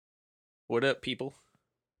What up, people?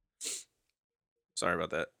 Sorry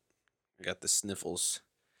about that. I got the sniffles.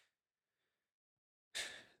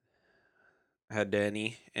 I had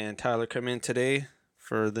Danny and Tyler come in today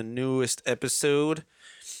for the newest episode.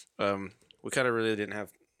 We kind of really didn't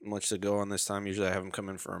have much to go on this time. Usually I have them come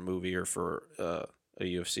in for a movie or for a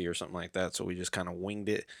UFC or something like that. So we just kind of winged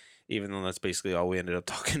it, even though that's basically all we ended up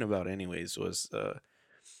talking about anyways was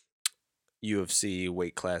UFC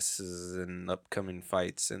weight classes and upcoming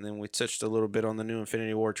fights. And then we touched a little bit on the new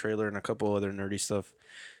Infinity War trailer and a couple other nerdy stuff.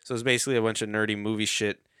 So it's basically a bunch of nerdy movie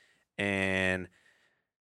shit and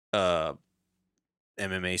MMA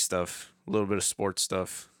stuff, a little bit of sports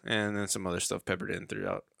stuff, and then some other stuff peppered in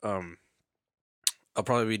throughout. I'll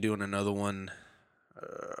probably be doing another one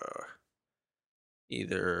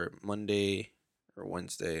either Monday or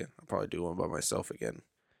Wednesday. I'll probably do one by myself again.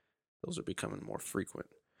 Those are becoming more frequent.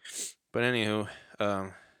 But anywho,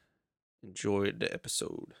 enjoyed the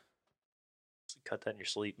episode. Cut that in your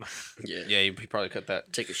sleep. Yeah, you probably cut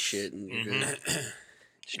that. Take a shit and you're good.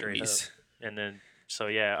 Straight up. And then, so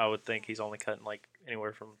yeah, I would think he's only cutting like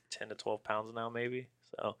anywhere from 10 to 12 pounds now, maybe.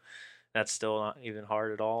 So that's still not even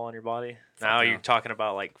hard at all on your body. Now you're talking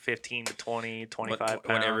about like 15 to 20, 25 pounds.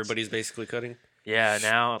 What everybody's basically cutting? Yeah,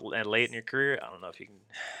 now and late in your career, I don't know if you can.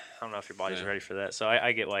 I don't know if your body's ready for that. So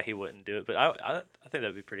I get why he wouldn't do it, but I think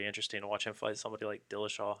that'd be pretty interesting to watch him fight somebody like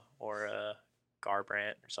Dillashaw or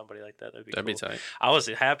Garbrandt or somebody like that. That'd be That'd cool. be tight. I was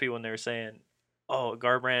happy when they were saying, "Oh,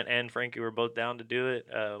 Garbrandt and Frankie were both down to do it."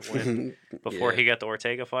 When before he got the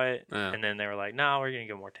Ortega fight, and then they were like, "No, we're gonna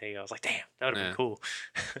give him Ortega." I was like, "Damn, that would have been cool."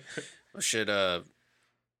 Well, shit.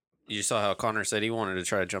 You saw how Connor said he wanted to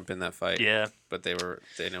try to jump in that fight. Yeah, but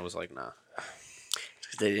Dana was like, "Nah."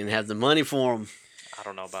 They didn't have the money for him. I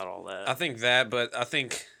don't know about all that. I think that, but I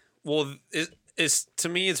think, well, it's to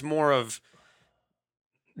me, it's more of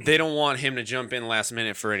they don't want him to jump in last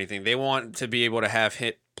minute for anything. They want to be able to have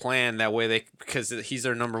hit plan that way because he's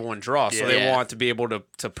their number one draw. So they want to be able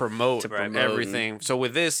to promote everything. So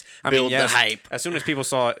with this, build the hype. As soon as people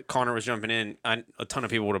saw Connor was jumping in, a ton of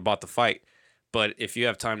people would have bought the fight. But if you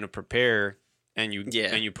have time to prepare and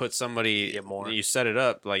you put somebody, you set it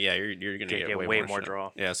up, like you're gonna get way more draw.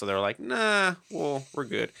 Yeah, so they're like, nah, well, we're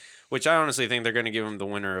good. Which I honestly think they're gonna give him the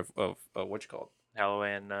winner of what you call it,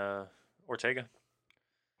 Holloway and Ortega.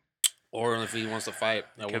 Or if he wants to fight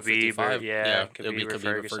at Khabib, 155, it'll be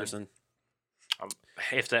Khabib or Ferguson.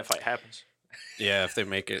 If that fight happens. Yeah, if they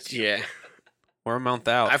make it. Yeah. Or a month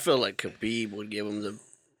out. I feel like Khabib would give him the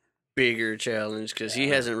bigger challenge because he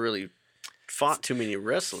hasn't really fought too many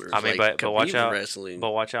wrestlers. I mean, like but watch out. Wrestling. But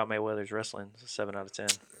watch out, Mayweather's wrestling. It's a 7 out of 10.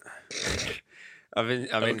 I've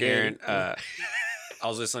been hearing. I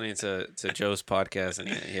was listening to Joe's podcast and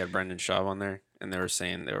he had Brendan Schaub on there, and they were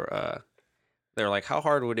saying they were like, how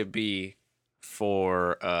hard would it be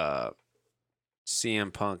for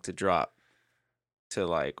CM Punk to drop to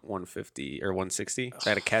like 150 or 160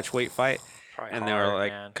 at a catch weight fight? Probably and hard,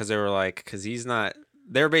 they were like, because he's not.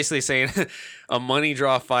 They're basically saying a money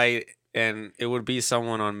draw fight, and it would be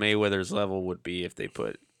someone on Mayweather's level would be if they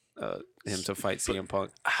put him to fight CM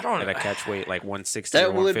Punk at a catch weight like 160 that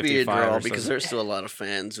or would be a draw something. because there's still a lot of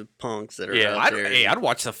fans of Punks that are out there. I'd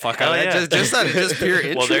watch the fuck out of that just pure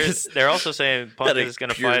interest. Well, they're also saying Punk is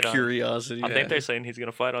going to fight on curiosity. I think they're saying he's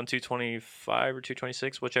going to fight on 225 or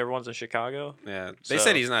 226, whichever one's in Chicago. Yeah, they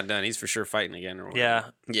said he's not done. He's for sure fighting again. Or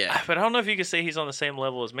whatever. Yeah. But I don't know if you could say he's on the same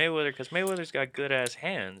level as Mayweather because Mayweather's got good ass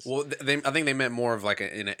hands. Well, I think they meant more of like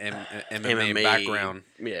an MMA background.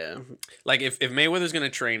 Yeah, like if Mayweather's going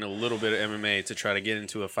to train a little bit of MMA to try to get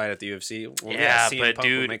into a fight at the UFC, well, CM Punk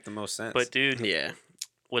would make the most sense. But dude,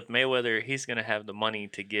 with Mayweather, he's gonna have the money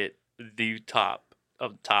to get the top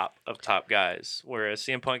of top guys. Whereas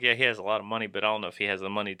CM Punk, he has a lot of money, but I don't know if he has the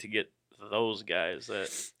money to get those guys that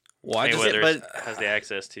Mayweather has the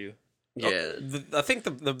access to. Yeah, I think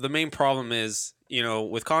the main problem is,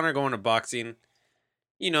 with Conor going to boxing,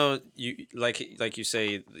 you like you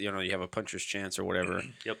say, you have a puncher's chance or whatever.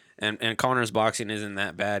 Yep. And Conor's boxing isn't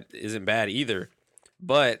bad either.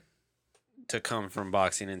 But to come from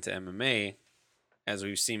boxing into MMA, as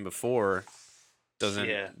we've seen before,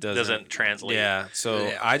 doesn't translate. Yeah.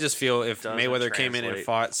 So I just feel if Mayweather came in and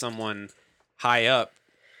fought someone high up,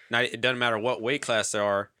 it doesn't matter what weight class they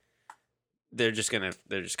are, they're just gonna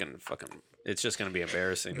fucking. It's just going to be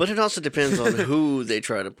embarrassing. But it also depends on who they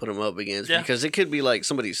try to put them up against because it could be like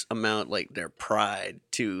somebody's amount, like their pride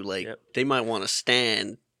too. Like they might want to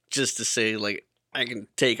stand just to say like, I can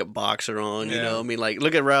take a boxer on, you know? I mean, like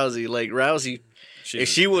look at Rousey. Like Rousey, if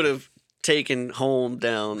she would have taken Holm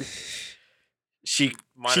down, she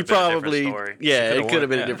probably, it could have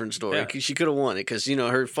been a different story. She could have won it because,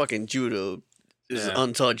 her fucking judo is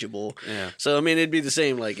untouchable. Yeah. So I mean, it'd be the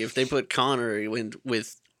same. Like if they put Conor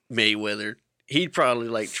with Mayweather, he'd probably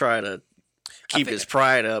like try to keep his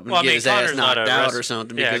pride up and get his ass knocked out or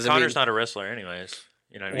something. Yeah, because Conor's not a wrestler, anyways.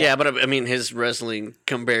 You know what I mean? Yeah, but I mean, his wrestling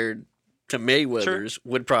compared to Mayweather's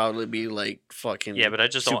would probably be like fucking but I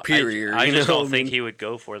just superior. I just don't think he would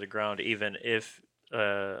go for the ground, even if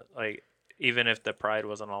even if the pride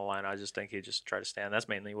wasn't on the line. I just think he'd just try to stand. That's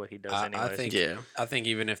mainly what he does, anyways. I think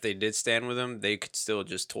even if they did stand with him, they could still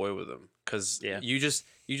just toy with him because you just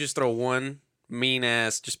throw one mean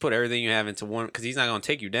ass, just put everything you have into one because he's not gonna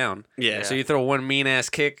take you down. Yeah. So you throw one mean ass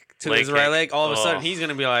kick to his right leg, all of a sudden he's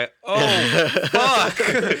gonna be like, "Oh fuck!"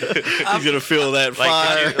 He's gonna feel that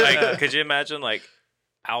fire. Could you imagine like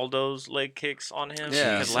Aldo's leg kicks on him?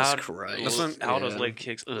 Yeah, Aldo's leg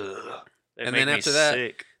kicks. Ugh. And then after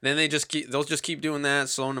that, then they'll just keep doing that,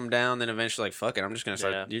 slowing them down. Then eventually, like, fuck it, I'm just gonna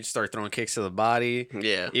start. You start throwing kicks to the body,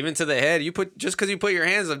 even to the head. Just because you put your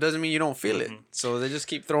hands up doesn't mean you don't feel it. So they just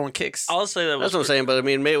keep throwing kicks. I'll say that's what I'm saying. But I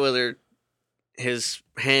mean, Mayweather, his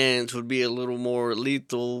hands would be a little more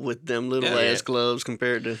lethal with them little ass gloves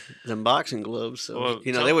compared to them boxing gloves. So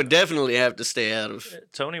they would definitely have to stay out of.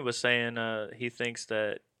 Tony was saying he thinks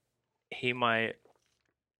that he might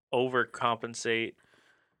overcompensate.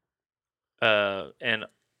 And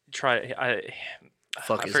try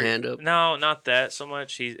fuck his hand up. No, not that so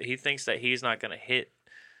much. He thinks that he's not gonna hit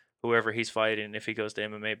whoever he's fighting if he goes to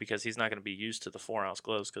MMA because he's not gonna be used to the 4-ounce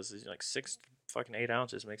gloves because he's like 8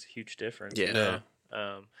 ounces makes a huge difference. Yeah. You know?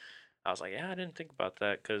 I was like, I didn't think about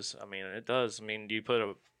that because I mean it does. I mean, you put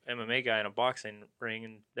a MMA guy in a boxing ring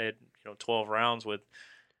and they had 12 rounds with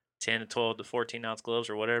 10 to 12 to 14 ounce gloves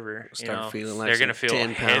or whatever. Feeling like they're gonna feel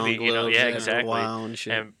heavy. Gloves, exactly. Wow and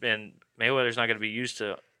shit. And Mayweather's not going to be used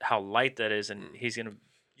to how light that is, and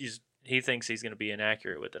he thinks he's going to be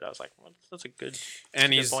inaccurate with it. I was like, well, that's a good.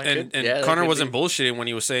 And Conor wasn't bullshitting when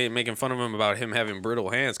he was making fun of him about him having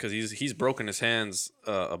brittle hands because he's broken his hands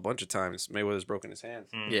a bunch of times. Mayweather's broken his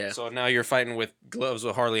hands. Yeah. So now you're fighting with gloves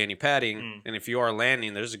with hardly any padding, and if you are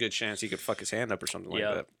landing, there's a good chance he could fuck his hand up or something like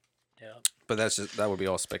that. Yeah. But that would be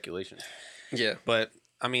all speculation. Yeah. But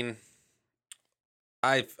I mean,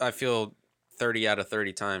 I feel 30 out of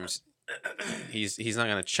 30 times. He's not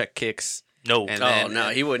gonna check kicks. No, no,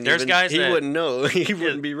 he wouldn't. There's guys he wouldn't know. He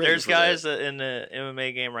wouldn't be ready. There's guys in the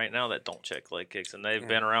MMA game right now that don't check leg kicks, and they've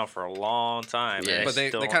been around for a long time. Yeah, but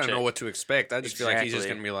they kind of know what to expect. I just feel like he's just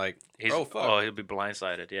gonna be like, oh fuck, he'll be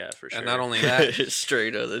blindsided. Yeah, for sure. And not only that,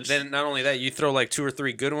 straight up. Then not only that, you throw like 2 or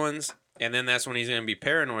 3 good ones, and then that's when he's gonna be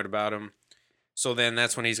paranoid about them. So then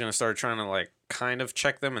that's when he's gonna start trying to like kind of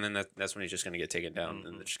check them, and then that's when he's just gonna get taken down,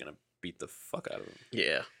 and they're just gonna beat the fuck out of him.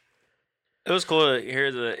 Yeah. It was cool to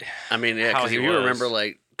hear that. I mean, yeah, because you remember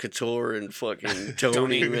like Couture and fucking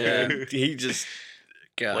Tony, man. He just,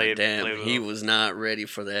 goddamn, he was not ready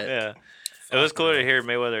for that. Yeah. It was cool to hear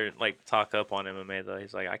Mayweather like talk up on MMA though.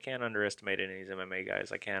 He's like, I can't underestimate any of these MMA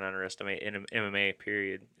guys. I can't underestimate MMA.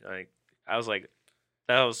 Period. Like, I was like,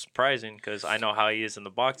 that was surprising because I know how he is in the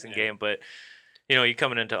boxing game, but you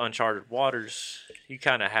coming into uncharted waters, you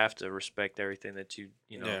kind of have to respect everything that you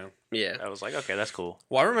know. Yeah. I was like, okay, that's cool.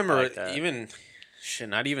 Well, I remember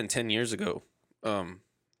not even 10 years ago,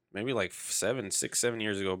 maybe like 7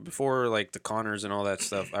 years ago, before like the Conors and all that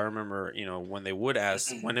stuff. I remember, when they would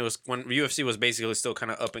ask, when UFC was basically still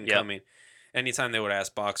kind of up and coming, anytime they would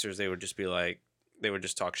ask boxers, they would just be like, they would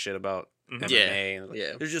just talk shit about MMA. And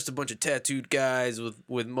like, there's just a bunch of tattooed guys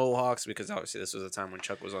with mohawks because obviously this was a time when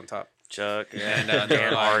Chuck was on top. Chuck and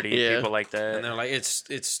Dan Hardy, people like that, and they're like,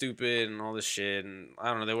 it's stupid and all this shit, and I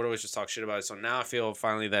don't know. They would always just talk shit about it. So now I feel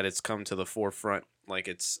finally that it's come to the forefront. Like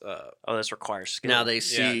it's this requires skill. Now they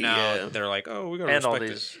see. Now they're like, oh, we gotta respect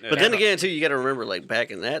it. But then again, too, you got to remember, like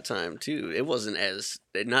back in that time, too, it wasn't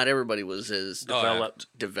not everybody was as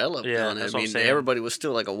developed on it. I mean, everybody was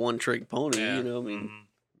still like a one-trick pony. I mean.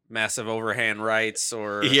 Massive overhand rights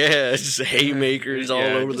or just haymakers all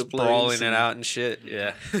over the place, brawling it out and shit.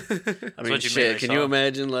 Yeah, I mean, shit. Can you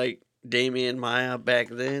imagine like Damian Maia back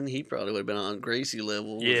then? He probably would have been on Gracie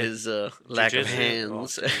level with his lack of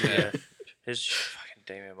hands. His fucking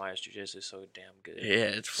Damian Maia's jiu-jitsu is so damn good.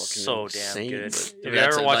 Yeah, it's fucking so insane. Damn good. Have you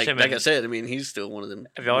ever watched him? Like I said, I mean, he's still one of them.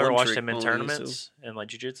 Have y'all ever watched him in tournaments and like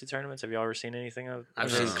jiu-jitsu tournaments? Have y'all ever seen anything of?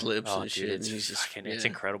 I've seen clips and shit. It's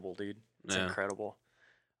incredible, dude. It's incredible.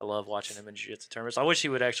 I love watching him in jiu-jitsu tournaments. I wish he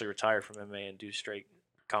would actually retire from MMA and do straight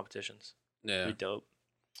competitions. Yeah. It'd be dope.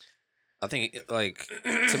 I think, like,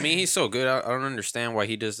 to me, he's so good. I don't understand why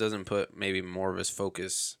he just doesn't put maybe more of his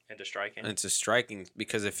focus into striking.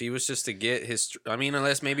 Because if he was just to get his, I mean,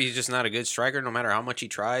 unless maybe he's just not a good striker, no matter how much he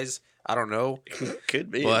tries. I don't know. Could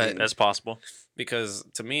be. But that's possible. because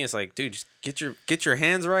to me it's like, dude, just get your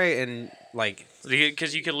hands right and like,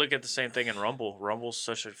 because you could look at the same thing in Rumble. Rumble's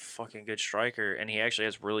such a fucking good striker, and he actually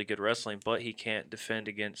has really good wrestling, but he can't defend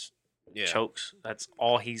against chokes. That's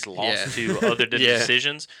all he's lost to, other than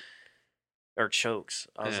decisions or chokes.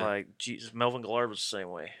 I was like, Jesus, Melvin Gillard was the same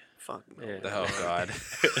way. Fuck. Yeah. Oh God.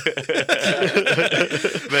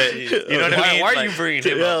 But you know what I mean? Why are you bringing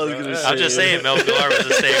him up? I'm just saying, Melvin Gillard was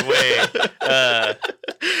the same way.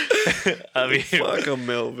 I mean, fuck a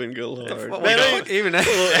Melvin Gillard. What even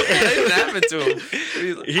happened to him?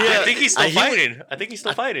 I think he's still fighting. I think he's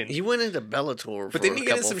still fighting. He went into Bellator for a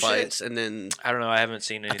couple fights, and then I don't know. I haven't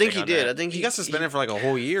seen anything. I think he did. That. I think he got suspended for like a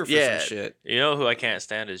whole year for some shit. You know who I can't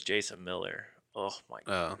stand is Jason Miller. Oh my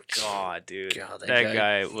god, dude! God, that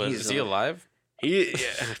guy was. Is he alive?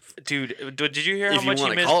 Dude, did you hear how much he missed? If you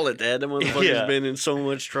want to call it that, the motherfucker's been in so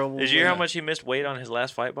much trouble. Did you hear how much he missed weight on his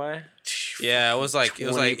last fight by? Yeah, it was like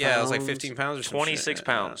 15 pounds or 26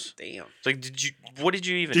 pounds. Damn. Like, what did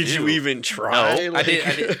you even do? Did you even try? No, I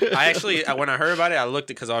did. I actually, when I heard about it, I looked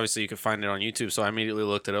it because obviously you could find it on YouTube. So I immediately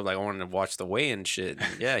looked it up. Like I wanted to watch the weigh-in shit.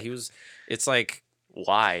 And yeah, he was. It's like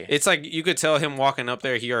why? It's like you could tell him walking up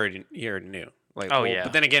there. He already knew. Like,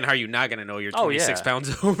 but then again, how are you not gonna know you're 26 pounds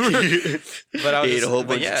over? But I was ate a whole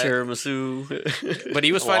bunch of tiramisu. But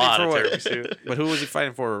he was fighting for what? But who was he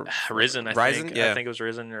fighting for? Risen, I think. Yeah. I think it was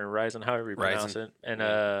Risen or Ryzen, however you pronounce it. And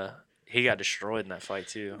he got destroyed in that fight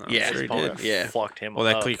too. Yeah, his opponent fucked him. Well,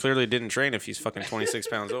 that clearly didn't train if he's fucking 26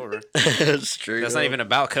 pounds over. That's true. That's not even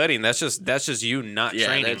about cutting. That's just you not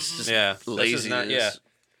training. That's just laziness.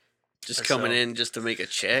 Just coming in just to make a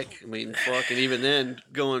check. I mean, fucking even then,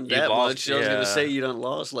 going that much, I was going to say you done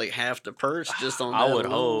lost like half the purse just on that I would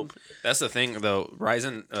alone. hope. That's the thing, though.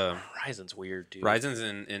 Ryzen's weird, dude. Ryzen's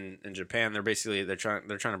in Japan. They're trying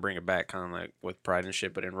to bring it back, kind of like with Pride and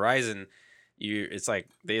shit. But in Ryzen, it's like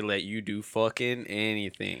they let you do fucking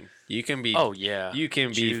anything. You can be you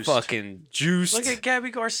can be fucking juiced. Look at Gabby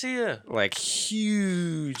Garcia, like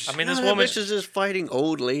huge. I mean, this woman is just fighting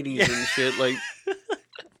old ladies and shit. Like.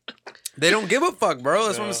 They don't give a fuck, bro.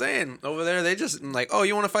 That's what I'm saying. Over there, they just like, oh,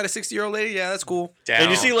 you want to fight a 60-year-old lady? Yeah, that's cool. Down.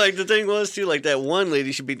 And you see, like, the thing was, too, like, that one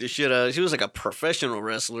lady, she beat the shit out of. She was, like, a professional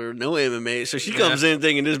wrestler, no MMA. So she comes in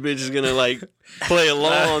thinking this bitch is going to, like, play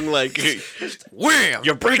along, like, wham!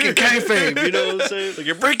 You're breaking kayfabe, you know what I'm saying? Like,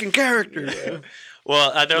 you're breaking character.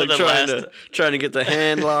 Well, I know like trying to get the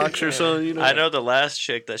hand locks or something. You know, I know the last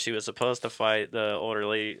chick that she was supposed to fight, the older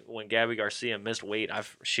lady, when Gabby Garcia missed weight,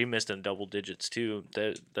 she missed in double digits too.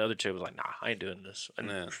 The other chick was like, "Nah, I ain't doing this,"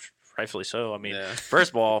 and rightfully so. I mean,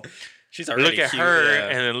 first of all, she's already look at cute, her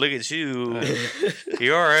and then look at you.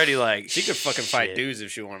 You're already like she could fucking fight dudes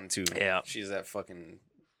if she wanted to. Yeah, she's a fucking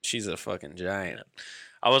giant.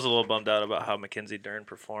 I was a little bummed out about how Mackenzie Dern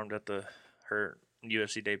performed at her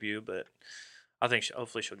UFC debut, but. I think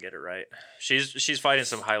hopefully she'll get it right. She's fighting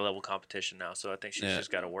some high level competition now, so I think she's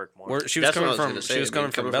just got to work more. She was coming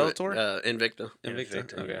from Bellator, Invicta.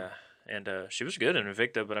 Okay. Yeah, and she was good in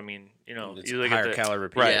Invicta, but I mean, you know, it's you look higher at caliber.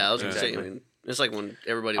 Right. Yeah, I was gonna say. I mean, it's like when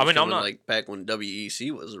everybody was coming, like back when WEC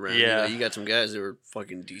was around. Yeah, you got some guys that were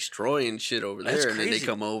fucking destroying shit over there, and then they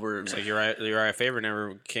come over. And it's like Uriah Faber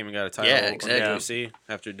never came and got a title. Yeah, exactly. WEC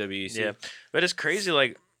after WEC. Yeah, but it's crazy,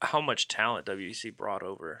 like. How much talent WEC brought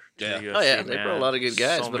over to the UFC, oh yeah, they brought a lot of good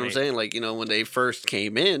guys. But I'm saying, like, you know, when they first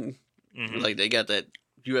came in, like they got that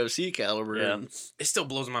UFC caliber. Yeah. And it still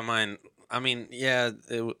blows my mind. I mean, yeah,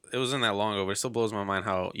 it wasn't that long ago, but it still blows my mind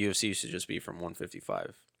how UFC used to just be from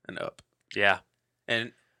 155 and up. Yeah,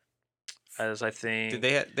 and as I think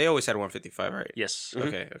they always had 155, right? Yes.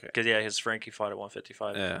 Okay. Because his Frankie fought at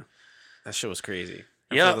 155. Yeah, that shit was crazy.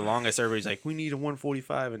 Yeah, for the longest, everybody's like, we need a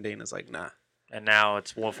 145, and Dana's like, nah. And now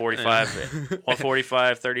it's 145,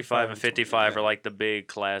 145, 35, and 55 are like the big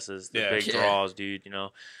classes, the big draws, dude. You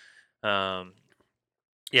know, I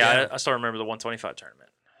still remember the 125 tournament.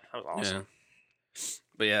 That was awesome. Yeah.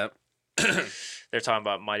 But yeah, they're talking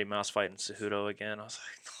about Mighty Mouse fighting Cejudo again. I was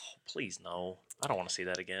like, oh, please no. I don't want to see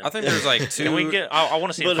that again. I think there's like two. Can we get? I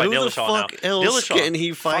want to see him fight Dillashaw now. Dillashaw, can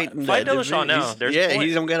he fight? Fight Dillashaw now.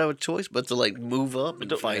 He don't got a choice but to like move up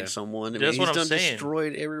and fight someone. I mean, that's what I'm saying.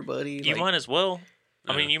 Destroyed everybody. You might as well.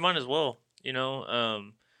 I mean, you might as well. You know.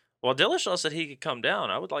 Well, Dillashaw said he could come down.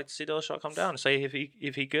 I would like to see Dillashaw come down and say if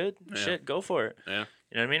he could, shit, go for it. Yeah.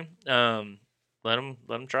 You know what I mean? Let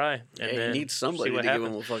him try. And he needs somebody to give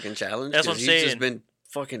him a fucking challenge. That's what I'm saying. He's just been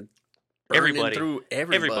fucking burning through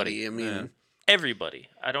everybody. I mean. everybody.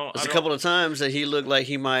 There's a couple of times that he looked like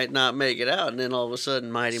he might not make it out, and then all of a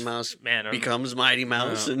sudden, Mighty Mouse becomes Mighty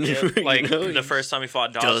Mouse, and like the first time he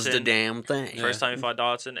fought Dodson, does the damn thing. First time he fought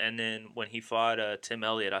Dodson, and then when he fought Tim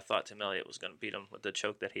Elliott, I thought Tim Elliott was going to beat him with the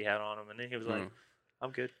choke that he had on him, and then he was like,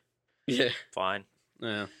 "I'm good, fine."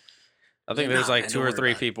 Yeah, I think there's like 2 or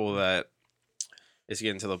 3 people that it's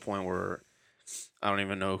getting to the point where I don't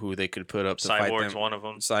even know who they could put up to fight them. Cyborg's one of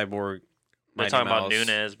them. Cyborg. They're talking about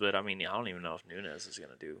Nunes, but I mean, I don't even know if Nunes is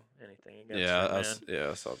going to do anything against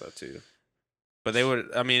him. I saw that too. But they would.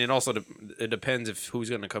 I mean, it also it depends if who's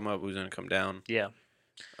going to come up, who's going to come down. Yeah.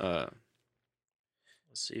 Let's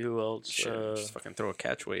see who else. Just fucking throw a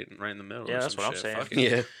catch weight right in the middle. Yeah, that's what I'm saying.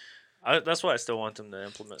 Yeah. That's why I still want them to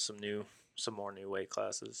implement some more new weight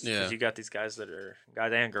classes. Yeah. Because you got these guys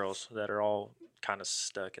and girls that are all kind of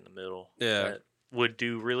stuck in the middle. Yeah. That would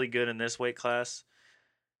do really good in this weight class.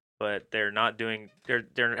 But they're not doing.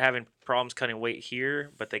 They're having problems cutting weight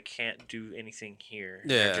here, but they can't do anything here.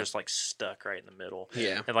 Yeah, they're just like stuck right in the middle.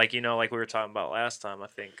 Yeah, and like we were talking about last time. I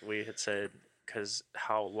think we had said because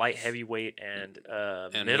how light heavyweight and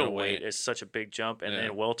middleweight is such a big jump, and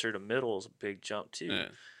then welter to middle is a big jump too. Yeah.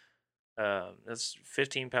 That's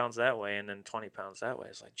 15 pounds that way, and then 20 pounds that way.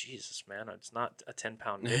 It's like Jesus, man. It's not a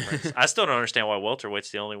 10-pound difference. I still don't understand why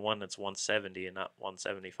welterweight's the only one that's 170 and not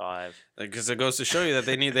 175. Because it goes to show you that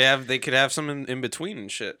they could have some in between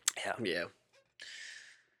and shit. Yeah.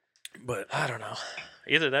 But I don't know.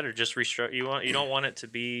 Either that or just restructure. You don't want it to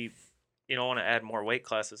be. You don't want to add more weight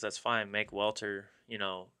classes. That's fine. Make welter,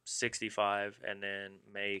 65, and then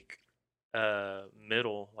make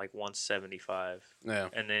middle like 175. Yeah.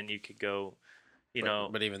 And then you could go,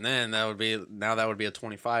 But even then, that would be a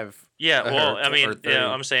 25. Yeah. Well, I mean,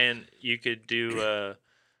 I'm saying you could do,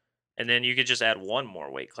 and then you could just add one more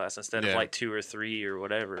weight class instead of like 2 or 3 or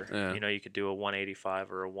whatever. Yeah. You could do a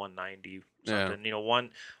 185 or a 190 something.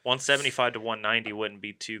 175 to 190 wouldn't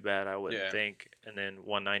be too bad, I wouldn't think. And then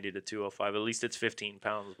 190 to 205. At least it's 15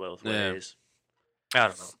 pounds both ways. I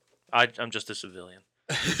don't know. I'm just a civilian.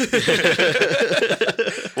 What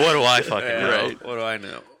do I fucking know? Right. What do I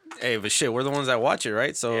know? Hey, but shit, we're the ones that watch it,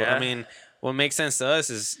 right? So I mean, what makes sense to us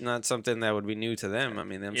is not something that would be new to them. I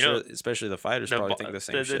mean, I'm sure, especially the fighters, probably think the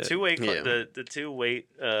same shit. The two weight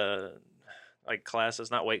like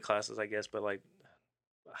classes, not weight classes, I guess, but like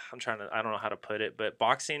I don't know how to put it, but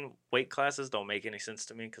boxing weight classes don't make any sense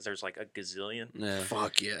to me because there's like a gazillion. Yeah.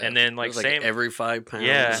 Fuck yeah. And then like same every 5 pounds.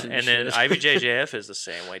 Yeah, and then IBJJF is the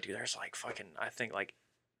same way, dude. There's like fucking I think like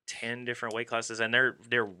 10 different weight classes, and they're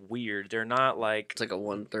weird. They're not like it's like a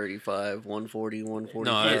 135, 140, 145.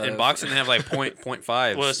 No, in boxing they have like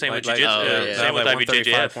 0.5. Well, same with jiu-jitsu. Same with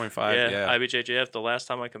IBJJF. 0.5. Yeah. IBJJF. The last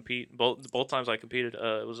time I competed, both times I competed,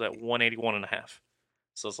 it was at 181 and a half.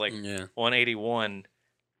 So it's like 181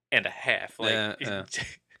 and a half. Like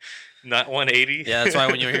not 180. Yeah, that's why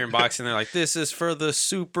when you're hearing boxing, they're like, "This is for the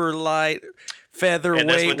super light."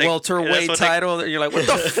 Featherweight, welterweight title. You're like, what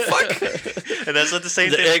the fuck? And that's what the same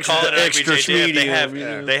thing they call it. Extra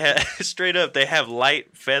medium. They have straight up. They have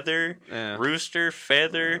light feather, rooster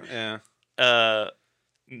feather,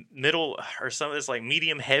 middle or something. It's like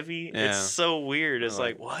medium heavy. It's so weird. It's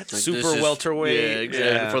like what? Super welterweight. Yeah,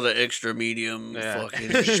 exactly. For the extra medium.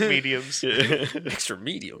 Fucking mediums. Extra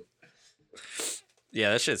medium.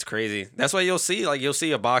 Yeah, that shit's crazy. That's why you'll see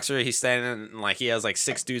a boxer, he's standing and like he has like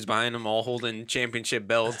 6 dudes behind him all holding championship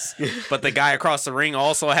belts. But the guy across the ring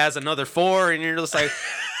also has another 4 and you're just like,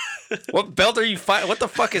 what belt are you fighting? What the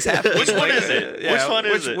fuck is happening? Which one is it? Yeah,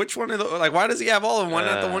 which one of the, like why does he have all of them? Why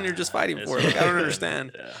not the one you're just fighting for? Like I don't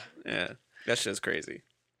understand. Yeah. That shit's crazy.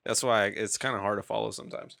 That's why it's kind of hard to follow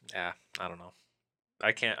sometimes. Yeah, I don't know.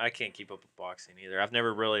 I can't keep up with boxing either. I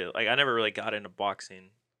never really got into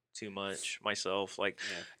boxing too much myself. Like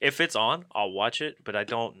if it's on, I'll watch it, but I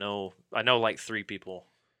don't know. I know like 3 people.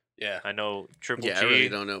 Yeah. I know Triple G. I really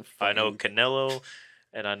don't know. I know Canelo,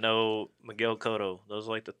 and I know Miguel Cotto. Those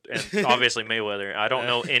are like and obviously Mayweather. I don't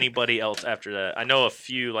know anybody else after that. I know a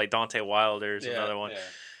few like Deontay Wilder's another one. Yeah.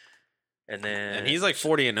 And he's like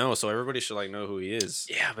 40-0, so everybody should like know who he is.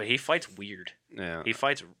 Yeah, but he fights weird. Yeah. He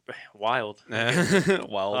fights wild.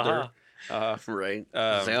 Wilder. Right.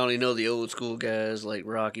 I only know the old school guys like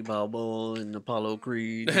Rocky Balboa and Apollo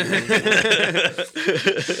Creed. Damn,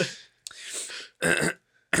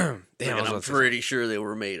 I'm pretty sure they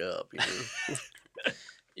were made up.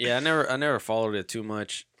 Yeah, I never followed it too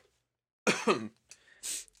much.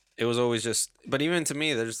 It was always just, but even to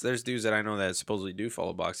me, there's dudes that I know that supposedly do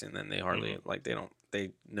follow boxing, and they hardly like they don't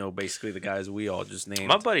they know basically the guys we all just named.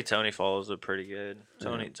 My buddy Tony follows it pretty good.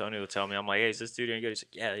 Tony would tell me, I'm like, hey, is this dude any good? He's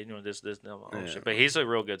like, yeah, you know this, no, oh shit. But he's a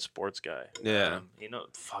real good sports guy. Yeah.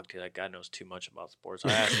 Fuck, dude, that guy knows too much about sports.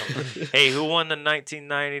 I asked him, hey, who won the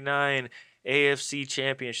 1999 AFC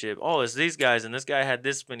Championship? Oh, it's these guys, and this guy had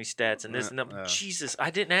this many stats, and this and that. Jesus, I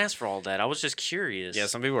didn't ask for all that. I was just curious. Yeah,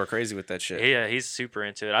 some people are crazy with that shit. Yeah, he's super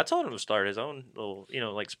into it. I told him to start his own little,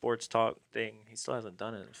 like sports talk thing. He still hasn't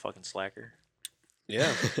done it. Fucking slacker.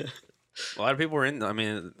 Yeah. A lot of people are in. I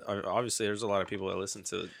mean, obviously, there's a lot of people that listen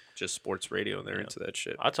to just sports radio, and they're into that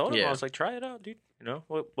shit. I told him, I was like, try it out, dude.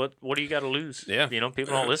 What do you got to lose? Yeah.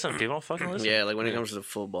 People don't listen. People don't fucking listen. Yeah, like when it comes to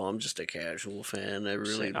football, I'm just a casual fan. I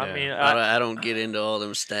really, I don't get into all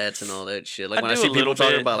them stats and all that shit. Like when I see people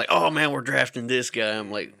talking about like, oh man, we're drafting this guy,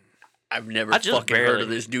 I'm like, I've never fucking heard of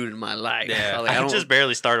this dude in my life. Yeah, I just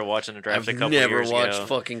barely started watting the draft a couple years ago. I've never watched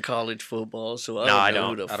fucking college football, so I don't know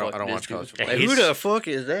who the fuck I don't watch college football. Like, who the fuck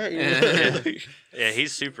is that? Yeah,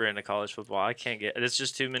 he's super into college football. I can't get. It's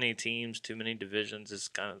just too many teams, too many divisions. It's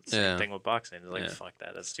kind of the same thing with boxing. It's like fuck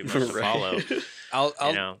that. That's too much to follow.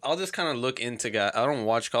 I'll just kind of look into guys. I don't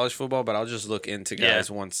watch college football, but I'll just look into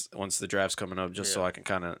guys once the draft's coming up, just so I can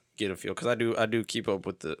kind of get a feel. Because I do keep up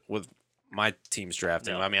with my team's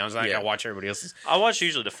drafting. I mean, I was like, I watch everybody else's. I watch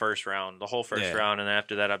usually the first round, the whole first round, and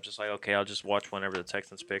after that, I'm just like, okay, I'll just watch whenever the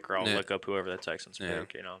Texans pick, or I'll look up whoever the Texans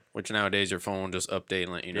pick. Which nowadays your phone will just update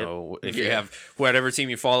and let you know if you have whatever team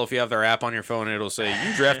you follow. If you have their app on your phone, it'll say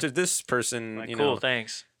you drafted this person. Like, cool,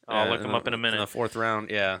 thanks. I'll look them up in a minute. In the fourth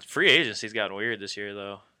round, yeah. Free agency's gotten weird this year,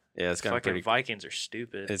 though. Yeah, it's gotten pretty. Vikings are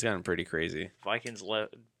stupid. It's gotten pretty crazy. Vikings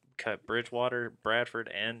cut Bridgewater, Bradford,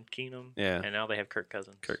 and Keenum. Yeah, and now they have Kirk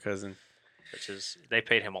Cousins. Which is, they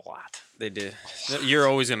paid him a lot. They did. You're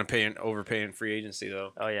always going to overpay in free agency,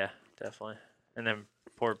 though. Oh, yeah, definitely. And then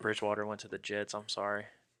poor Bridgewater went to the Jets. I'm sorry.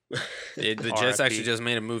 The Jets actually just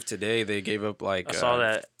made a move today. They gave up I saw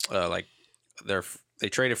that. They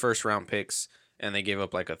traded first round picks, and they gave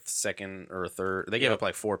up like a second or a third. They gave up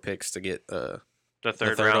like 4 picks to get the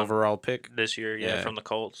third overall pick this year. From the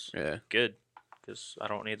Colts. Yeah, good. Because I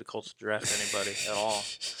don't need the Colts to draft anybody at all.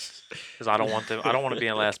 Because I don't want them. I don't want to be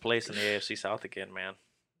in last place in the AFC South again, man.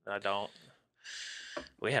 I don't.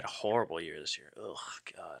 We had a horrible year this year. Oh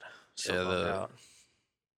God. So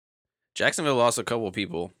Jacksonville lost a couple of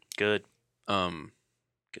people. Good.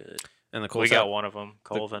 Good. And the Colts. We got one of them,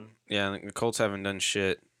 Colvin. The Colts haven't done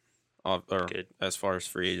shit, as far as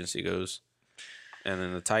free agency goes. And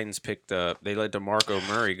then the Titans picked up. They let DeMarco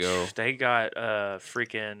Murray go. They got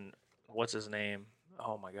freaking. What's his name?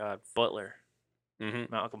 Oh my God, Butler.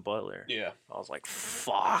 Mm-hmm. Malcolm Butler. Yeah. I was like,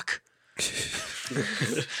 fuck.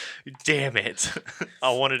 Damn it.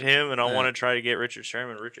 I wanted him, and I want to try to get Richard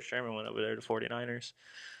Sherman. Richard Sherman went over there to 49ers.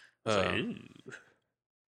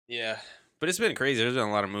 Yeah. But it's been crazy. There's been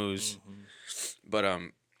a lot of moves. Mm-hmm. But I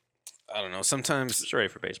don't know. Sometimes it's ready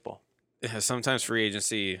for baseball. Yeah, sometimes free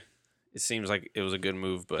agency, it seems like it was a good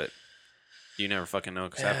move, but you never fucking know,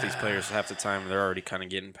 because half these players, half the time, they're already kind of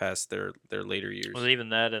getting past their later years. Well, even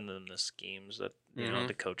that, and then the schemes that you know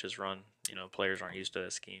the coaches run. Players aren't used to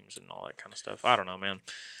the schemes and all that kind of stuff. I don't know, man.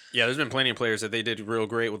 Yeah, there's been plenty of players that they did real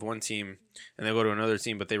great with one team, and they go to another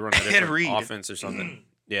team, but they run a different offense or something.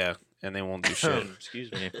 Yeah, and they won't do shit.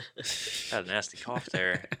 Excuse me. Had a nasty cough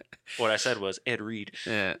there. What I said was Ed Reed.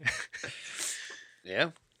 Yeah.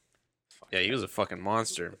 Yeah. Yeah, he was a fucking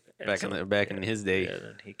monster back in his day. Yeah,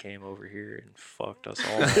 then he came over here and fucked us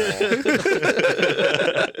all.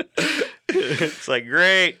 It's like,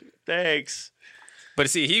 great, thanks. But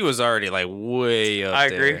see, he was already like way up there. I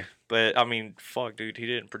agree, but I mean, fuck, dude, he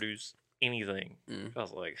didn't produce anything. I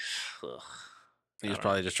was like, ugh. He was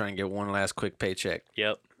probably just trying to get one last quick paycheck.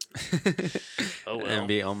 Yep. Oh well. And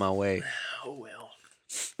be on my way. Oh well.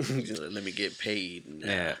 Let me get paid.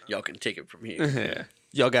 And, y'all can take it from here. Yeah.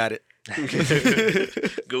 Y'all got it.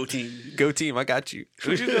 Go team. Go team. I got you.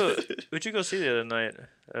 Who'd you go see the other night?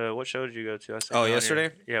 What show did you go to?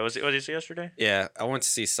 Yesterday? Yeah, was it yesterday? Yeah, I went to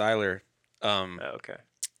see Siler. Okay.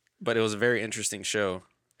 But it was a very interesting show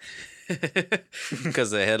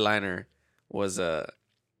because the headliner was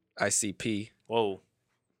ICP. Whoa.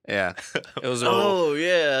 Yeah, it was.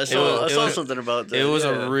 I saw something about that. It was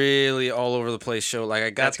a really all over the place show. Like I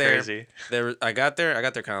got crazy. I got there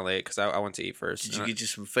kind of late because I went to eat first. Did you get you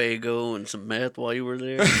some Faygo and some meth while you were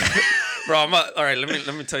there? Bro, all right.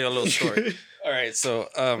 Let me tell you a little story. All right, so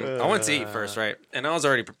I went to eat first, right? And I was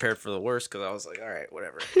already prepared for the worst because I was like, all right,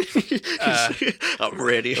 whatever. I'm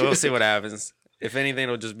ready. We'll see what happens. If anything,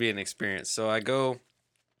 it'll just be an experience. So I go,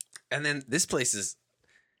 and then this place is,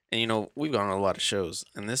 and we've gone on a lot of shows,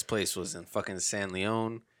 and this place was in fucking San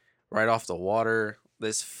Leon, right off the water,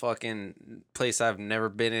 this fucking place I've never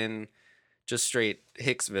been in, just straight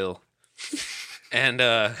Hicksville. And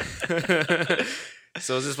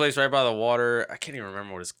so it's this place right by the water. I can't even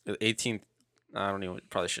remember what it's 18th. I don't even,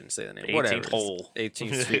 probably shouldn't say the name. 18th hole.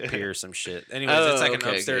 18th Street Pier or some shit. Anyways, it's like an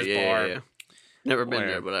upstairs bar. Yeah. Never been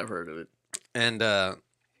there, but I've heard of it. And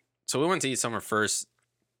so we went to eat somewhere first.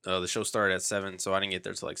 The show started at 7, so I didn't get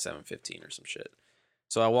there till like 7:15 or some shit.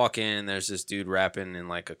 So I walk in, there's this dude rapping in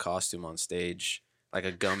like a costume on stage, like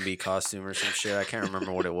a Gumby costume or some shit. I can't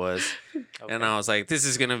remember what it was. Okay. And I was like, this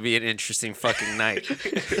is going to be an interesting fucking night.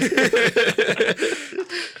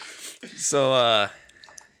 So,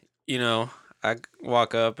 you know, I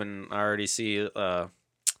walk up and I already see the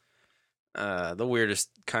weirdest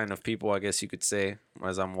kind of people, I guess you could say,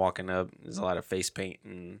 as I'm walking up. There's a lot of face paint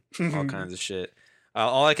and all kinds of shit.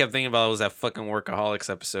 All I kept thinking about was that fucking Workaholics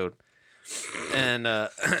episode. And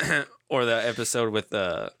or the episode with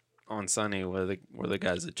on Sunny where the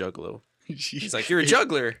guy's a juggalo. He's like, you're a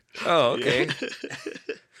juggler. Oh, okay.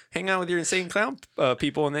 Hang out with your insane clown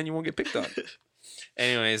people, and then you won't get picked on.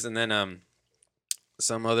 Anyways, and then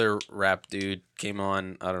some other rap dude came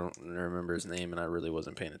on. I don't remember his name, and I really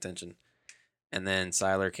wasn't paying attention. And then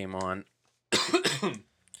Siler came on.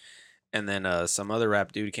 And then some other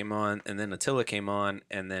rap dude came on, and then Attila came on,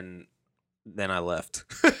 and then I left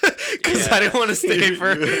because I didn't want to stay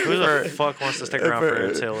for. Who the fuck wants to stick around for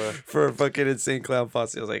Attila? For a fucking Insane Clown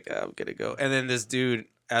Posse. I was like, I'm gonna go. And then this dude,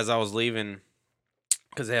 as I was leaving,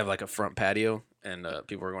 because they have like a front patio, and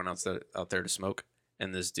people were going out there to smoke.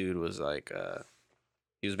 And this dude was like,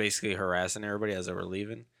 he was basically harassing everybody as they were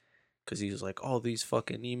leaving, because he was like, all these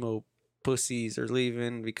fucking emo pussies are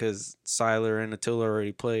leaving because Siler and Attila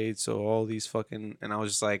already played, so all these fucking, and I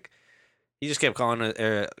was just like, he just kept calling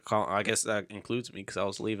it. I guess that includes me because I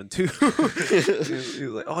was leaving too. He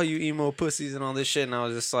was like, "Oh, you emo pussies and all this shit," and I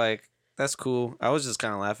was just like, "That's cool." I was just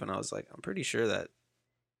kind of laughing. I was like, "I'm pretty sure that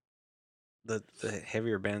the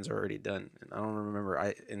heavier bands are already done," and I don't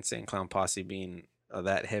remember Insane Clown Posse being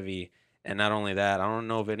that heavy. And not only that, I don't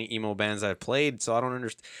know of any emo bands I've played, so I don't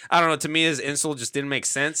understand. I don't know. To me, his insult just didn't make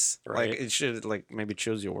sense. Right. Like it should maybe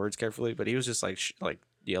choose your words carefully, but he was just like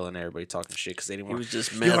yelling at everybody, talking shit because they didn't want. He was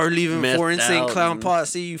just you are leaving for Insane Clown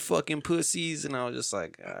Posse, you fucking pussies, and I was just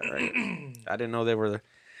like, all right. I didn't know they were that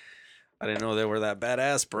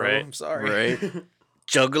badass, bro. Right. I'm sorry. Right.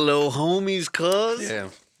 Juggalo homies, cuz. Yeah.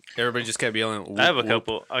 Everybody just kept yelling. Whoop, I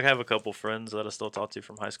have a couple friends that I still talk to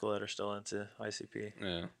from high school that are still into ICP.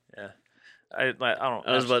 Yeah. Yeah. I don't.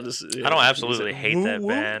 I was about to say, I don't absolutely hate that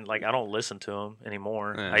band. Like I don't listen to them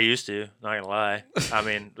anymore. Yeah. I used to. Not gonna lie. I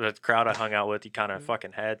mean, the crowd I hung out with, you kind of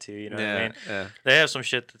fucking had to. You know what I mean? Yeah. They have some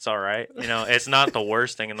shit that's all right. You know, it's not the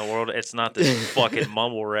worst thing in the world. It's not this fucking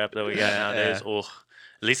mumble rap that we got nowadays. Ugh.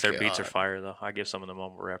 At least their beats are fire, though. I give some of the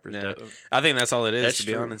mumble rappers that. I think that's all it is, to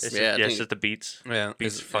be honest. It's just the beats. Yeah.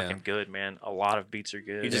 Beats are fucking good, man. A lot of beats are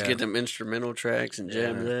good. You just get them instrumental tracks and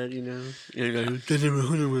jam that, you know?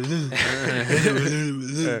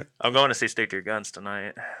 I'm going to see Stick to Your Guns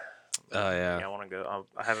tonight. Oh, yeah. I want to go.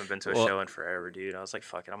 I haven't been to a show in forever, dude. I was like,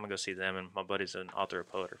 fuck it. I'm going to go see them, and my buddy's an author or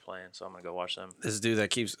poet are playing, so I'm going to go watch them. This dude that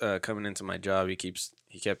keeps coming into my job, he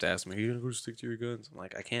kept asking me, you going to go Stick to Your Guns? I'm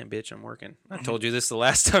like, I can't, bitch. I'm working. I told you this the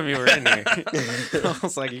last time you were in here. I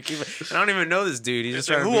was like, I don't even know this dude. He's just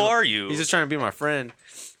trying who are you? He's just trying to be my friend.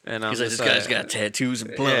 And I'm like, this guy's got tattoos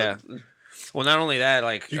and blood. Yeah. Well, not only that,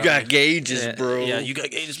 like you got gauges, bro. Yeah, you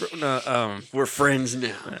got gauges, bro. No, we're friends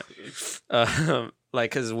now.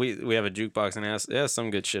 Like, cause we have a jukebox and it has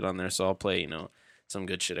some good shit on there, so I'll play, some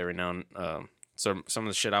good shit every now and some of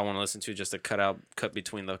the shit I want to listen to just to cut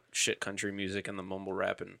between the shit country music and the mumble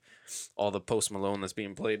rap and all the Post Malone that's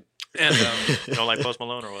being played. And you don't like Post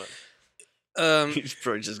Malone or what? He's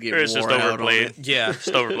probably just getting just overplayed. Yeah,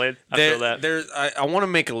 just overplayed. I feel that. I want to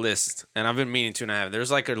make a list, and I've been meaning to, and I have.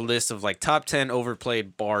 There's like a list of like top 10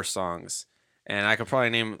 overplayed bar songs, and I could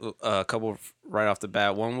probably name a couple right off the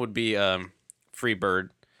bat. One would be Free Bird.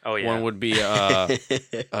 Oh yeah. One would be the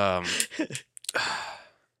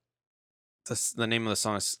name of the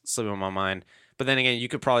song is slipping on my mind. But then again, you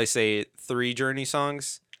could probably say 3 Journey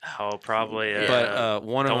songs. Oh, probably. But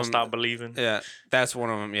one of them. Don't Stop Believing. Yeah, that's one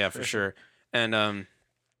of them. Yeah, for sure. And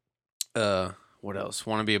what else?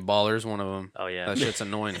 Want to Be a Baller's one of them. Oh yeah. That shit's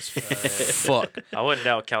annoying as fuck. I wouldn't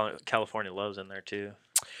doubt California Love's in there too.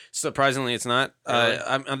 Surprisingly, it's not. Really?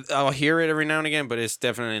 I'll hear it every now and again, but it's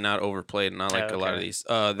definitely not overplayed. Not like a lot of these.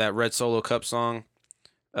 That Red Solo Cup song,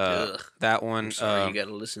 That one. You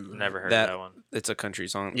gotta listen. To never heard that one. It's a country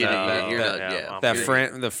song.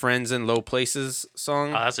 Friends in Low Places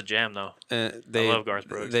song. Oh, that's a jam though. I love Garth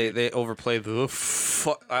Brooks. They overplay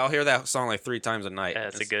the. I'll hear that song like 3 times a night. Yeah,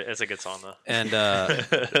 it's a good song though. And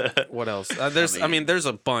what else? There's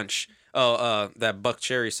a bunch. That Buck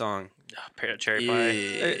Cherry song. Cherry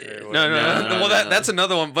Pie. No. Well, that's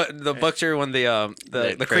another one. But the Buck Cherry one, the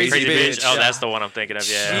crazy bitch. Oh, that's the one I'm thinking of.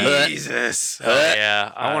 Yeah. Jesus.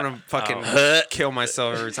 Yeah. I want to fucking kill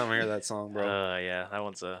myself every time I hear that song, bro. Yeah. That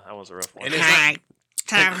one's a rough one.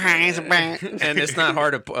 And it's not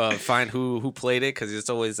hard to find who played it because it's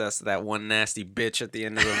always that one nasty bitch at the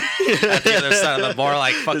end of at the other side of the bar,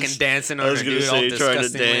 like fucking dancing on her dude, all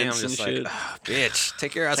disgustingly. I'm just like, bitch,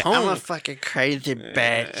 take your ass home. I'm a fucking crazy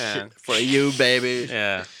bitch for you, baby.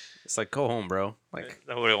 Yeah, it's like go home, bro. Like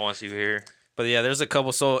nobody wants you here. But yeah, there's a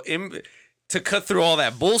couple. So to cut through all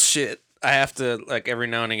that bullshit, I have to, like, every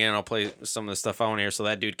now and again, I'll play some of the stuff I want to hear. So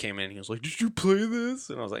that dude came in. He was like, did you play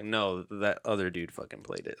this? And I was like, no, that other dude fucking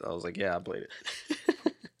played it. I was like, yeah, I played it.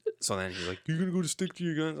 So then he's like, you going to go to stick to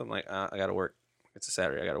your guns? I'm like, I got to work. It's a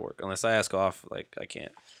Saturday. I got to work. Unless I ask off, like, I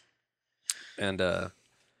can't. And, but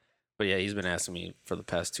yeah, he's been asking me for the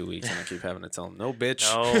past 2 weeks, and I keep having to tell him, no, bitch.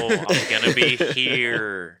 No, I'm going to be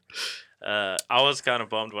here. I was kind of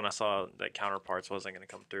bummed when I saw that Counterparts wasn't going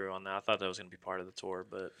to come through on that. I thought that was going to be part of the tour,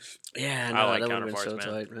 but I like Counterparts, so man.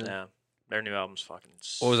 Tight, man. Yeah, their new album's fucking.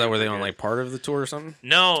 What was that? Were they on like part of the tour or something?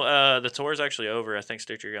 No, the tour's actually over. I think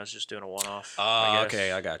Stick to Your Guns just doing a one-off. Oh,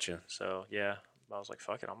 okay, I got you. So yeah, I was like,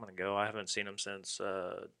 fuck it, I'm gonna go. I haven't seen them since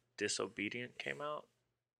Disobedient came out.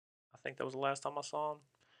 I think that was the last time I saw them.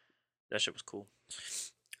 That shit was cool.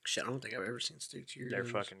 Shit, I don't think I've ever seen Stick to Your Guns.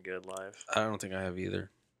 Guns. They're fucking good live. I don't think I have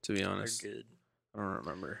either. To be honest, they're good. I don't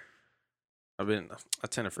remember. I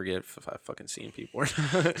tend to forget if I've fucking seen people.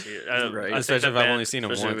 Right. Especially if I've only seen them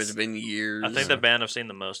once. If it's been years. I think the band I've seen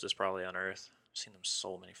the most is probably Unearth. I've seen them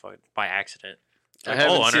so many fucking by accident. I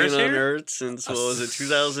haven't seen Unearth since what was it,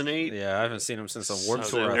 2008? Yeah, I haven't seen them since a Warped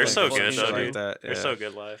Tour. They're so good though, dude. They're so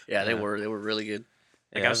good live. Yeah, they were really good.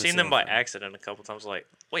 Like I've seen them by accident a couple times. Like,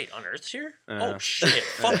 wait, Unearth's here? Oh shit,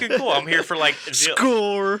 fucking cool! I'm here for like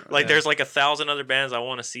score. Like, there's like 1,000 other bands I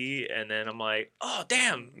want to see, and then I'm like, oh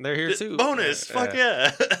damn, they're here too. Bonus, fuck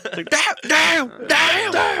yeah! Like, damn.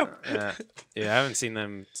 Yeah, I haven't seen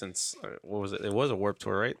them since what was it? It was a Warped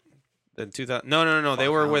Tour, right? In 2000. No. They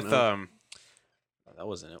were with That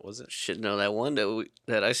wasn't it, was it? Shit, no. That one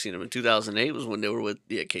that I seen them in 2008 was when they were with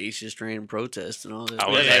the Acacia Strain Protest and all that. I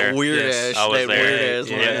was there. That weird ass. I was there. Weird ass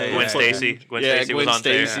yeah. Gwen Stacy. Gwen Stacy was on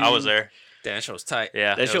there. I was there. Damn, that show was tight.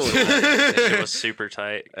 Yeah, that show was that shit was super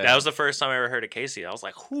tight. That was the first time I ever heard of Casey. I was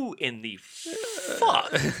like, who in the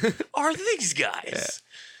fuck are these guys?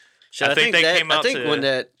 Yeah. I think they came out. I think when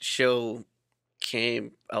that show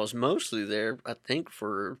came, I was mostly there. I think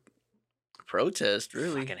for Protest,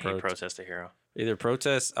 really. I fucking hate Protest a hero. Either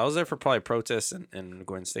Protest. I was there for probably Protest and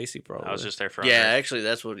Gwen Stacy, probably. I was just there for. Yeah, actually,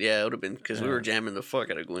 that's what. Yeah, it would have been because we were jamming the fuck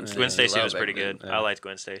out of Gwen Stacy. Gwen Stacy was pretty good. I liked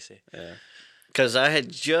Gwen Stacy. Yeah. Because I had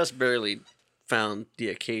just barely found the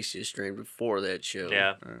Acacia Strain before that show.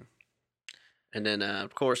 Yeah. And then,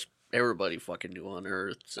 of course, everybody fucking knew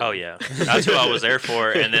Unearth. So. Oh yeah, that's who I was there for.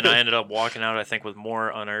 And then I ended up walking out, I think, with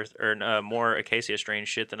more Unearth or more Acacia Strain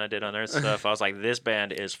shit than I did Unearth stuff. I was like, this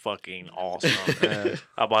band is fucking awesome.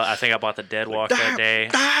 I think I bought the Deadwalk that day.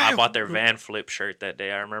 I bought their Van Flip shirt that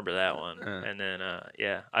day. I remember that one. And then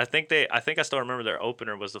I think I still remember their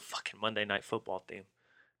opener was the fucking Monday Night Football theme.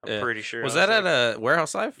 I'm pretty sure. Was that at a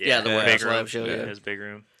Warehouse Live? Yeah, the Warehouse Live show. Yeah, his big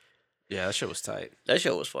room. Yeah, that shit was tight. That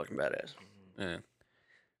show was fucking badass. Yeah.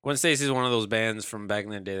 Gwen Stacy's one of those bands from back in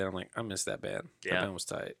the day that I'm like, I miss that band. Yeah. That band was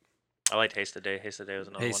tight. I liked Haste the Day. Haste the Day was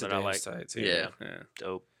another one that I liked. Tight too. Yeah.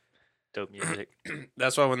 Dope music.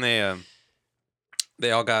 That's why when they did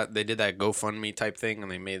that GoFundMe type thing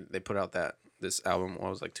and they put out this album. What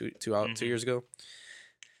was like two years ago.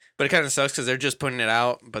 But it kind of sucks because they're just putting it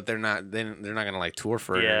out, but they're not gonna like tour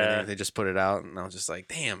for it. Or anything. They just put it out, and I was just like,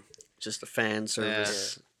 damn, just a fan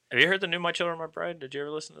service. Yeah. Have you heard the new My Children, My Bride? Did you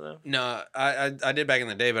ever listen to them? No, I did back in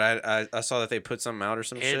the day, but I saw that they put something out or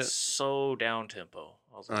some shit. It's so down tempo.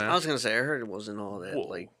 I was gonna say I heard it wasn't all that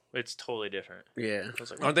like. It's totally different. Yeah.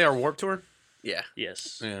 Like, aren't they our Warped Tour? Yeah.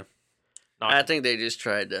 Yes. Yeah. I think they just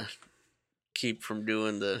tried to keep from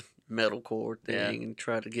doing the metalcore thing and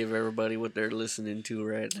try to give everybody what they're listening to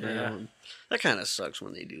right now. Yeah. That kind of sucks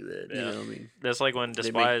when they do that. Yeah. You know what I mean? That's like when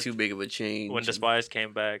Despised. They make too big of a change. When Despised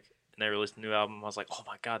came back and they released a new album, I was like, oh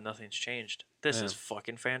my god, nothing's changed. This is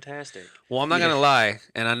fucking fantastic. Well, I'm not gonna lie,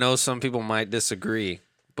 and I know some people might disagree,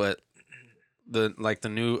 but the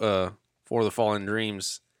new For the Fallen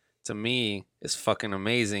Dreams, to me is fucking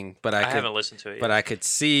amazing. But I haven't listened to it yet. But I could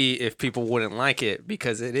see if people wouldn't like it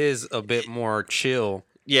because it is a bit more chill.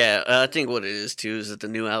 Yeah, I think what it is too is that the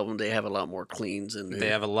new album they have a lot more cleans in there. They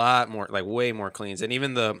have a lot more, like way more cleans, and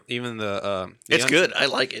even the it's good. I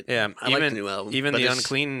like it. Yeah, I like the new album. Even the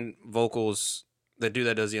unclean vocals, the dude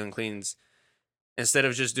that does the uncleans, instead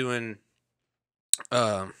of just doing,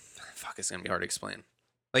 fuck, it's gonna be hard to explain.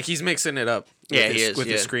 Like he's mixing it up. With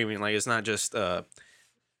the screaming. Like it's not just it's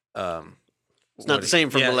not the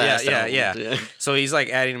same from the last album. Yeah. So he's like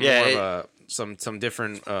adding more of some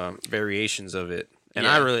different variations of it. And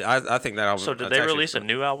I think that album. So did they release a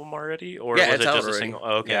new album already, or was it just a single?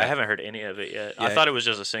 Oh, okay, I haven't heard any of it yet. I thought it was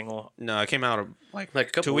just a single. No, it came out like a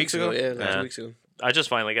couple 2 weeks ago. Yeah, 2 weeks ago. I just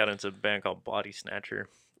finally got into a band called Body Snatcher.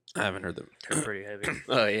 I haven't heard them. They're pretty heavy.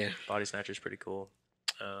 Oh yeah, Body Snatcher's pretty cool.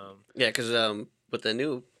 Yeah, because with the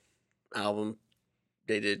new album,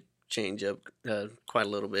 they did change up quite a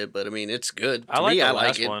little bit, but I mean it's good. I like the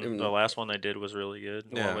last one. I mean, the last one they did was really good.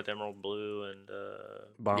 The one with Emerald Blue and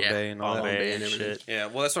Bombay and all Bombay and shit. Yeah,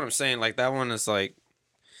 well that's what I'm saying. Like that one is like,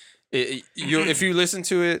 if you listen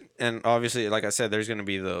to it, and obviously, like I said, there's gonna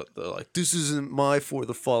be the like, this isn't my For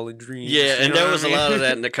the Fallen Dreams. Yeah, and there was a lot of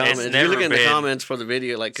that in the comments. If you look in the comments for the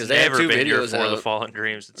video, like because they have 2 videos For the Fallen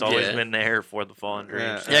Dreams. It's always been there for the Fallen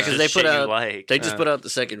Dreams. Yeah, because they put out they just put out the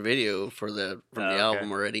second video from the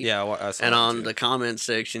album already. Yeah, I saw and on the comment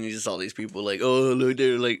section, you just saw these people like, oh look,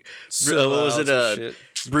 they're like, what was it?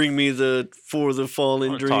 Bring me the For the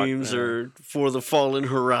Fallen Dreams or For the Fallen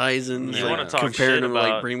Horizons. You want to talk comparing them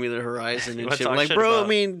like Bring Me the Horizon and shit. Like, bro, I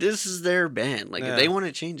mean, this is their band. Like, if they want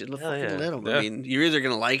to change it, let them. I mean, you're either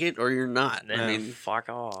gonna like it or you're not. I mean, fuck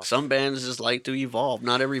off. Some bands just like to evolve.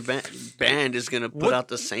 Not every band is gonna put out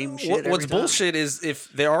the same shit. What's bullshit is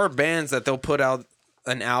if there are bands that they'll put out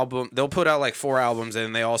an album, they'll put out like 4 albums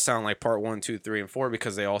and they all sound like part 1, 2, 3, and 4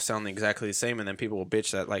 because they all sound exactly the same, and then people will bitch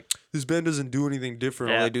that like this band doesn't do anything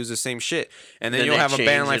different. All they do is the same shit, and then you'll have a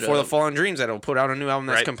band like For the Fallen Dreams that'll put out a new album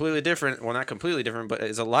that's completely different. Well, not completely different, but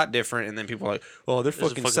it's a lot different, and then people are like, oh, they're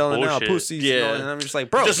fucking selling out pussies. Yeah, and I'm just like,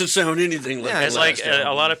 bro, it doesn't sound anything like. Yeah, it's like a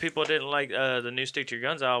lot of people didn't like the new Stick to Your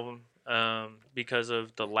Guns album because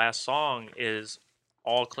of the last song is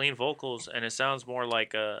all clean vocals, and it sounds more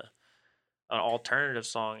like an alternative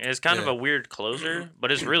song, and it's kind of a weird closer,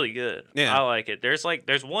 but it's really good. I like it.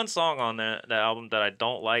 There's one song on that album that I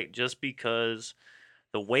don't like just because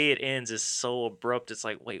the way it ends is so abrupt. It's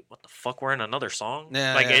like, wait, what the fuck? We're in another song.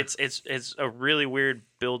 It's a really weird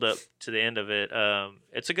build up to the end of it.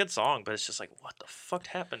 It's a good song, but it's just like, what the fuck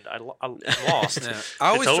happened? I lost.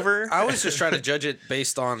 It's over. I always just try to judge it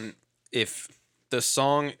based on if the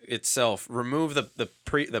song itself, remove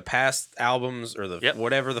the past albums or the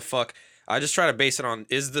whatever the fuck. I just try to base it on,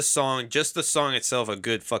 is the song, just the song itself, a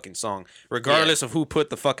good fucking song, regardless of who put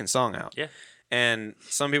the fucking song out. Yeah. And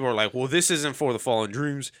some people are like, well, this isn't For the Fallen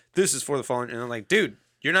Dreams. This is For the Fallen. And I'm like, dude,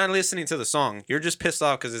 you're not listening to the song. You're just pissed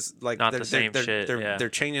off because it's like not the same shit. They're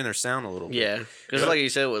changing their sound a little bit. Yeah, because like you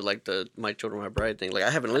said with like the My Children, My Bride thing, like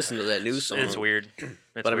I haven't listened to that new song. It's weird.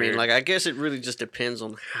 But I mean, like I guess it really just depends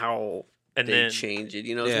on how they change it.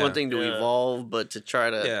 You know, it's one thing to evolve, but to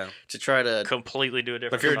try to completely do a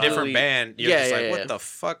different. But if you're a different band, you're just like, what the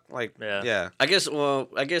fuck? Like, I guess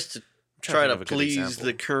to try to please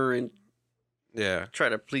the current. Yeah. Try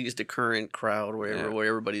to please the current crowd where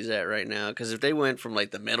everybody's at right now. Because if they went from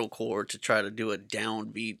like the metalcore to try to do a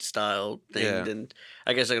downbeat style thing, then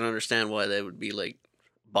I guess I can understand why that would be like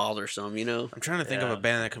bothersome. You know. I'm trying to think of a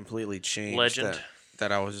band that completely changed. Legend.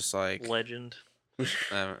 That I was just like. Legend.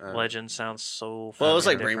 Legend sounds so. Well, it's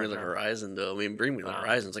like Bring Me the Horizon, though. I mean, Bring Me the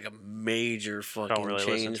Horizon's like a major fucking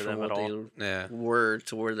change from what they were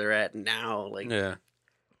to where they're at now. Like,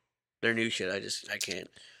 their new shit, I can't.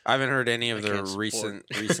 I haven't heard any of their recent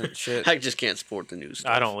shit. I just can't support the new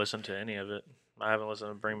stuff. I don't listen to any of it. I haven't listened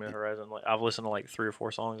to Bring Me the Horizon. Like, I've listened to like 3 or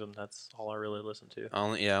 4 songs, and that's all I really listen to. I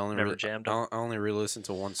only re-listened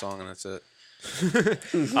to one song, and that's it.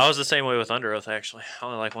 I was the same way with Under Oath, actually. I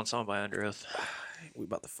only like one song by Under Oath. We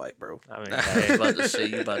about to fight, bro. I mean, I was about to say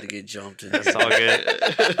you about to get jumped. It's all good.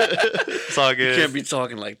 It's all good. You can't be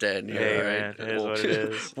talking like that in here. Hey, man, it is what it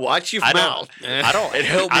is. Watch your mouth. I don't. It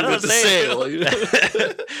helped me with the sale.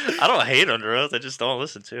 I don't hate Under Oath. I just don't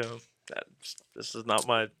listen to him. This is not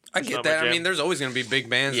my. I get that. I mean, there's always going to be big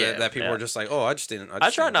bands that people are just like, oh, I just didn't.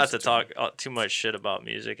 I try not to talk too much shit about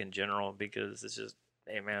music in general because it's just,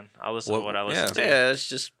 hey, man, I listen to what I listen to. Yeah, it's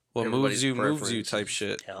just what moves you type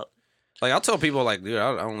shit. Yeah. Like, I'll tell people, like, dude,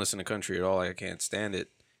 I don't listen to country at all. Like, I can't stand it.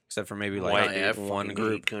 Except for maybe, like, one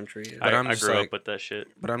group. Country. But I grew up with that shit.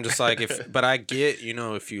 But I'm just like, but I get,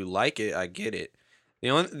 if you like it, I get it.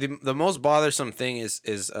 The most bothersome thing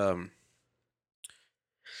is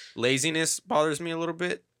laziness bothers me a little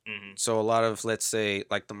bit. Mm-hmm. So a lot of, let's say,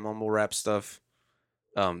 like the mumble rap stuff,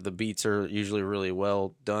 the beats are usually really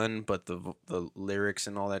well done, but the lyrics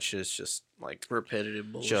and all that shit is just like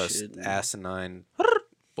repetitive bullshit, just asinine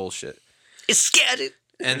bullshit. It's scattered.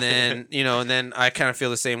 And then and then I kind of feel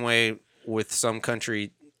the same way with some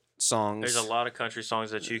country songs. There's a lot of country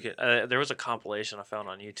songs that you can. There was a compilation I found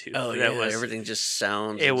on YouTube. Oh yeah, everything just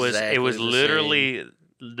sounds. It was literally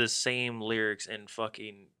the same lyrics in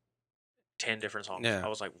fucking 10 different songs. Yeah. I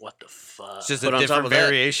was like, what the fuck? It's just a different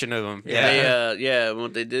variation of them. Yeah,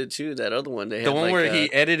 what they did too. That other one, they had one where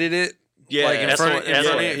he edited it. Yeah, like that's what I'm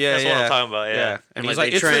talking about. Yeah, and he's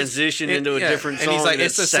like, they transitioned into a different song. And he's like,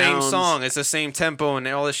 it's the same song, it's the same tempo, and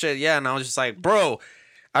all this shit. Yeah, and I was just like, bro,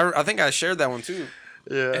 I think I shared that one too.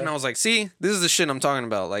 Yeah, and I was like, see, this is the shit I'm talking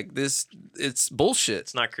about. Like this, it's bullshit.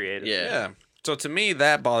 It's not creative. Yeah. So to me,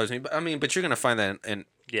 that bothers me. But but you're gonna find that in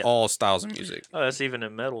all styles of music. Oh, that's even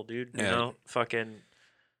in metal, dude. You know, fucking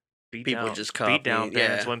People just copy. Beatdown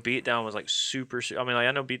bands when Beatdown was like super. I mean, like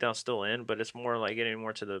I know Beatdown's still in, but it's more like getting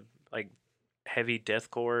more to the like heavy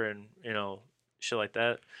deathcore and shit like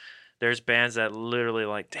that. There's bands that literally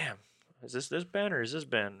like, damn, is this band or is this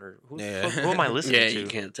band or who am I listening to? Yeah, you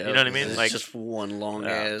can't tell. You know what I mean? It's like just one long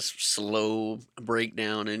ass slow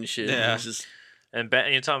breakdown and shit. Yeah. And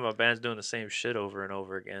you're talking about bands doing the same shit over and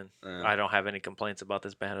over again. I don't have any complaints about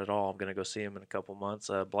this band at all. I'm gonna go see them in a couple months.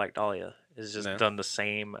 Black Dahlia has just done the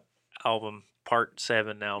same album, part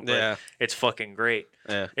 7 now, but it's fucking great.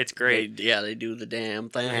 Yeah, it's great. They do the damn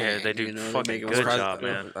thing. Yeah, they do fucking good job,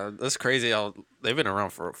 man. That's crazy. They've been around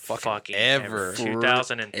for fucking ever.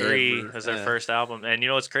 2003 was their first album, and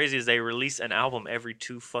what's crazy is they release an album every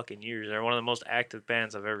 2 fucking years. They're one of the most active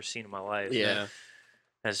bands I've ever seen in my life. Yeah.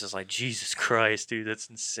 That's just like, Jesus Christ, dude, that's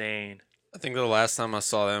insane. I think the last time I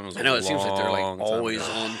saw them was I know it seems like they're like always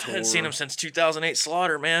on tour. I hadn't seen them since 2008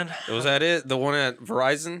 Slaughter, man. Was that it? The one at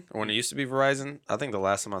Verizon? Or when it used to be Verizon? I think the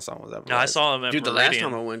last time I saw them was at Verizon. No, I saw them at Meridian. The last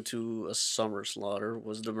time I went to a Summer Slaughter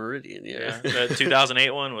was the Meridian, yeah. The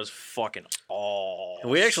 2008 one was fucking awesome.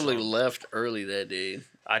 We actually left early that day.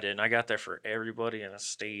 I didn't. I got there for everybody, and I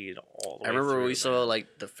stayed all the way I remember through, we saw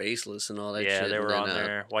like the Faceless and all that shit. Yeah, they were on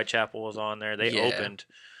there. Whitechapel was on there. They opened.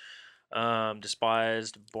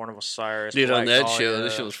 Despised, Born of Osiris. Dude, on that show,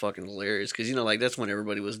 this show was fucking hilarious because like that's when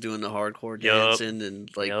everybody was doing the hardcore dancing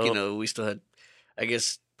and like we still had, I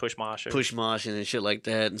guess, push moshing and shit like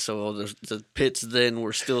that, and so all the pits then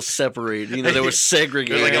were still separated. They were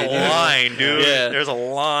segregated. There's like a line, dude. Yeah, there's a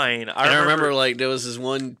line. I remember like there was this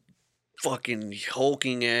one fucking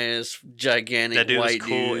hulking ass gigantic that dude white was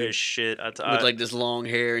cool dude as shit with like this long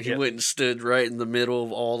hair, and he went and stood right in the middle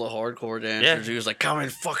of all the hardcore dancers. He was like, come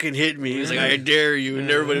and fucking hit me. He was like, I dare you. And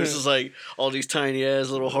everybody was just like, all these tiny ass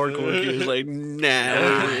little hardcore kids like,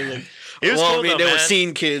 nah. Like, he was cool, they were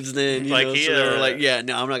scene kids then, so they were like, yeah,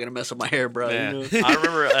 no, I'm not gonna mess with my hair, bro. I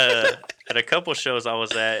remember at a couple shows I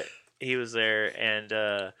was at, he was there,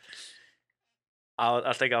 and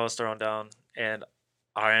I think I was thrown down, and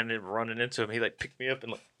I ended up running into him. He like picked me up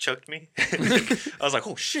and like choked me. I was like,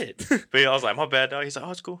 oh shit. But I was like, my bad, dog. He's like,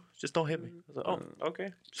 oh, it's cool. Just don't hit me. I was like, oh,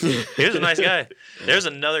 okay. He was a nice guy. There's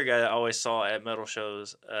another guy that I always saw at metal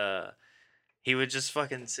shows. He would just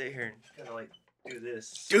fucking sit here and kind of like do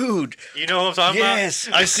this. Dude. You know what I'm talking about? Yes.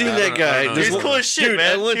 I've seen that guy. He's cool as shit,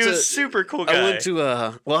 man. He was a super cool guy. I went to,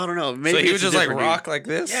 well, I don't know. Maybe so he would just like rock like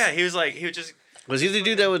this? Yeah, he would just. Was he the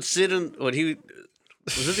dude that would sit in,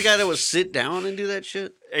 was this the guy that would sit down and do that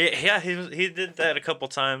shit? Yeah, he did that a couple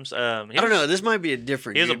times. I don't know. This might be a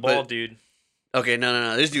different dude. He was a bald dude. Okay,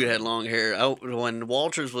 no. This dude had long hair. When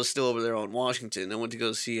Walters was still over there on Washington, I went to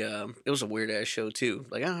go see. It was a weird ass show too.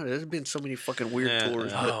 Like I don't know. There's been so many fucking weird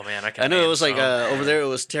tours. Oh man, I know it was like over there. It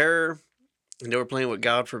was Terror, and they were playing with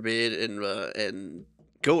God Forbid and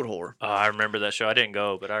Goat Whore. Oh, I remember that show. I didn't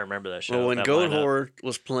go, but I remember that show. Well, when Goat Whore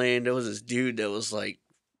was playing, there was this dude that was like,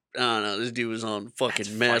 I don't know, this dude was on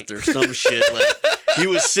fucking meth or some shit. Like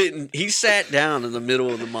he sat down in the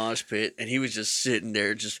middle of the mosh pit and he was just sitting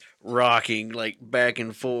there just rocking like back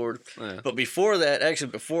and forth. Yeah. But before that,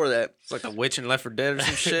 it's like a witch in Left 4 Dead or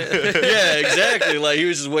some shit. Yeah, exactly. Like he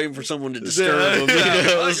was just waiting for someone to disturb him.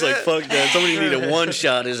 It was like, fuck that. Somebody need to one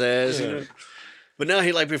shot his ass. But now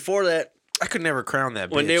before that, I could never crown that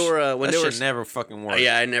bitch. When they were never fucking worked.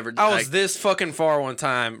 Yeah, I never. I was this fucking far one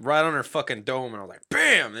time, right on her fucking dome, and I was like,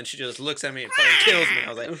 bam! Then she just looks at me and fucking kills me. I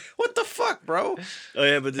was like, what the fuck, bro? Oh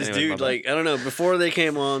yeah, but this dude, like, I don't know. Before they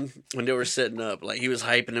came on, when they were setting up, like he was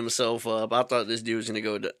hyping himself up. I thought this dude was gonna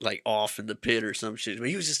go like off in the pit or some shit, but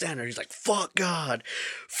he was just standing there. He's like, fuck God,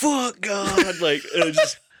 like, and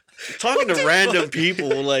talking to random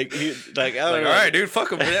people, like I don't know. All right, dude, fuck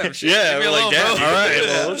them. Yeah, we're like, damn, all right,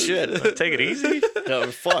 well, shit. Take it easy.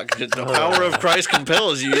 No, fuck. The power of Christ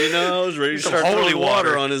compels you, you know? I was ready to start holy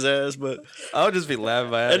water on his ass, but I would just be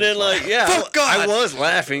laughing by it. And then, like, yeah, fuck God. I was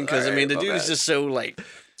laughing because, I mean, the dude is just so, like,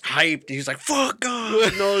 hyped. He's like, fuck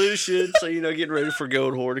God, and all this shit. So, you know, getting ready for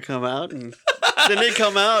Goat Whore to come out. And then they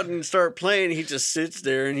come out and start playing. He just sits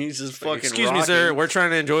there and he's just fucking Excuse rocking. me, sir. We're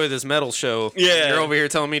trying to enjoy this metal show. Yeah. You're over here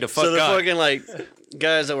telling me to fuck So the God. fucking, like,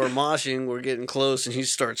 guys that were moshing were getting close and he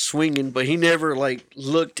starts swinging, but he never, like,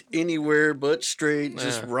 looked anywhere but straight,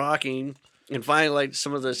 just rocking. And finally, like,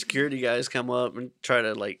 some of the security guys come up and try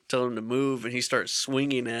to, like, tell him to move, and he starts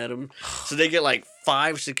swinging at them. So they get, like,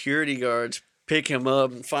 5 security guards pick him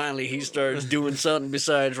up, and finally he starts doing something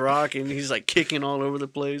besides rocking. He's, like, kicking all over the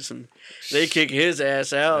place, and they kick his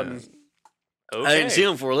ass out. And I didn't see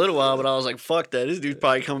him for a little while, but I was like, fuck that. This dude's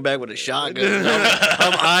probably coming back with a shotgun.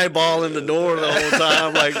 I'm eyeballing the door the whole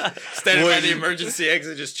time, like, standing by the emergency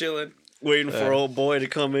exit, just chilling. Waiting for old boy to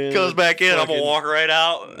come in. Goes back in. I'm going to walk right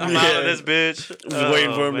out. I'm out of this bitch.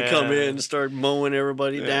 Waiting for him to come in and start mowing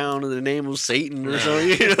everybody down in the name of Satan or something.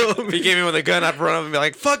 You know? If he came in with a gun, I'd run up and be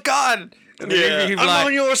like, fuck God. And I'm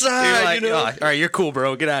on your side. Like, you know? All right, you're cool,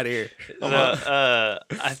 bro. Get out of here. I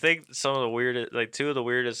think some of the weirdest, like 2 of the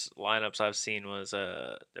weirdest lineups I've seen was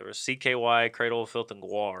there was CKY, Cradle of Filth, and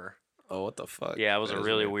Guar. Oh, what the fuck? Yeah, it was a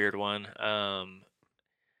really weird one.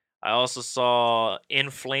 I also saw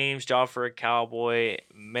In Flames, Job for a Cowboy,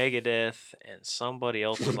 Megadeth, and somebody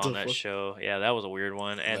else was on that show. Yeah, that was a weird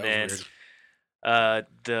one. And then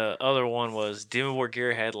the other one was Dimmu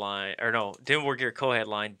Borgir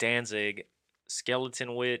co-headline, Danzig,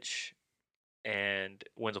 Skeleton Witch, and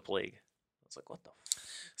Winds of Plague. I was like, what the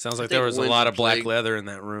Sounds like there was a lot of black leather in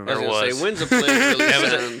that room. I was going to say, Winds of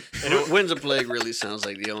Plague Winds of Plague really sounds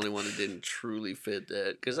like the only one that didn't truly fit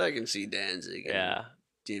that, because I can see Danzig. Yeah.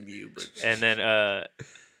 Dimmu, but and then I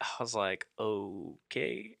was like,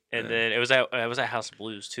 okay. And then it was at House of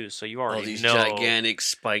Blues too, so you already all these know gigantic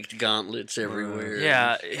spiked gauntlets everywhere.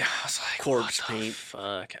 Yeah, I was like, corpse paint.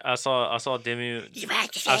 Fuck. I saw Dimmu.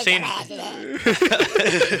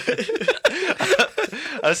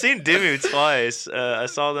 I've seen Dimmu twice. I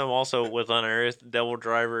saw them also with Unearthed, Devil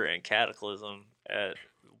Driver, and Cataclysm at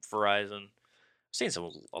Verizon. I've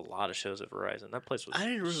seen a lot of shows at Verizon. That place was I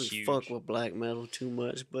didn't really huge. fuck with black metal too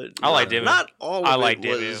much, but I like Dimmu. Not all of it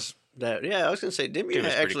Dimmu. was that. Yeah, I was gonna say Dimmu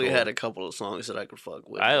actually cool. had a couple of songs that I could fuck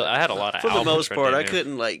with. I had a lot of for the most part. I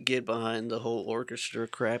couldn't like get behind the whole orchestra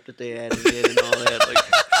crap that they added in and all that.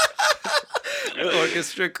 Like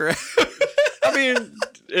orchestra crap. I mean,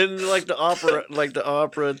 and like the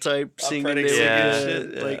opera type singing.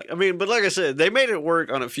 Like, I mean, but like I said, they made it work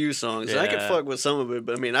on a few songs. And I could fuck with some of it,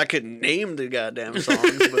 but I mean, I couldn't name the goddamn songs.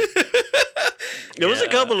 But there was a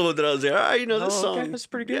couple of them that I was like, all right, you know, this song is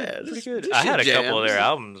pretty good. Yeah, pretty good. I had a couple of their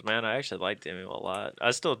albums, man. I actually liked Dimmu a lot.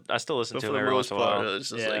 I still listen to them every once in a while. It's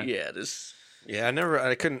just like, this. Yeah,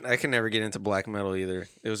 I could never get into black metal either.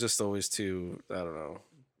 It was just always too, I don't know.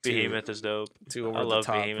 Behemoth is dope. Too over the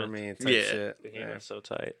top Behemoth. For me. Shit. Behemoth's so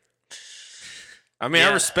tight. I mean,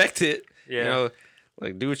 I respect it. Yeah. You know,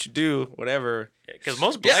 like do what you do, whatever. Because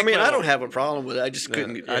most black I mean, metal, I don't have a problem with it. I just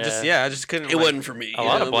couldn't. I just couldn't. It wasn't for me. A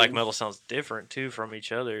lot of black metal sounds different too from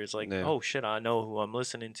each other. It's like, oh shit, I know who I'm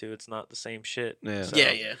listening to. It's not the same shit. Yeah. So,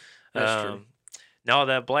 yeah. That's true. Now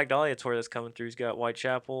that Black Dahlia tour that's coming through's got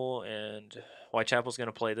Whitechapel, and Whitechapel's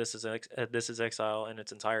gonna play This Is Exile in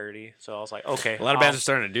its entirety. So I was like, okay. A lot of bands are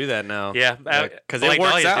starting to do that now. Yeah, because Black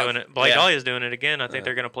Dahlia's doing it. Black Dahlia's doing it again. I think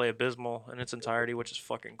they're gonna play Abysmal in its entirety, which is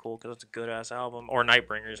fucking cool because it's a good ass album. Or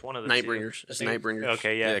Nightbringers, one of the Nightbringers. It's Nightbringers.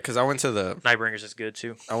 Okay, yeah. Because I went to the Nightbringers is good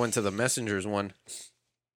too. I went to the Messengers one,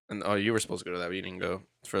 and you were supposed to go to that, but you didn't go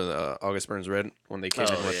for the August Burns Red when they came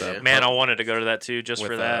in with Man, I wanted to go to that too, just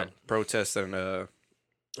for that protest and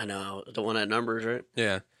I know the one at Numbers, right?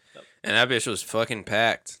 Yeah, and that bitch was fucking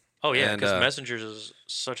packed. Oh yeah, because Messengers is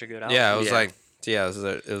such a good album. Yeah, it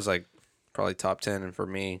was like probably top 10, and for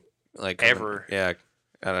me, like ever.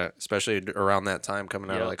 Especially around that time,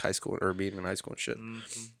 coming out of like high school or being in high school and shit.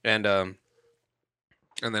 Mm-hmm.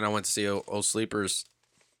 And then I went to see Old Sleepers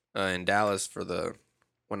in Dallas for the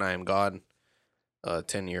When I Am God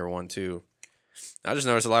 10-year one too. I just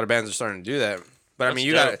noticed a lot of bands are starting to do that. But I mean,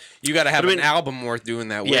 you gotta have an album worth doing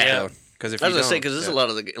that with, though. Because if I was gonna say, because there's a lot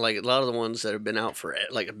of the ones that have been out for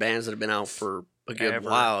bands that have been out for a good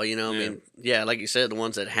while. You know, I mean, like you said, the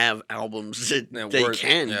ones that have albums that they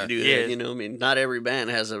can do that. You know, I mean, not every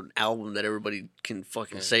band has an album that everybody can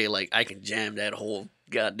fucking say like I can jam that whole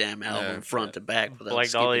goddamn album front to back without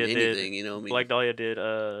skipping anything. You know, what I mean, Black Dahlia did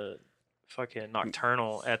fucking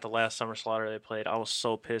Nocturnal at the last Summer Slaughter they played. I was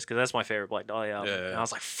so pissed because that's my favorite Black Dahlia album. Yeah. And I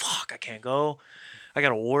was like, fuck, I can't go. I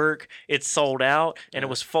gotta work. It's sold out, and it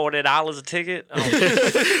was $40 a ticket. Oh,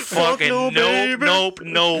 fucking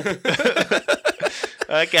nope.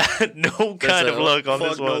 I got no kind of luck on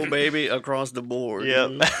this one. No, baby, across the board.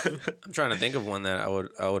 Yep. I'm trying to think of one that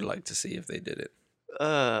I would like to see if they did it.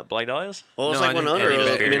 Black Dahlias? Well, it's like when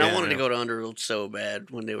Underoath. I mean, I wanted to go to Underoath so bad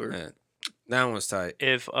when they were. Yeah. That one was tight.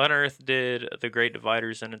 If Unearth did The Great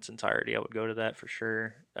Dividers in its entirety, I would go to that for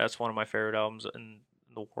sure. That's one of my favorite albums in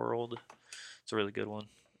the world. It's a really good one.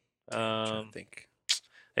 I think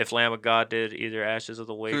if Lamb of God did either Ashes of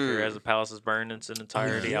the Wake or As the Palace is Burned in its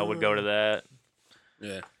entirety, I would go to that.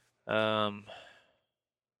 Yeah.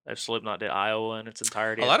 If Slipknot did Iowa in its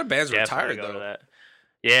entirety, a lot of bands retired though. To that.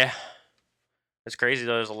 Yeah. It's crazy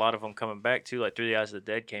though. There's a lot of them coming back too. Like Through the Eyes of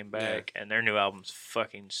the Dead came back, and their new album's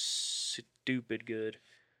fucking stupid good.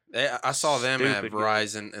 I saw them at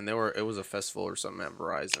Verizon, and it was a festival or something at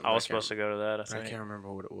Verizon. I was supposed to go to that. I can't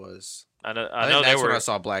remember what it was. I know that's they were. When I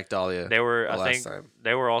saw Black Dahlia. They were. I think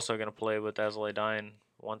they were also going to play with As I Lay Dying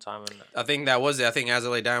one time. I think that was it. I think As I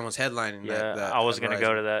Lay Dying was headlining. Yeah, that I was going to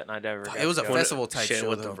go to that, and I never. It was a festival type show.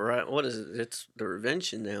 With what is it? It's the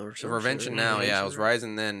Revention now or something. The Revention now, yeah. It was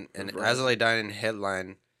Verizon then, and As I Lay Dying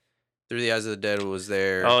headline. Through the Eyes of the Dead was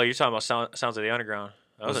there. Oh, you're talking about Sounds of the Underground.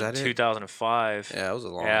 That was in 2005. Yeah, it was a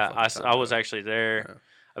long. Yeah, I was actually there,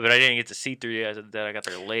 but I didn't get to see Through the Eyes of the Dead. I got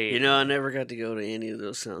there late. You know, I never got to go to any of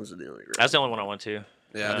those Sounds of the Underground. That's the only one I went to.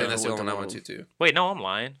 Yeah, I think that's the only one I went to too. Wait, no, I'm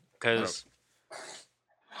lying. Because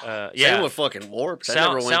same with fucking Warped.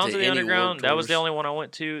 Sounds of the Underground. That was the only one I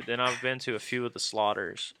went to. Then I've been to a few of the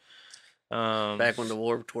Slaughters. Back when the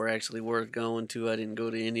Warped were actually worth going to, I didn't go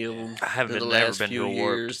to any of them. I haven't never been to a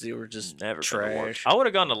Warped. They were just never trash. I would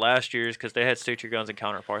have gone to last year's because they had Stick Your Guns and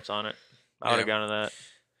Counterparts on it. I would have gone to that.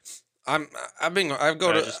 I've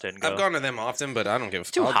gone to them often, but I don't give a fuck.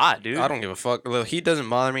 It's too hot, dude. I don't give a fuck. The heat doesn't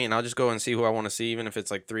bother me, and I'll just go and see who I want to see, even if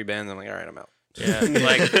it's like 3 bands. I'm like, all right, I'm out. Yeah,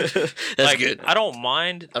 that's good. I don't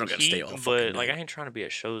mind. I don't gotta stay all but like I ain't trying to be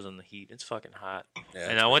at shows in the heat. It's fucking hot. Yeah,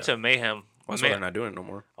 and I went to Mayhem. That's why they're not doing it no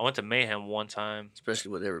more. I went to Mayhem one time,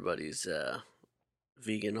 especially with everybody's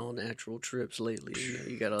vegan all natural trips lately.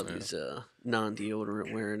 You got all these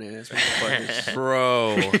non-deodorant wearing ass motherfuckers.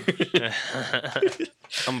 Bro.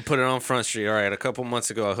 I'm gonna put it on Front Street. All right, a couple months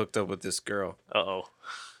ago I hooked up with this girl.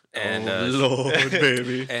 And Lord,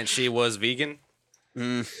 baby. And she was vegan.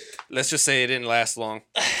 Let's just say it didn't last long.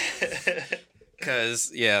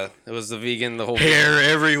 Cause it was the vegan, the whole hair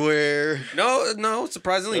everywhere. No,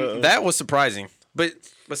 surprisingly, that was surprising. But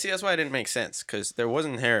see, that's why it didn't make sense, cause there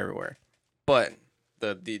wasn't hair everywhere, but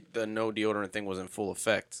the no deodorant thing was in full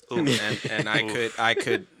effect, and I could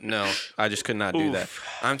I just could not do that.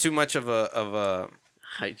 I'm too much of a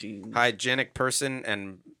hygienic person,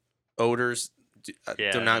 and odors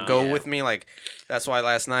do not go with me. Like that's why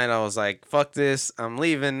last night I was like, "Fuck this, I'm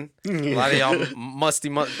leaving." A lot of y'all musty,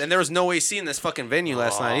 and there was no AC in this fucking venue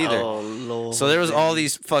last night either. Oh Lord! So there was all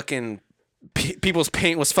these fucking people's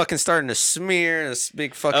paint was fucking starting to smear. This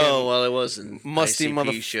big fucking it wasn't musty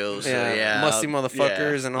shows. So musty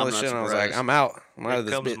motherfuckers and all this shit. And I was like, I'm out. I'm out of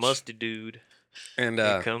this bitch. Here comes musty dude. And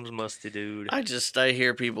here comes musty dude. I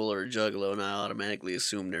hear people are juggalo, and I automatically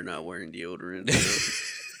assume they're not wearing deodorant.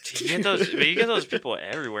 You get those people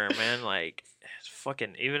everywhere, man. Like, it's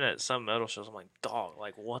fucking, even at some metal shows, I'm like, dog,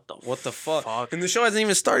 like, what the fuck? And the show hasn't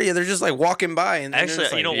even started yet. They're just like walking by. And actually,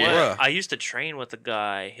 like, you know what? I used to train with a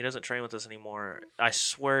guy. He doesn't train with us anymore. I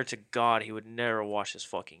swear to God, he would never wash his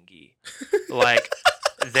fucking gi. Like,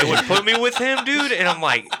 they would put me with him, dude, and I'm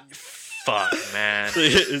like, fuck, man.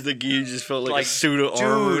 The gi just felt like a suit of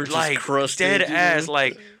armor, dude, just like crusted. Dead ass.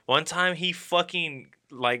 Like, one time he fucking,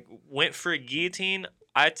 like, went for a guillotine.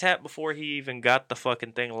 I tapped before he even got the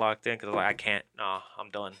fucking thing locked in because I was like, I can't. No, I'm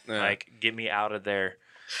done. Yeah. Like, get me out of there.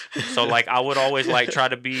 So, like, I would always, like, try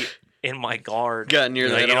to be in my guard. Got near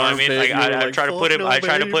that, you know what I mean? Like, I try to put him. I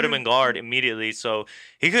try to put him in guard immediately, so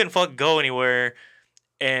he couldn't fucking go anywhere.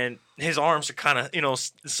 And his arms are kind of,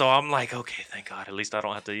 so I'm like, okay, thank God. At least I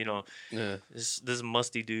don't have to, this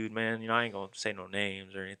musty dude, man. I ain't gonna say no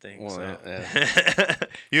names or anything. Well, so. Yeah.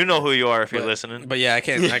 You know who you are if you're listening. But yeah, I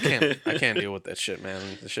can't deal with that shit, man.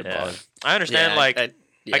 The shit bothers. I understand, I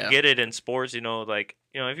get it in sports, like,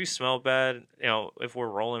 if you smell bad, if we're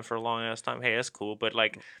rolling for a long ass time, hey, that's cool. But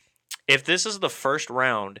like, if this is the first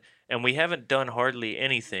round and we haven't done hardly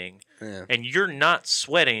anything, and you're not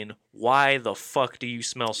sweating, why the fuck do you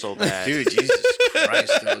smell so bad? Dude, Jesus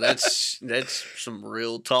Christ, though. That's some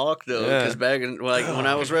real talk, though. Because back in, when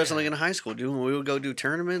I was wrestling in high school, dude, when we would go do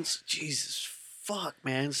tournaments, Jesus fuck,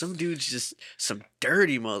 man. Some dudes just some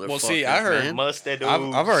dirty motherfuckers. Well, see, I heard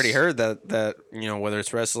I've already heard that whether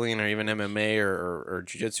it's wrestling or even MMA or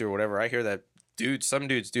jiu-jitsu or whatever, I hear that some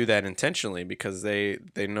dudes do that intentionally because they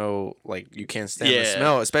know like you can't stand the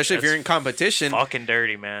smell, especially if you're in competition. Fucking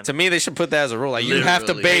dirty, man. To me, they should put that as a rule. Like you have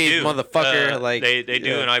to bathe, motherfucker. Like they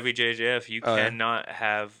do in IBJJF. You cannot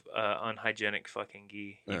have unhygienic fucking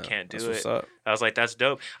gi. You can't do it. I was like, that's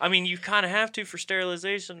dope. I mean, you kind of have to for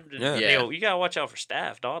sterilization. You gotta watch out for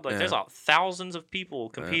staff, dog. Like there's thousands of people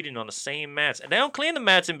competing on the same mats, and they don't clean the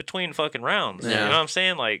mats in between fucking rounds. You know what I'm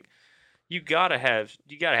saying? Like. You gotta have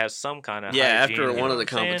some kind of hygiene, after one of the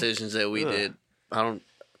competitions that we did, I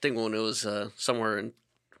think when it was somewhere in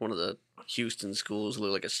one of the Houston schools,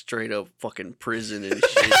 looked like a straight up fucking prison and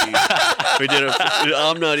shit. We did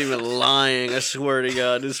I'm not even lying. I swear to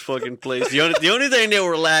God, this fucking place. The only thing they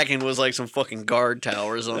were lacking was like some fucking guard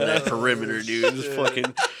towers on that perimeter, dude. This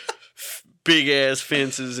fucking big ass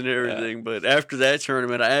fences and everything. But after that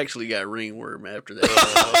tournament, I actually got ringworm after that.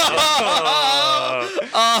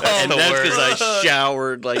 And that's because I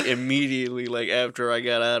showered like immediately, like after I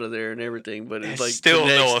got out of there and everything. But it's like still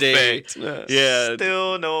the next no day, effect. Yeah,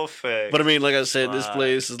 still no effect. But I mean, like I said, this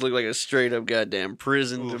place has looked like a straight up goddamn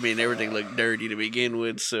prison. I mean, everything looked dirty to begin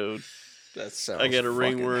with, so. I got a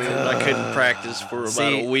ringworm. I couldn't practice for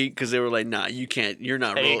about a week because they were like, "Nah, you can't. You're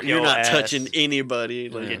not. You're not touching anybody.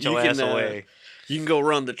 Like, get your ass away. You can go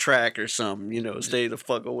run the track or something. Stay the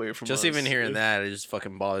fuck away from us." Just even hearing that, it just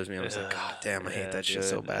fucking bothers me. I was like, God damn, I hate that shit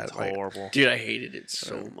so bad. It's horrible, dude. I hated it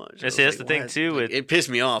so much. That's the thing too. It pissed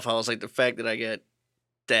me off. I was like, the fact that I got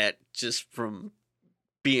that just from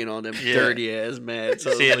being on them dirty ass mats.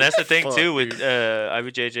 So and that's the thing too with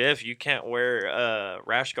IBJJF. You can't wear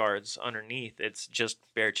rash guards underneath. It's just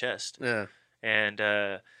bare chest. Yeah, and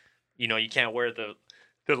you can't wear the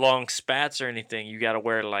long spats or anything. You got to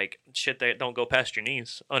wear like shit that don't go past your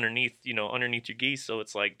knees underneath your geese. So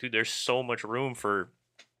it's like, dude, there's so much room for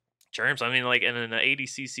germs. I mean, like, and in the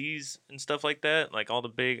ADCCs and stuff like that, like all the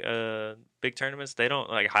big tournaments, they don't,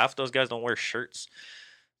 like, half those guys don't wear shirts.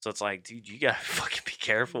 So it's like, dude, you gotta fucking be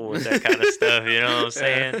careful with that kind of stuff. You know what I'm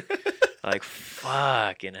saying? Like,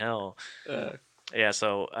 fucking hell. Yeah.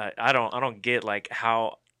 So I don't get like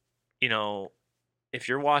how, if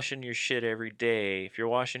you're washing your shit every day, if you're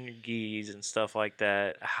washing your gis and stuff like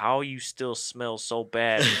that, how you still smell so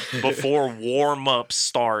bad before warm-ups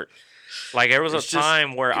start. Like, there was a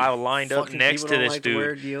time where I lined up next to this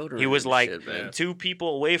dude. He was like 2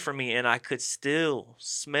 people away from me, and I could still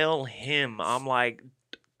smell him. I'm like,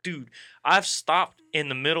 dude, I've stopped in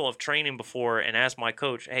the middle of training before and asked my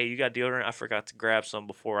coach, "Hey, you got deodorant? I forgot to grab some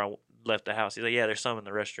before I left the house." He's like, "Yeah, there's some in the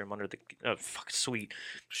restroom under the fucking sweet."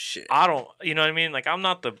 Shit. I don't, you know what I mean? Like, I'm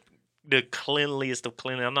not the cleanliest of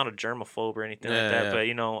cleanly. I'm not a germaphobe or anything like that. But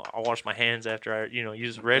I wash my hands after I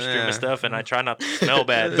use the restroom and stuff, and I try not to smell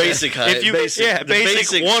bad. Basic hygiene.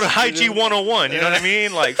 Basic hygiene 101. You know what I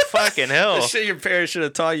mean? Like, fucking hell. The shit your parents should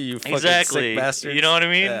have taught you. You fucking sick bastard. You know what I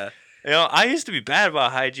mean? Yeah. I used to be bad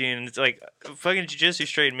about hygiene, and it's like fucking jiu-jitsu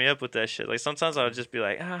straightened me up with that shit. Like, sometimes I would just be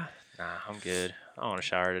like, nah, I'm good. I don't want to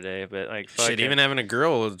shower today, but like, shit, even having a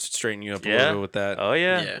girl will straighten you up a little bit with that. Oh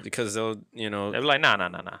yeah, because they'll, they'll be like, nah,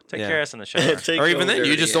 take your ass in the shower. Or even then,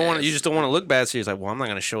 you just don't want to look bad. So you're like, well, I'm not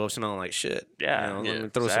gonna show up smelling like shit. Yeah, let me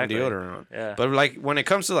throw some deodorant on. Yeah, but like when it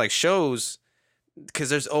comes to like shows, because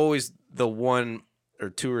there's always the 1 or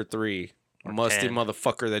 2 or 3 musty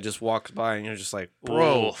motherfucker that just walks by, and you're just like,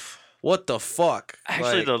 bro. Oof. What the fuck?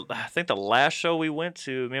 Actually, I think the last show we went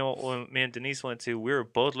to, me and Denise went to, we were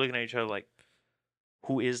both looking at each other like,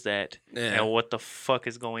 who is that? And what the fuck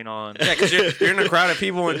is going on? Yeah, because you're in a crowd of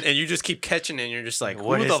people and you just keep catching it and you're just like,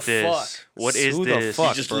 who the fuck? What is this?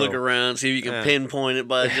 You just look around, see if you can pinpoint it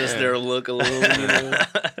by just their look alone.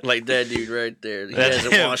 Like that dude right there. He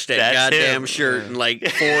hasn't washed that goddamn shirt in like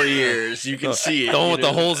 4 years. You can see it. The one with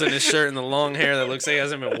the holes in his shirt and the long hair that looks like he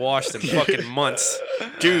hasn't been washed in fucking months.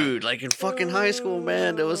 Dude, like in fucking high school,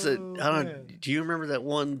 man, there was do you remember that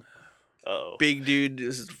one big dude,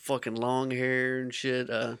 this is fucking long hair and shit.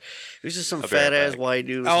 It was just some fat ass white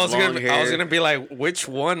dude with long hair. I was gonna be like, which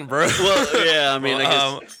one, bro? Well, yeah, I mean, I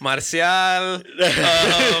guess Marcial.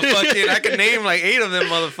 Fucking, I could name like 8 of them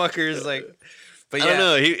motherfuckers. Like, but yeah, I don't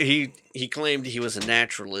know. He claimed he was a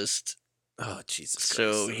naturalist. Oh Jesus!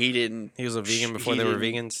 So Christ. he didn't. He was a vegan before they were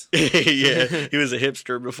vegans. Yeah, he was a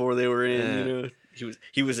hipster before they were in.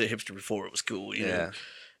 He was a hipster before it was cool. You know?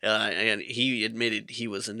 And he admitted he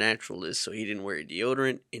was a naturalist, so he didn't wear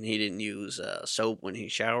deodorant and he didn't use soap when he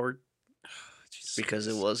showered because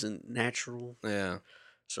it wasn't natural. Yeah.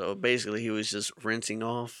 So basically, he was just rinsing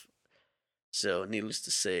off. So needless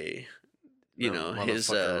to say, his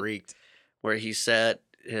reeked. where he sat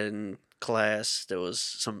in class, there was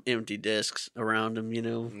some empty desks around him.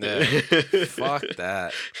 Yeah. Fuck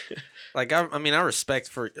that. Like I mean, I respect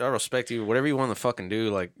you. Whatever you want to fucking do,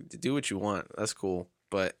 like do what you want. That's cool.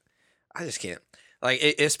 But I just can't. Like,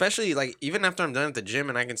 especially, like, even after I'm done at the gym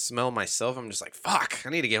and I can smell myself, I'm just like, fuck,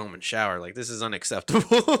 I need to get home and shower. Like, this is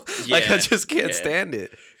unacceptable. Like, I just can't stand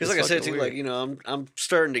it. Because, like I said, too, weird. Like, I'm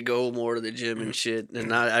starting to go more to the gym and shit,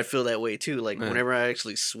 and I feel that way, too. Like, whenever I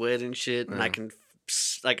actually sweat and shit, and I can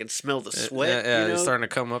smell the sweat. Yeah, it's starting to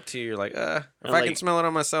come up to you. You're like, if I can smell it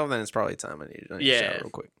on myself, then it's probably time I need to shower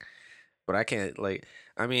real quick. But I can't, like,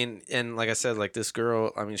 I mean, and like I said, like, this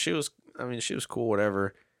girl, I mean, she was cool,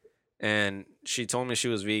 whatever. And she told me she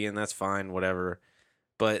was vegan. That's fine, whatever.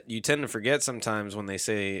 But you tend to forget sometimes when they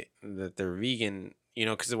say that they're vegan,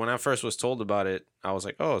 because when I first was told about it, I was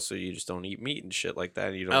like, oh, so you just don't eat meat and shit like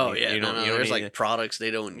that. You don't. There's like products they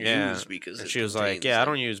don't use because. And she was like, I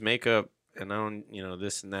don't use makeup and I don't,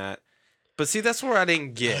 this and that. But see, that's where I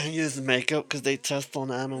didn't get. I use makeup because they test on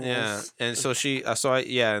animals. Yeah, and so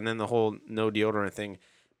and then the whole no deodorant thing.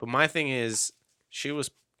 But my thing is, she was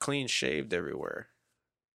clean shaved everywhere.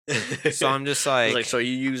 So I'm just like, so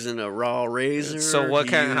you using a raw razor? So what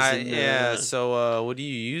kind of so what are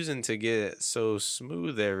you using to get it so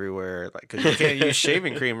smooth everywhere? Like, because you can't use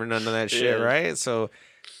shaving cream or none of that shit, right? So,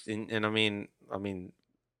 and I mean,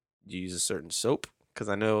 you use a certain soap because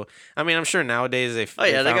I'm sure nowadays they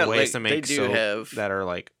found ways to make soap that are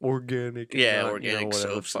like organic. Yeah, organic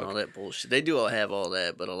soaps and all that bullshit. They do all have all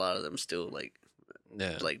that, but a lot of them still like.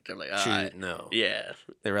 Yeah. Like they're like, no. Yeah.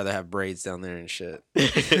 They rather have braids down there and shit.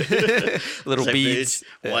 Little beads.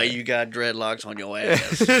 Bitch, why you got dreadlocks on your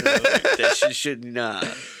ass? That shit should not.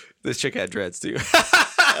 This chick had dreads too.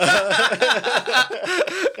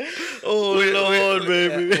 Lord,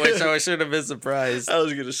 baby. Which I should have been surprised. I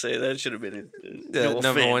was gonna say that should have been no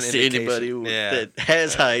number one to anybody that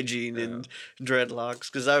has hygiene and dreadlocks.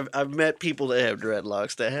 Because I've met people that have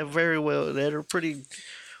dreadlocks that that are pretty.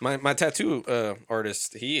 My tattoo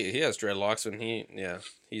artist, he has dreadlocks and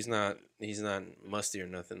he's not musty or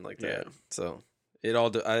nothing like that. Yeah. So it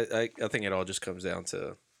all I think it all just comes down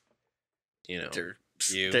to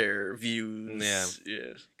their views.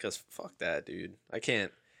 Yeah. Because fuck that, dude. I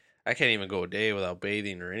can't even go a day without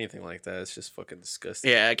bathing or anything like that. It's just fucking disgusting.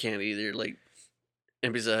 Yeah, I can't either. Like,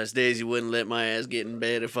 and besides, Daisy wouldn't let my ass get in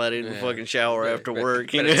bed if I didn't fucking shower after work.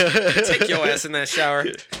 Take your ass in that shower.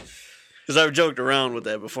 Because I've joked around with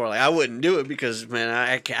that before. Like, I wouldn't do it because, man,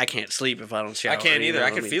 I can't sleep if I don't shower. I can't either.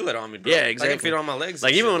 I can feel it on me, bro. Yeah, exactly. I can feel it on my legs.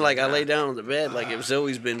 Like, even when, I lay down on the bed, like, if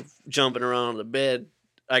Zoe's been jumping around on the bed,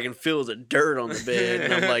 I can feel the dirt on the bed,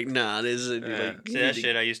 and I'm like, nah, this is See, that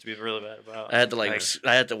shit I used to be really bad about. I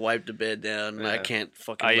had to wipe the bed down, and I can't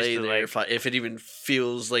fucking lay there if it even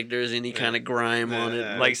feels like there's any kind of grime on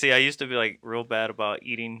it. Like, see, I used to be like real bad about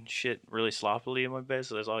eating shit really sloppily in my bed,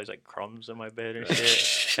 so there's always like crumbs in my bed and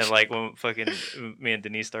shit. And like when fucking me and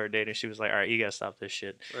Denise started dating, she was like, all right, you gotta stop this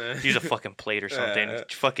shit. Use a fucking plate or something.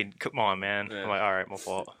 Fucking come on, man. I'm like, all right, my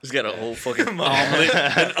fault. He's got a whole fucking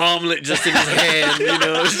an omelet just in his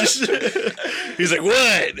hand, He's like,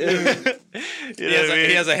 what?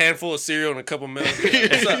 He has a handful of cereal and a couple milk.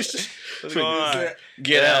 What's up?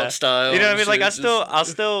 Get out style. You know what I mean? Like, I'll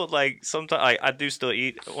still like sometimes I do still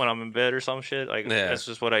eat when I'm in bed or some shit. Like, that's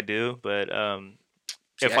just what I do. But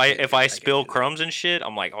if I spill crumbs and shit,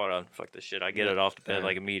 I'm like, hold on, fuck this shit. I get it off the bed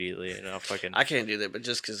like immediately. I can't do that, but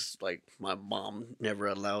just because like my mom never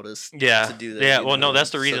allowed us to do that. Yeah, well, no,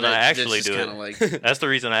 that's the reason I actually do it. Like... That's the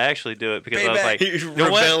reason I actually do it because I was like, you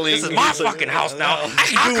know what? This is my fucking house now. I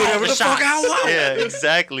can do whatever the fuck I want. Yeah,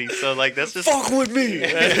 exactly. So like, that's just fuck with me.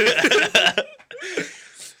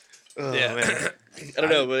 Man. I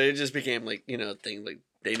don't know, but it just became like a thing like.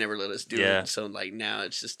 They never let us do it, so like now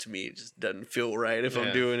it's just to me it just doesn't feel right if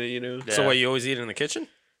I'm doing it, Yeah. So what, you always eat in the kitchen?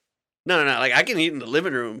 No. Like I can eat in the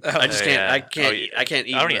living room. I just can't. I can't eat. I can't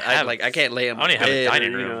lay on my bed. I don't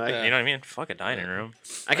even have a dining room. You know what I mean? Fuck a dining room.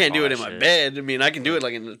 I can't do it in my bed. I mean, I can do it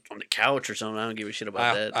like on the couch or something. I don't give a shit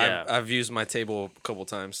about that. I've used my table a couple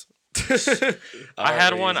times. I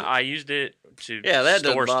had one. I used it to that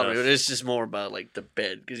store doesn't bother stuff. me. It's just more about like the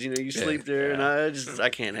bed because you sleep there, and I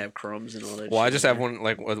can't have crumbs and all that. Well, I just have one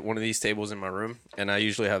of these tables in my room, and I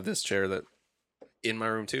usually have this chair that in my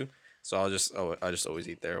room too. So I just always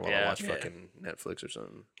eat there while I watch fucking Netflix or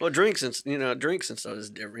something. Well, drinks and stuff is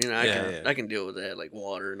different. I can deal with that like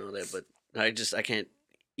water and all that, but I can't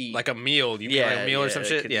eat. Like a meal. You mean like a meal or some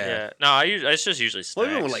shit? Yeah. No, it's just usually snacks.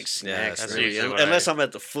 Well, even like snacks. That's really. Unless I'm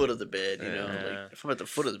at the foot of the bed, you know. Like if I'm at the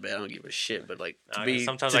foot of the bed, I don't give a shit. But like to be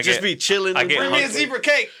chilling. I get bring me a zebra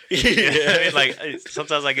cake. I mean, like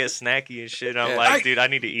sometimes I get snacky and shit. And I'm like, dude, I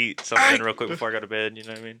need to eat something real quick before I go to bed. You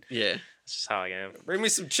know what I mean? Yeah. That's just how I am. Bring me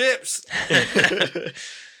some chips.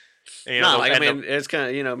 I mean, it's kind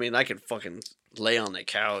of, you know, I mean, I could fucking lay on the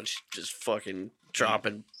couch, just fucking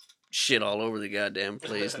dropping shit all over the goddamn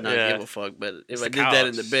place, not give a fuck. But if I did that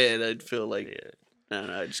in the bed, I'd feel like,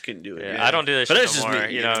 no, I just couldn't do it. Yeah, I don't do that shit no more.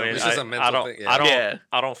 You know, it's just a mental thing.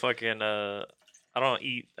 I don't fucking I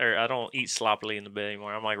don't eat sloppily in the bed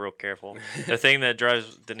anymore. I'm like real careful. The thing that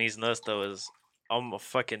drives Denise nuts though is I'm a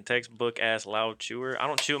fucking textbook ass loud chewer. I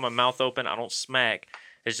don't chew with my mouth open. I don't smack.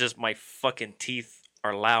 It's just my fucking teeth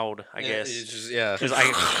are loud, I guess. Because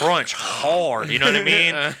I crunch hard, you know what I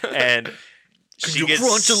mean? And she gets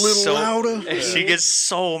crunch a little louder. She gets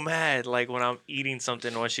so mad, like when I'm eating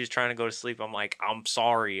something when she's trying to go to sleep. I'm like, I'm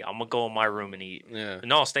sorry, I'm gonna go in my room and eat.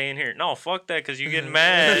 No, stay in here. No, fuck that, because you're getting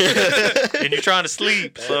mad and you're trying to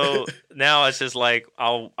sleep. So now it's just like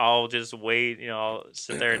I'll just wait. You know, I'll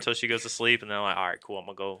sit there until she goes to sleep, and then I'm like, all right, cool, I'm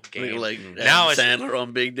gonna go game. Like now it's Sandler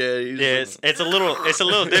on Big Daddy. Yeah, it's a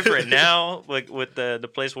little different now. Like with the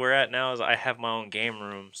place we're at now is I have my own game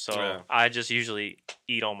room, so I just usually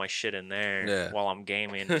eat all my shit in there while I'm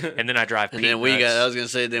gaming, and then I drive Pete. And then we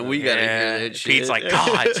got to hear that shit. Pete's like,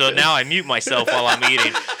 God. So now I mute myself while I'm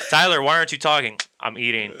eating. Tyler, why aren't you talking? I'm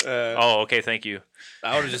eating. Oh, okay, thank you.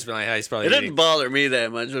 I would have just been like, he's probably It doesn't bother me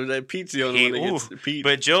that much. Pete's the only one that gets Pete.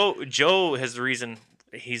 But Joe has the reason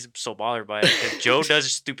he's so bothered by it, because Joe does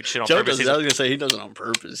stupid shit on purpose. I was going to say, he does it on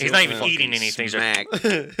purpose. He's not even eating anything. Smack.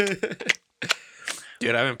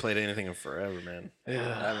 Dude, I haven't played anything in forever, man.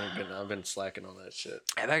 I've been slacking on that shit.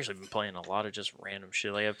 I've actually been playing a lot of just random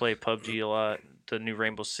shit. Like I played PUBG a lot. The new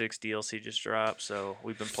Rainbow Six DLC just dropped, so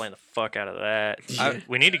we've been playing the fuck out of that.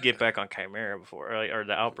 We need to get back on Chimera or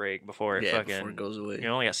the Outbreak before it goes away. You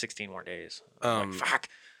only got 16 more days. Like, fuck.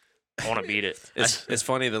 I want to beat it. It's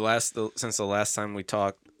funny. Since the last time we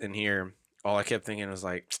talked in here, all I kept thinking was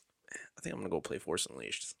like, I think I'm gonna go play Force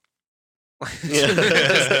Unleashed.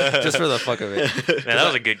 just for the fuck of it. Man, that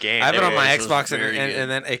was a good game. I have it on my Xbox, and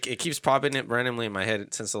then it keeps popping it randomly in my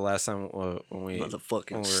head since the last time when we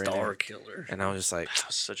motherfucking Star Killer. And I was just like, that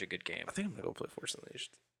was such a good game. I think I'm gonna go play Force Unleashed.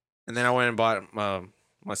 And then I went and bought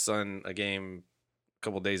my son a game a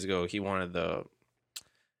couple days ago. He wanted the,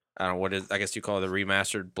 I don't know what I guess you call it, the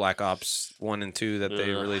remastered Black Ops 1 and 2 that they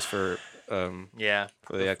released for the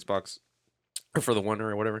Xbox or for the One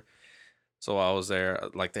or whatever. So I was there,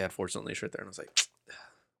 like they had Force Unleashed right there, and I was like, I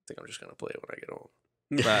think I'm just gonna play it when I get home.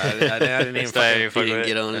 But I didn't even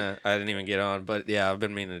get on it. I didn't even get on, but yeah, I've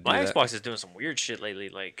been meaning to do my that. Xbox is doing some weird shit lately.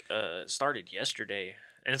 Like, it started yesterday,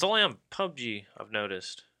 and it's only on PUBG. I've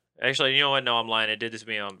noticed. Actually, you know what? No, I'm lying. It did this to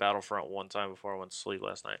me on Battlefront one time before I went to sleep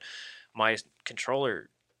last night. My controller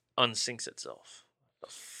unsyncs itself. The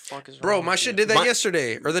fuck is wrong? Bro, my shit did that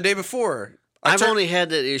yesterday or the day before. I've only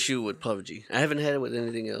had that issue with PUBG. I haven't had it with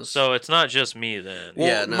anything else. So it's not just me then. Well,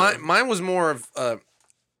 yeah, no. Mine was more of I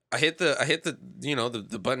hit the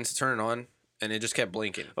the button to turn it on, and it just kept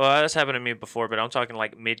blinking. Well, that's happened to me before, but I'm talking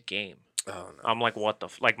like mid game. Oh no! I'm like, what the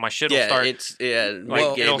like my shit will start.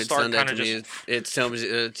 It'll start kind of just. It tells me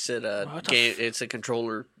it said game. It's a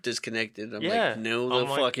controller disconnected. I'm like, no,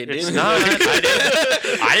 fuck it is not.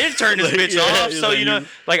 I didn't turn this bitch off. So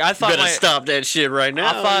like I thought, you better stop that shit right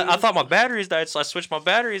now. I thought my batteries died, so I switched my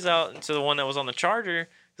batteries out into the one that was on the charger.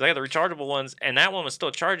 Because I got the rechargeable ones, and that one was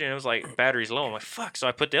still charging. It was like battery's low. I'm like, fuck. So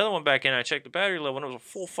I put the other one back in. And I checked the battery level, and it was a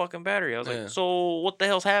full fucking battery. I was like, so what the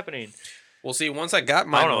hell's happening? Well, see, once I got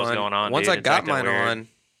mine on,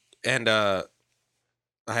 and so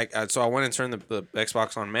I went and turned the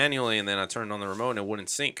Xbox on manually, and then I turned on the remote, and it wouldn't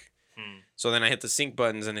sync. So then I hit the sync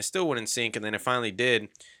buttons, and it still wouldn't sync, and then it finally did.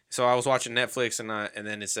 So I was watching Netflix, and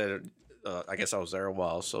then it said, I guess I was there a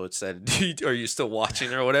while, so it said, "Are you still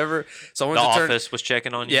watching or whatever?" So I went to Office was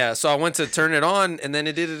checking on you. Yeah, so I went to turn it on, and then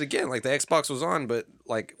it did it again. Like the Xbox was on, but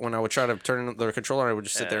like when I would try to turn the controller, I would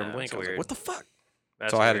just sit there and blink. I was like, "What the fuck?"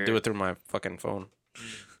 So I had to do it through my fucking phone.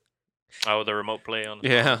 Oh, the remote play on the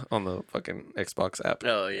phone? On the fucking Xbox app.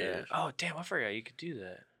 Oh, yeah. Oh, damn, I forgot you could do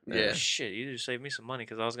that. Yeah. Shit, you just saved me some money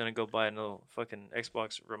because I was going to go buy another fucking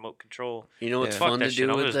Xbox remote control. You know what's fun to do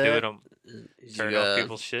with that? Turn off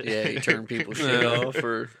people's shit. Yeah, you turn people's shit off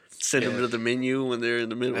or send them to the menu when they're in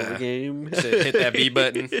the middle of the game. Hit that B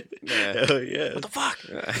button. Oh, yeah. What the fuck?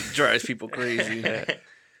 Drives people crazy.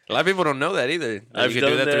 A lot of people don't know that either. You can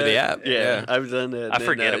do that through the app. Yeah, I've done that. I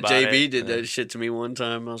forget about it. JB did that shit to me one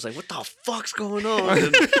time. I was like, "What the fuck's going on?"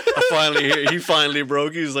 And he finally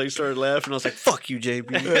broke. He was like, started laughing. I was like, "Fuck you,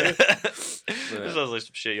 JB." This sounds like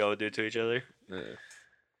some shit y'all would do to each other. Yeah.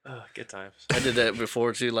 Oh, good times. I did that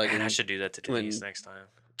before too. Like, I should do that to Denise next time.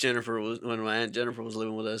 When my Aunt Jennifer was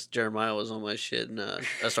living with us, Jeremiah was on my shit, and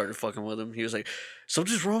I started fucking with him. He was like,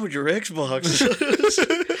 "Something's wrong with your Xbox." I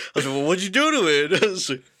was like, "Well, what'd you do to it?"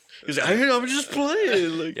 He's like, "I'm just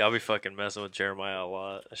playing." Like, yeah, I'll be fucking messing with Jeremiah a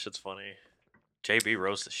lot. That shit's funny. JB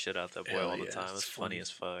roasts the shit out that boy all the time. It's funny as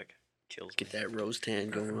fuck. Kills Get that rose tan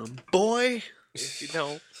going on, boy. You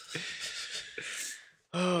know.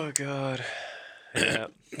 Oh god. Yeah.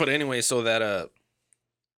 But anyway, so that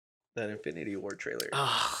Infinity War trailer. I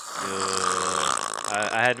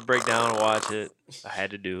had to break down and watch it. I had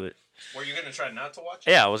to do it. Were you gonna try not to watch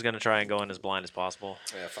it? Yeah, I was gonna try and go in as blind as possible.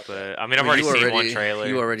 Yeah, fuck but that. I mean, I've already seen one trailer.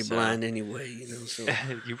 You already blind anyway, you know. So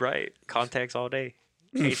you right. Contacts all day.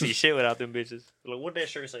 Can't see shit without them bitches. Like, what did that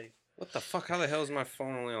shirt say? What the fuck? How the hell is my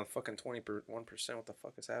phone only on fucking 21%? What the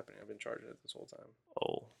fuck is happening? I've been charging it this whole time.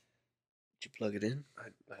 Oh. Did you plug it in? I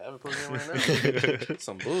have it plugged in right now.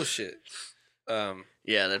 Some bullshit.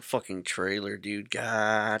 Yeah, that fucking trailer, dude.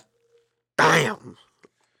 God damn.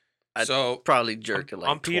 I probably jerked it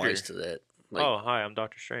like twice to that. Like, oh, hi, I'm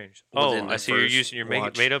Doctor Strange. Oh, I see you're using your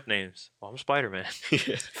made-up names. Well, I'm Spider-Man.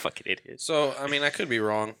 Fucking idiot. So, I mean, I could be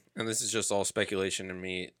wrong, and this is just all speculation to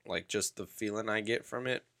me, like just the feeling I get from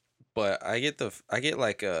it. But I get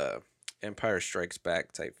like a Empire Strikes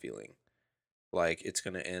Back type feeling, like it's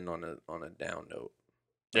gonna end on a down note.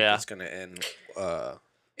 Like yeah, it's gonna end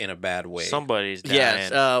in a bad way. Somebody's dying.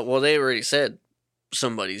 Yes. Well, they already said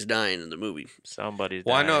somebody's dying in the movie. Somebody's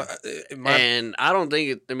dying. Well, I know. And I don't think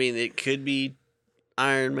it. I mean, it could be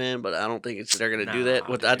Iron Man, but I don't think they're gonna do that.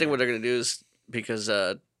 I think what they're gonna do is because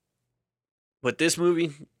with this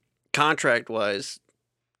movie, contract wise,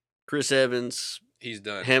 Chris Evans, he's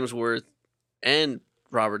done. Hemsworth, and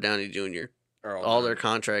Robert Downey Jr. all their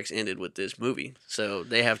contracts ended with this movie, so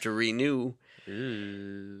they have to renew.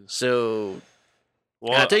 Ooh. So,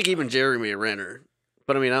 I think even Jeremy Renner.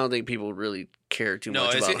 But I mean, I don't think people really care too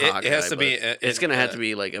much about Hawkeye. It has to be. It's gonna have to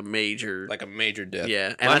be like a major death.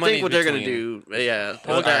 Yeah, and I think what they're gonna do. Yeah,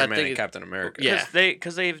 Iron Man and Captain America. Yeah,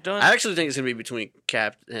 because they've done. I actually think it's gonna be between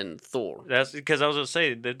Cap and Thor. That's because I was gonna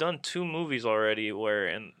say they've done 2 movies already where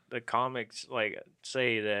in the comics like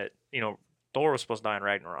say that Thor was supposed to die in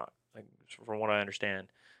Ragnarok. Like from what I understand,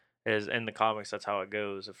 is in the comics that's how it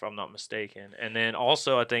goes if I'm not mistaken. And then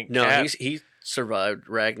also I think he survived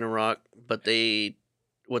Ragnarok, but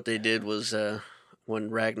what they did was when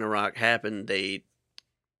Ragnarok happened, they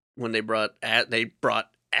brought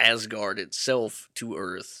Asgard itself to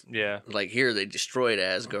Earth. Yeah. Like here they destroyed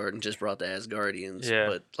Asgard and just brought the Asgardians. Yeah.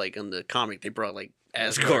 But like in the comic they brought like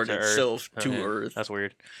Asgard itself to Earth. That's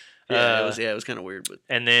weird. Yeah, it was kind of weird, but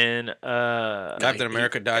and then Captain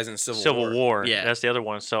America dies in Civil War. Yeah, that's the other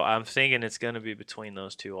one. So I'm thinking it's gonna be between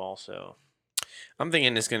those 2 also. I'm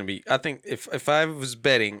thinking it's gonna be. I think if I was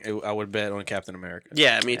betting, I would bet on Captain America.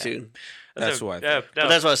 Yeah, me too. That's why. But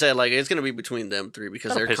that's why I said like it's gonna be between them 3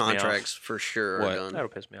 because their contracts for sure are done. That'll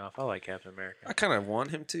piss me off. I like Captain America. I kind of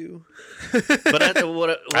want him to. But I'd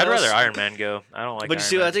rather Iron Man go. I don't like. But you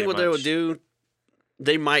see, I think what they would do,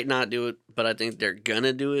 they might not do it, but I think they're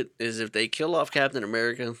gonna do it. Is if they kill off Captain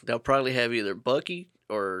America, they'll probably have either Bucky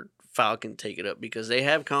or Falcon take it up because they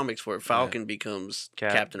have comics where Falcon becomes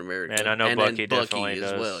Captain America, and I know Bucky definitely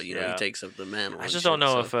as does. well. He takes up the mantle. I just don't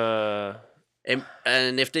know if.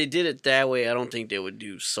 And if they did it that way, I don't think they would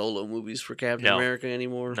do solo movies for Captain America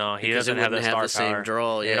anymore. No, he doesn't have the star same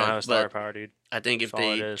draw. He don't have a star power, dude. I think if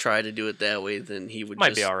they try to do it that way, then he would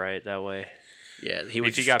might be all right that way. Yeah, he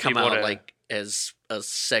would just come out like as a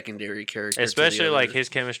secondary character. Especially like his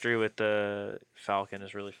chemistry with the Falcon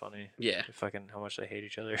is really funny. Yeah, fucking how much they hate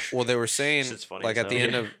each other. Well, they were saying like at the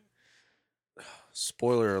end of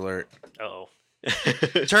spoiler alert. Uh-oh.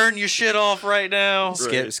 Turn your shit off right now.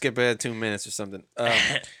 Skip ahead 2 minutes or something.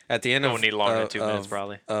 At the end of need longer than 2 minutes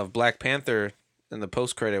probably of Black Panther in the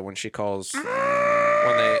post credit when she calls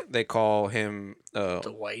when they call him the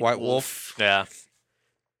White Wolf. Yeah.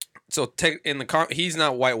 So in the he's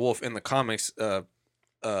not White Wolf in the comics. They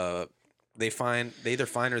either find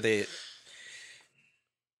or they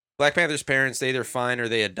Black Panther's parents they either find or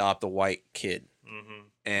they adopt a white kid. Mm-hmm.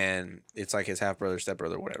 And it's like his half brother, step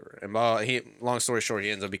brother, whatever. And long story short,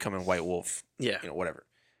 he ends up becoming White Wolf. Yeah, whatever.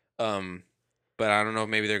 But I don't know.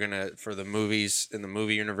 Maybe they're gonna for the movies in the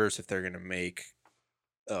movie universe if they're gonna make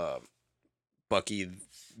Bucky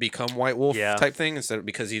become White Wolf type thing instead of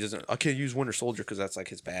because he doesn't. I can't use Winter Soldier because that's like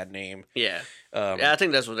his bad name. Yeah, I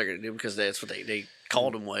think that's what they're gonna do because that's what they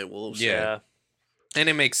called him White Wolves. Yeah, and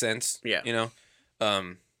it makes sense. Yeah, you know,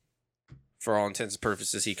 for all intents and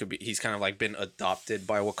purposes, he's kind of like been adopted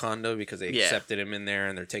by Wakanda because they accepted him in there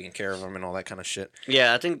and they're taking care of him and all that kind of shit.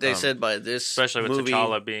 Yeah, I think they said by this especially with movie,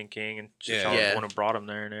 T'Challa being king and T'Challa would have brought him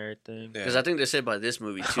there and everything. Because I think they said by this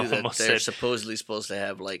movie too that they're supposedly supposed to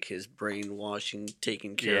have like his brainwashing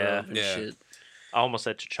taken care of and shit. I almost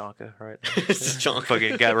said T'Chaka, right? T'Chaka.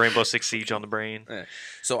 Fucking got Rainbow Six Siege on the brain. Yeah.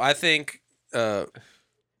 So I think, I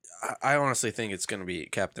honestly think it's going to be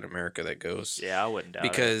Captain America that goes. Yeah, I wouldn't doubt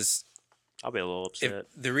it. Because I'll be a little upset.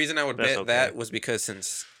 The reason I would bet that was because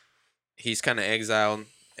since he's kind of exiled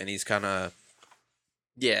and he's kind of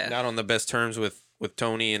not on the best terms with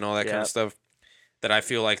Tony and all that kind of stuff, that I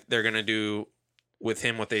feel like they're going to do with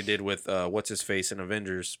him what they did with what's-his-face in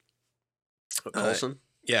Avengers. Coulson?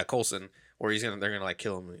 Yeah, Coulson. Where they're going to like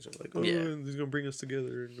kill him and he's like, oh, he's going to bring us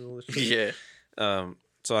together and all this shit. Yeah.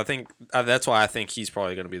 So I think that's why I think he's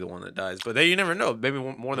probably going to be the one that dies. But you never know. Maybe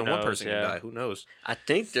more than one person can die. Who knows? I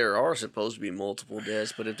think there are supposed to be multiple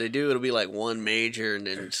deaths, but if they do, it'll be like one major and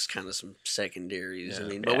then just kind of some secondaries. Yeah. I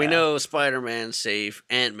mean, but we know Spider-Man's safe,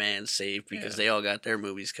 Ant-Man's safe because they all got their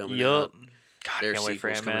movies coming out. God, their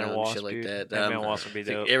sequels coming out and shit like that. Ant-Man Wasp would be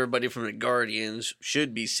dope. Everybody from the Guardians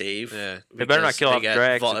should be safe. Yeah. They better not kill off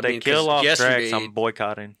Drax. If they kill off Drax, I'm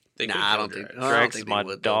boycotting. Nah, I don't think Drax is my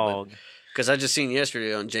dog. Because I just seen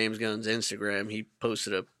yesterday on James Gunn's Instagram, he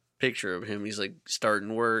posted a picture of him. He's like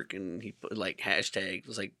starting work, and he put like hashtag it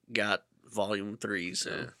was like got volume 3.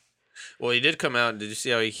 So, well, he did come out. Did you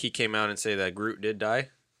see how he came out and say that Groot did die?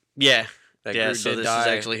 Yeah, that Groot so did this die, is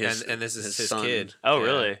actually his, and this is his son. kid. Oh,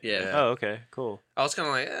 really? Yeah. Oh, okay, cool. I was kind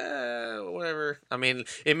of like, whatever. I mean,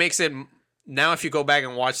 it makes it now. If you go back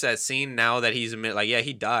and watch that scene, now that he's like,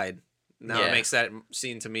 he died. Now it makes that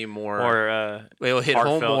scene to me more it'll hit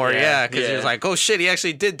home more, because you're like, oh shit, he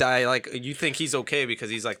actually did die. Like you think he's okay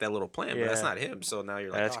because he's like that little plant, but that's not him. So now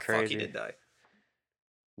you're like, that's crazy. Fuck, he did die.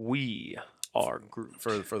 We are Groot.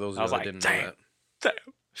 For those of you that didn't know that.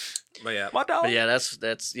 But yeah, my dog. But yeah,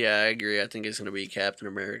 that's I agree. I think it's gonna be Captain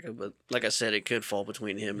America, but like I said, it could fall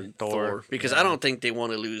between him and Thor because I don't think they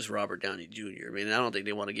want to lose Robert Downey Jr. I mean, I don't think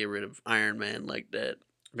they want to get rid of Iron Man like that.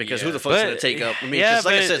 Because who the fuck's going to take up? I mean, like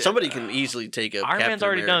I said, somebody can easily take up Iron Captain Man's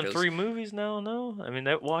already America's. done 3 movies now, no? I mean,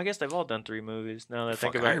 I guess they've all done 3 movies now that I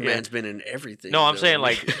think about it. Iron Man's been in everything. No, I'm saying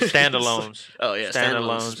like standalones. Oh, yeah,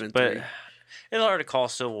 standalones. But it's hard to call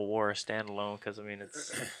Civil War a standalone because, I mean,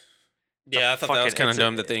 it's... Yeah, I thought that was kind of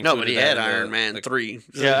dumb that they included. No, but he had Iron Man 3.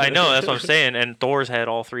 Yeah, I know. That's what I'm saying. And Thor's had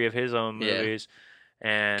all 3 of his own movies.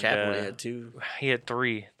 And Cap only had 2. He had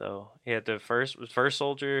 3 though. He had the first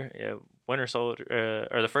Soldier, Winter Soldier,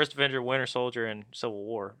 or the first Avenger, Winter Soldier, and Civil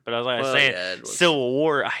War. But I was saying Civil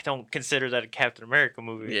War, I don't consider that a Captain America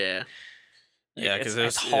movie. Yeah. Yeah, because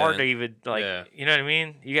it's hard to even you know what I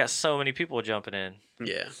mean. You got so many people jumping in.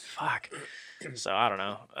 Yeah. Fuck. So I don't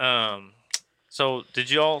know. So did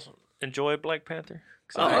you all enjoy Black Panther?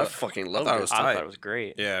 Oh, I fucking loved it. I thought it was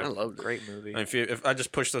great. Yeah, I loved it. Great movie. If I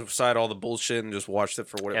just pushed aside all the bullshit and just watched it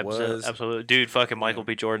for what it was, absolutely, dude. Fucking Michael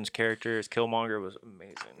B. Jordan's character as Killmonger was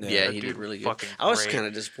amazing. Yeah, he did really good. I was kind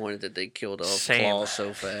of disappointed that they killed off Claw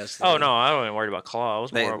so fast. Oh no, I wasn't worried about Claw. I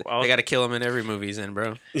was they got to kill him in every movie he's in,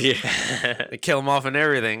 bro. Yeah, they kill him off in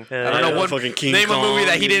everything. Yeah, I don't know what name a movie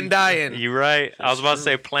that he didn't die in. You're right. I was about to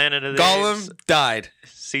say Planet of the Apes. Gollum died.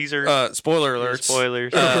 Caesar. Spoiler alerts.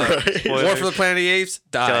 Spoilers. War for the Planet of the Apes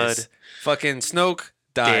dies. Fucking Snoke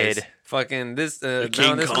dies. Dead. Fucking this King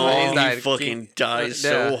Kong fucking dies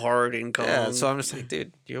so hard in Kong. Yeah, so I'm just like,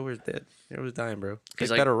 dude, Yover's dead. Yover's dying, bro. He's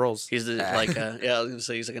like, better roles. He's like I was gonna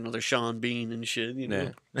say he's like another Sean Bean and shit, you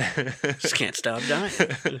know. Just can't stop dying.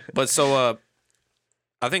 But so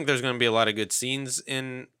I think there's gonna be a lot of good scenes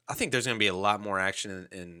I think there's gonna be a lot more action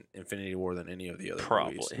in Infinity War than any of the other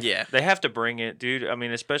movies. Yeah. They have to bring it, dude. I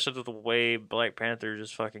mean, especially with the way Black Panther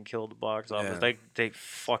just fucking killed the box office. Yeah. They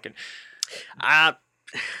fucking I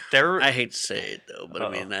hate to say it though, but I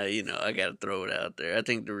mean, I gotta throw it out there. I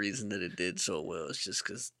think the reason that it did so well is just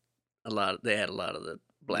because they had a lot of the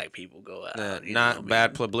black people go out. Not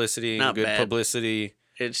bad publicity, not good publicity.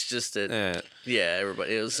 It's just that,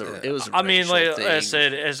 everybody. It was. I mean, like I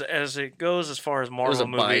said, as it goes as far as Marvel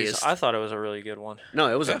movies, I thought it was a really good one.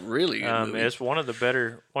 No, it was a really good movie. It's one of the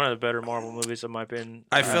better Marvel movies in my opinion.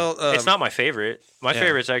 I felt it's not my favorite. My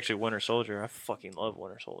favorite is actually Winter Soldier. I fucking love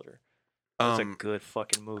Winter Soldier. It's a good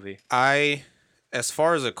fucking movie. As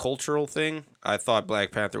far as a cultural thing, I thought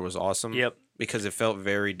Black Panther was awesome. Yep. Because it felt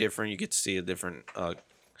very different. You get to see a different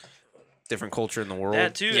different culture in the world.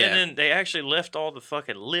 That too, and then they actually left all the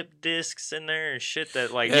fucking lip discs in there and shit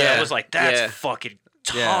that I was like, that's fucking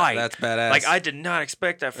tight. Yeah, that's badass. Like I did not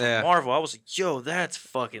expect that from Marvel. I was like, yo, that's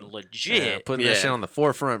fucking legit. Putting that shit on the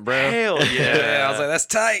forefront, bro. Hell yeah. I was like, that's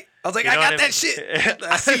tight. I was like, I got that shit.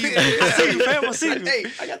 I see you. I see you, fam. I see you. Hey,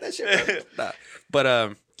 I got that shit,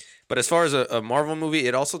 bro. But as far as a Marvel movie,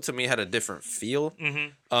 it also to me had a different feel.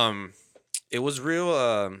 Mm-hmm. It was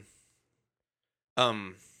real.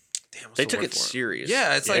 Damn, they took it serious.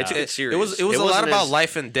 Yeah, it's like they took it serious. It was a lot about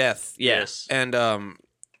life and death. Yes, and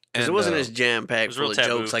it wasn't as jam packed full of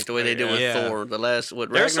jokes like the way they did with Thor. The last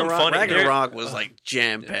Ragnarok was like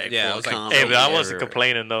jam packed. Yeah, full of comedy. Hey, but I wasn't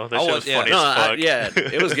complaining though. That shit was funny as fuck.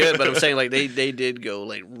 It was good. But I'm saying like they did go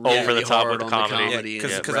like really over the top hard with the comedy.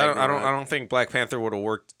 Because I don't think Black Panther would have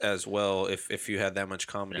worked as well if you had that much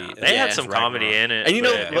comedy. No, they had some comedy in it, and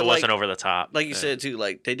it wasn't over the top. Like you said too,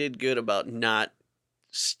 like they did good about not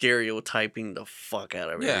stereotyping the fuck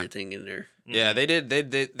out of everything in there. Yeah, they did.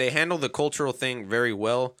 They handled the cultural thing very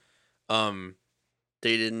well.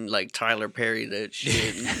 They didn't like Tyler Perry that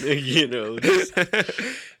shit,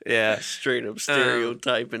 just, straight up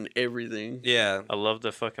stereotyping everything. Yeah, I love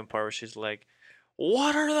the fucking part where she's like,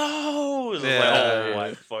 "What are those?" Yeah, like, oh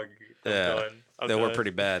my fucking, I'm done. Were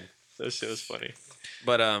pretty bad. That shit was funny,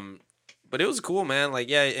 but it was cool, man. Like,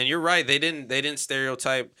 yeah, and you're right. They didn't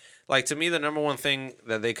stereotype. Like, to me, the number one thing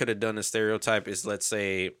that they could have done to stereotype is, let's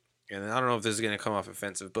say, and I don't know if this is going to come off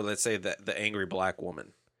offensive, but let's say that the angry black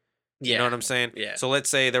woman. You know what I'm saying? Yeah. So let's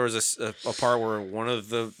say there was a part where one of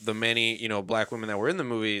the many, black women that were in the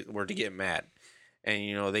movie were to get mad.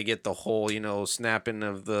 And, they get the whole, snapping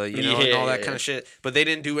of the, and all that kind of shit. But they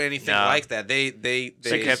didn't do anything like that. They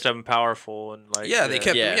kept them powerful and like. Yeah, they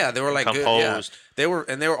kept, they were like composed. Good,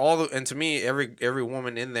 yeah. They were all, and to me, every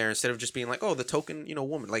woman in there, instead of just being like, oh, the token,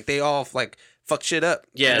 woman, like they all like fucked shit up.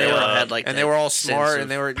 Yeah, they had like, and they were all smart,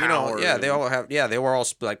 and they were, they all have, they were all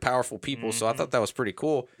like powerful people. Mm-hmm. So I thought that was pretty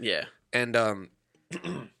cool. Yeah. And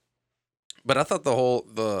but I thought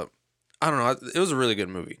I don't know, it was a really good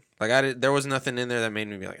movie. Like there was nothing in there that made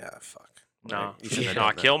me be like, fuck. No,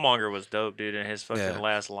 Killmonger was dope, dude, and his fucking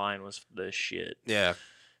last line was the shit. Yeah,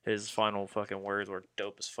 his final fucking words were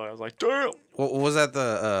dope as fuck. I was like, damn. What was that?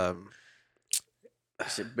 I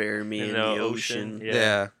said, bury me in the ocean.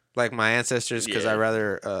 Yeah. Like my ancestors, because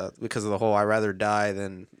because of the whole, I'd rather die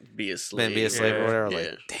than be a slave, or whatever.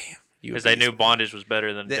 Like, damn. Because they knew bondage was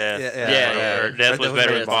better than death. Or death was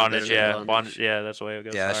better than bondage. Yeah, bondage. Yeah, that's the way it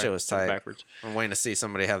goes. Yeah, that shit was tight. Backwards. I'm waiting to see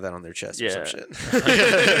somebody have that on their chest or some shit.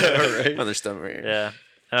 Right. On their stomach. Right? Yeah.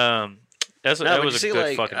 That was a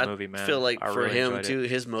good fucking movie, man. I feel like for him too,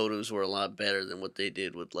 his motives were a lot better than what they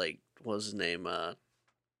did with what's his name,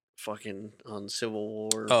 fucking on Civil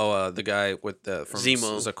War. Oh, the guy with from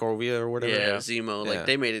Zemo, Sokovia or whatever. Yeah, Zemo. Like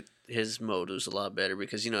they made his motives a lot better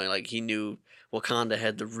because like he knew Wakanda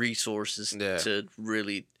had the resources to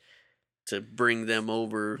really bring them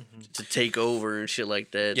over, to take over and shit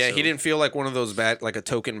like that. Yeah, so. He didn't feel like one of those bad, like a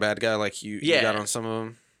token bad guy like you got on some of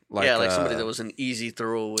them. Like somebody that was an easy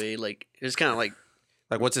throwaway. Like it's kind of like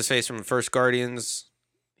what's his face from the first Guardians?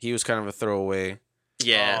 He was kind of a throwaway.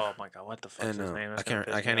 Yeah. Oh my god, what the fuck's his name? I can't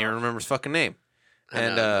even remember his fucking name.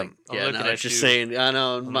 And I'm looking at just saying, I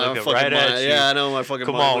know my fucking right mind. Yeah, I know my fucking.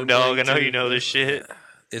 Come on, dog. I know you know this shit.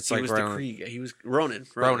 It's he like was the Krieg. He was Ronan.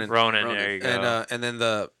 There you go. And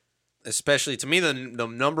then especially to me the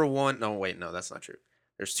number one. No, wait, no, that's not true.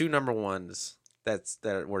 There's two number ones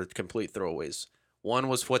that were complete throwaways. One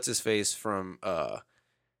was what's his face from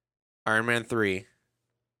Iron Man 3.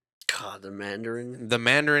 God, the Mandarin. The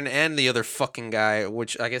Mandarin and the other fucking guy,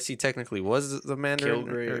 which I guess he technically was the Mandarin.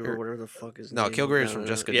 Kilgrave or whatever the fuck is. No, Kilgrave's from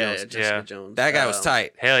Jessica Jones. Yeah, Jessica Jones. That guy was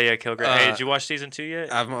tight. Hell yeah, Kilgrave. Hey, did you watch season 2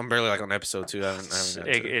 yet? I'm barely like on episode 2. I haven't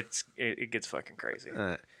it gets fucking crazy.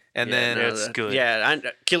 And then it's good. Yeah,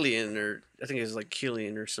 Killian or I think it was like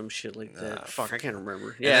Killian or some shit like that. Fuck, I can't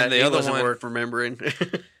remember. Yeah, the other wasn't worth remembering.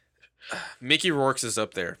 Mickey Rourke's is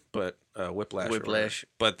up there, but Whiplash.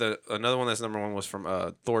 But another one that's number one was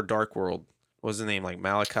from Thor: Dark World. What was the name, like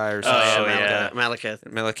Malachi or something? Oh yeah,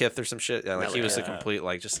 Malekith or some shit. Yeah, like he was a complete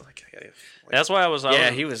That's why I was.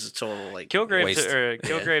 He was a total like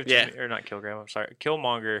Kilgrave or not Kilgrave. I'm sorry,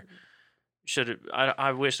 Killmonger.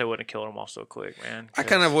 I wish they wouldn't have killed him off so quick, man. I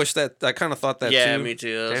kind of thought that too. Yeah, me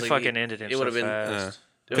too. They fucking ended him so fast.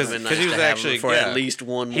 Because he was actually for at least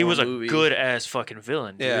one more he was movie. A good ass fucking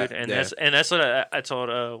villain, dude. That's what I told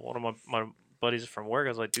one of my buddies from work. I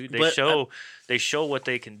was like, dude, they show what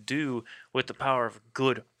they can do with the power of a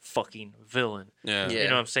good fucking villain. Yeah. You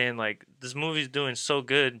know what I'm saying? Like, this movie's doing so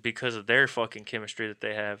good because of their fucking chemistry that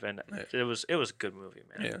they have, and it was a good movie,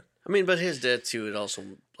 man. Yeah. I mean, but his death too, it also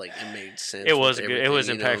like it made sense. It was good. It was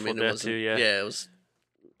impactful death too. Yeah. Yeah, it was.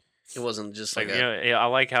 It wasn't just like I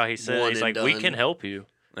like how he said he's like, we can help you.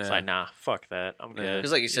 It's Yeah. like, nah, fuck that. I'm good.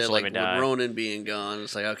 It's like you said, Just like let with me die. Ronan being gone,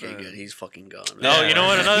 it's like okay, good, he's fucking gone. No, you know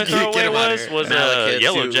what another Get him throwaway outta here. was Malekith,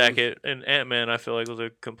 Yellow too. Jacket and Ant-Man. I feel like was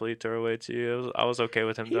a complete throwaway too. I was okay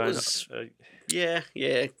with him He dying. was- Yeah. You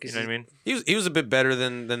know what I mean? He was a bit better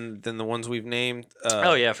than the ones we've named.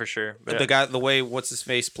 Oh yeah, for sure. But The guy, the way what's his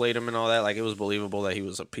face played him and all that, like it was believable that he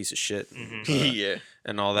was a piece of shit. Yeah.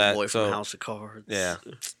 And all that. Boy so from House of Cards. yeah.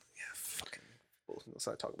 Fucking. Let's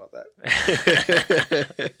not talk about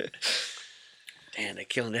that. Damn, they're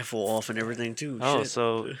killing that fool off and everything too. Oh, Shit.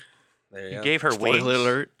 so There you you go. gave her wings. Spoiler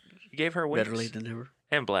alert. You gave her wings Better late than never.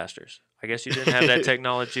 and blasters. I guess you didn't have that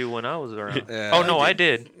technology when I was around. Yeah, oh no, I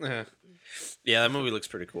did. Yeah, that movie looks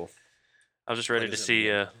pretty cool. I was just ready What to is it, see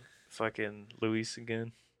man? fucking Luis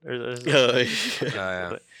again. Or, Oh, Yeah.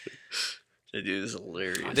 that dude is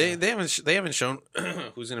hilarious. They haven't shown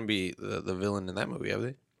who's gonna be the villain in that movie, have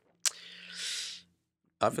they?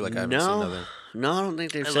 I feel like I haven't seen nothing. No, I don't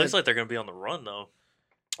think they've It said. looks like they're gonna be on the run though.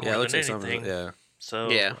 Yeah, More it looks than like something. anything. Yeah. So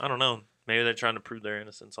Yeah. I don't know. Maybe they're trying to prove their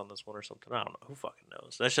innocence on this one or something. I don't know. Who fucking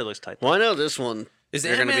knows? That shit looks tight. Well, I know this one. Is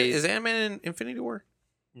They're gonna be- Ant-Man in Infinity War?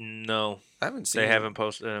 No, I haven't seen. they it. haven't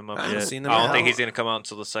posted him up I haven't yet. seen them I don't yet. think he's gonna come out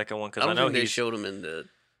until the second one I because I don't know think they he's showed him in the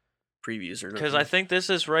previews or nothing. because I think this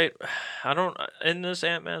is right. I don't. Isn't this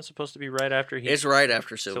Ant-Man supposed to be right after he? It's right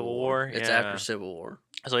after Civil Civil War. War? It's Yeah. after Civil War.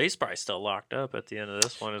 So he's probably still locked up at the end of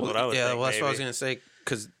this one. Is what I would yeah, think. well, that's what I was maybe. gonna say.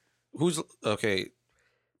 Because who's okay?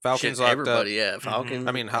 Falcon's Shit, locked everybody, up. yeah. Falcon.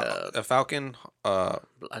 I mean, a Falcon. I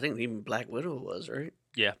think even Black Widow was right.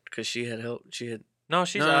 Yeah. Because she had help. She had. No,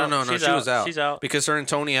 she's No, out. no, She's she was out. She's out. Because her and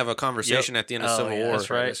Tony have a conversation at the end of Civil yeah, War. That's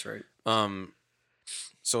right. That's right.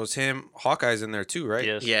 So it's him. Hawkeye's in there too, right?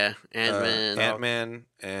 Yes. Yeah, Ant-Man. Ant-Man,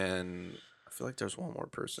 and I feel like there's one more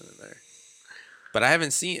person in there. But I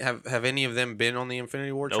haven't seen have any of them been on the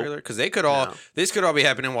Infinity War Nope. trailer? Because they could all this could all be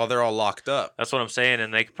happening while they're all locked up. That's what I'm saying,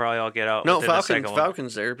 and they could probably all get out. No, within the second one.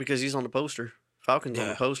 Falcon's there because he's on the poster. Falcon's on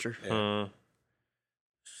Yeah. the poster. Yeah.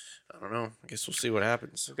 I don't know. I guess we'll see what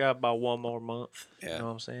happens. We got about one more month. Yeah. You know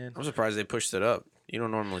what I'm saying? I'm surprised they pushed it up. You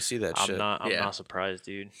don't normally see that shit. I'm Yeah. not surprised,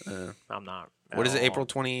 dude. Uh, I'm not. what is it? at all. April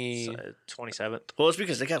 20. 27th. Well, it's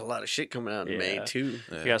because they got a lot of shit coming out in May Yeah. too.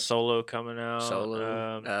 Yeah. You got Solo coming out.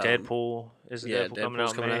 Solo, Deadpool. Is Yeah,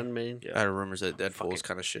 Deadpool coming out in May. Yeah. I heard rumors that Deadpool Fucking- was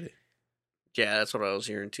kind of shitty. Yeah, that's what I was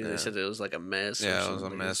hearing too. Yeah. They said it was like a mess. or Yeah, it was a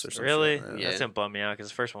something. mess or something. Really? Yeah. That's gonna bum me out because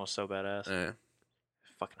the first one was so badass. Yeah.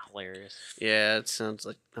 Fucking hilarious. Yeah, it sounds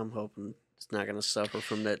like I'm hoping it's not gonna suffer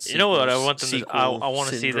from that. You know what I want them to? I sequel want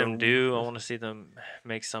to see them syndrome. do. I want to see them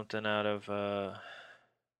make something out of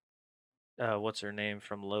what's her name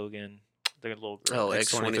from Logan, the little girl. Oh,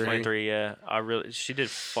 X-23. 23. Yeah, she did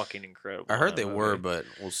fucking incredible. I in heard that they movie. were, but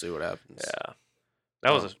we'll see what happens. Yeah,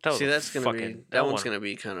 that was See, that's gonna fucking, be that one's one- gonna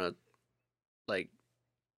be kind of like,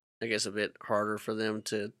 I guess, a bit harder for them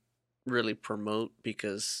to really promote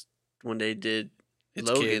because when they did It's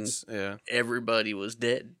Logan, kids. Yeah. everybody was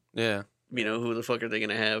dead. Yeah. You know, who the fuck are they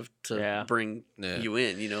gonna have to Yeah. bring Yeah. you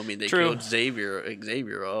in? You know, I mean, they True. killed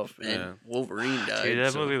Xavier off, and Yeah. Wolverine died. Dude,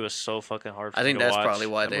 that so movie was so fucking hard. For I think me to that's watch. probably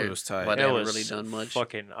why That they movie was tight. why they It haven't was really done much.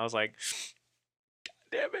 Fucking, I was like,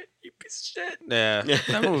 damn it, you piece of shit. Yeah.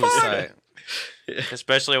 That movie was tight.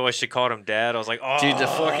 Especially when she called him dad. I was like, oh, Dude, the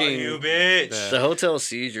fucking- you bitch. Yeah. The hotel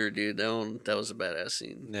seizure, dude. That was a badass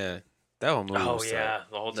scene. Yeah. That whole movie Oh was tight. yeah,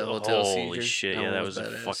 the hotel hotel. Holy seizure, shit! that Yeah, that one was was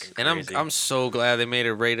a badass. fucking. And Crazy. I'm so glad they made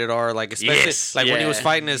it rated R. Like especially Yes, like when he was yeah,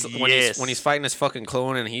 fighting his when yes. he's fighting his fucking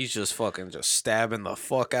clone and he's just fucking just stabbing the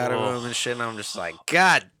fuck out of Oh. him and shit. And I'm just like,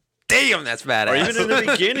 God damn, that's badass. Or even in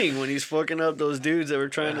the beginning when he's fucking up those dudes that were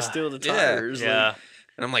trying to steal the Yeah. tires. yeah, like,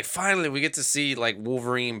 And I'm like, finally, we get to see like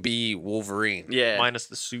Wolverine be Wolverine. yeah. minus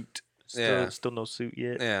the suit. Yeah. Still no suit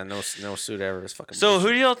yet. Yeah, no suit ever. It's fucking. So who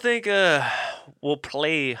bullshit. do y'all think will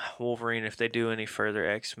play Wolverine if they do any further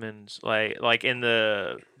X-Men's like in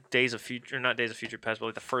the Days of Future, not Days of Future Past, but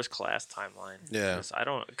like the First Class timeline? Yeah.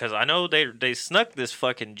 Because I know they snuck this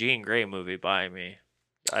fucking Jean Grey movie by me.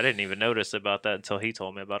 I didn't even notice about that until he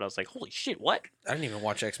told me about it. I was like, holy shit, what? I didn't even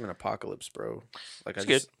watch X-Men Apocalypse, bro. Like It's I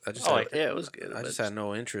good. just I had, like Yeah, it was good. I but just had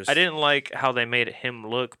no interest. I didn't like how they made him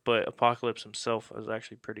look, but Apocalypse himself was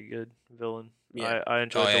actually pretty good villain. Yeah. I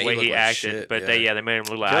enjoyed Oh, yeah, the he way looked he like acted, shit, but yeah. they made him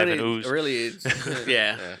look like Really, Ivan Ooze. really,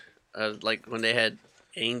 yeah. Yeah. Like when they had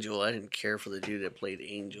Angel, I didn't care for the dude that played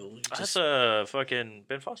Angel. He That's just- fucking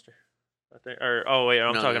Ben Foster. I think. Or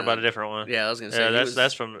I'm talking about a different one. Yeah, I was gonna say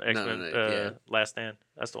that's from X-Men Last Stand.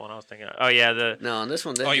 That's the one I was thinking of. Oh yeah, this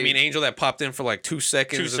one. You mean Angel that popped in for like 2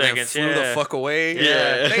 seconds and then flew the fuck away?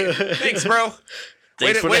 Yeah. Thanks, bro.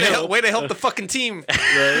 Way to help the fucking team.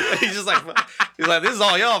 Right? He's like, this is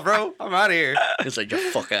all y'all, bro. I'm out of here. It's like, get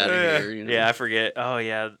the fuck out of here. You know? Yeah, I forget. Oh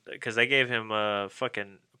yeah, because they gave him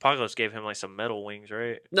fucking Apocalypse gave him like some metal wings,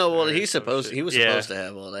 right? No, well, he was supposed to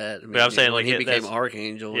have all that. I mean, but I'm saying like he became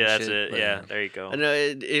Archangel. Yeah, and that's it. Yeah, there you go. I know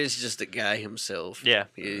it's just the guy himself. Yeah,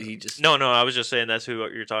 he just. No, I was just saying that's who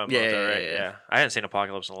you're talking about. Yeah, right? Yeah. I hadn't seen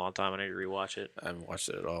Apocalypse in a long time. I need to rewatch it. I haven't watched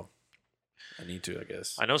it at all. I need to, I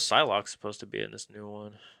guess. I know Psylocke's supposed to be in this new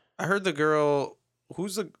one. I heard the girl.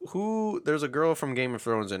 There's a girl from Game of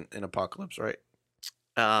Thrones in Apocalypse, right?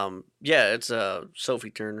 Yeah, it's Sophie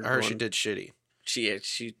Turner. I heard she did shitty.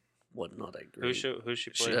 She wasn't all that great. Who's she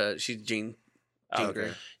playing? She's Jean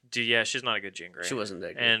Grey. Yeah, she's not a good Jean Grey. She wasn't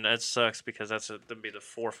that good. And that sucks because that'd be the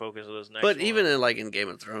core focus of this next But one. even in Game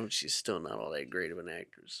of Thrones, she's still not all that great of an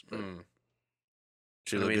actress. But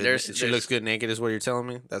She looks good naked, is what you're telling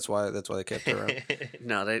me. That's why they kept her around.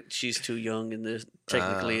 No, she's too young in this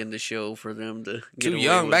in the show for them to get too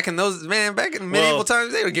young. Back in medieval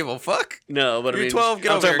times, they don't give a fuck. No, but you're 12.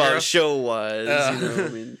 Get I'm over talking here, about show wise. I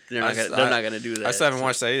mean, they're not gonna do that. I still haven't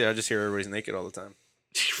watched that either. I just hear everybody's naked all the time.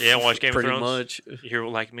 You haven't watched Game of Thrones? Pretty much. You're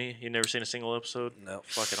like me? You never seen a single episode? No.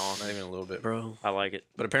 Fucking awesome. Not even a little bit. Bro. I like it.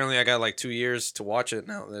 But apparently I got like 2 years to watch it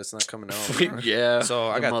now that it's not coming out. Yeah. So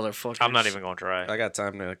I got motherfuckers. I'm not even going to try. I got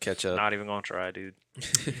time to catch up. Not even going to try, dude.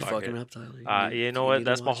 Fucking up, Tyler. You know what?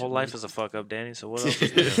 That's my whole life as a fuck up, Danny. So what else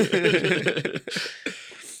is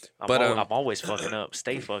I'm always fucking up.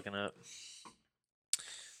 Stay fucking up.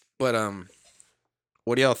 But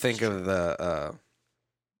what do y'all think of the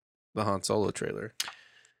Han Solo trailer?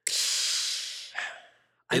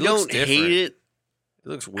 I don't hate it. It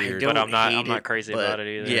looks weird, but I'm not crazy about it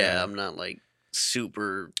either. Yeah, I'm not like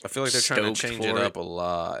super. I feel like they're trying to change it up a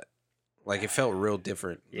lot. Like it felt real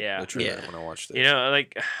different. Yeah, the trailer when I watched it. You know,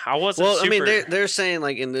 like I wasn't. Well, I mean, they're saying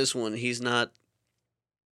like in this one he's not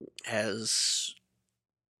as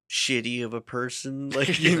shitty of a person,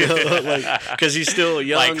 like like because he's still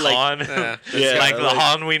young, like Han, like the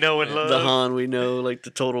Han we know and love, the Han we know, like the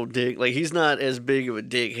total dick. Like he's not as big of a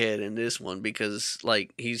dickhead in this one because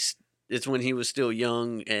like it's when he was still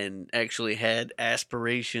young and actually had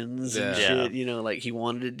aspirations and shit. You know, like he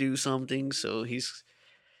wanted to do something, so he's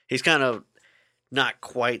kind of not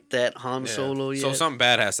quite that Han Solo yet. So something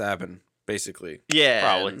bad has to happen, basically. Yeah,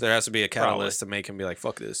 probably there has to be a catalyst to make him be like,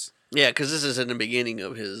 "Fuck this." Yeah, because this is in the beginning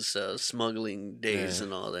of his smuggling days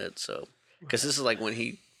and all that. So, because this is like when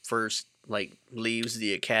he first like leaves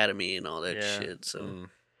the academy and all that shit. So,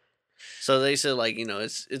 so they said like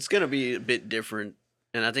it's gonna be a bit different,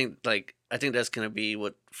 and I think that's gonna be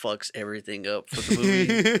what fucks everything up for the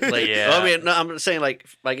movie. Like, I mean, no, I'm saying like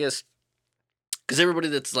I guess because everybody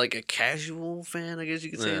that's like a casual fan, I guess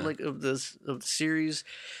you could say, like of the series,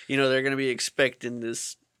 they're gonna be expecting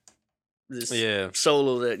this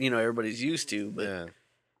Solo that everybody's used to, but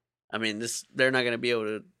I mean they're not going to be able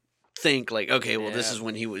to think like, okay, well this is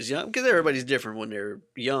when he was young, because everybody's different when they're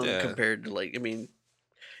young compared to like, I mean,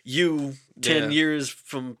 10 years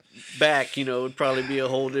from back, would probably be a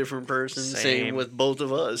whole different person. Same with both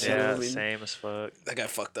of us. Yeah, same as fuck. That got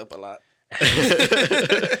fucked up a lot.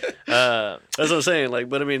 That's what I'm saying. Like,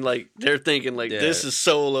 but I mean, like they're thinking like this is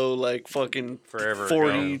Solo, like fucking forever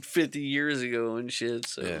 40, 50 years ago and shit.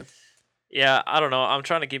 So. Yeah, I don't know. I'm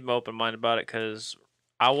trying to keep an open mind about it because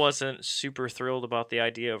I wasn't super thrilled about the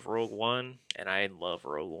idea of Rogue One, and I love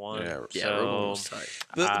Rogue One. Yeah, Rogue One was tight.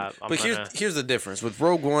 But here's the difference with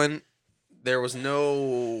Rogue One. There was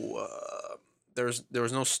no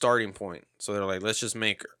starting point, so they're like, let's just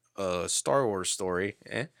make a Star Wars story,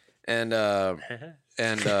 and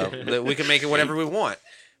we can make it whatever we want.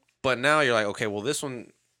 But now you're like, okay, well this is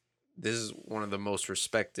one of the most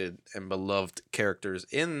respected and beloved characters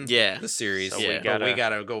in the series. So we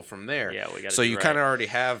gotta go from there. Yeah, we gotta. So you kind of already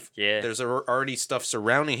have. Yeah. There's already stuff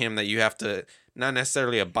surrounding him that you have to not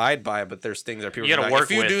necessarily abide by, but there's things that people you gotta work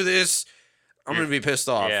with. If you do this, I'm gonna be pissed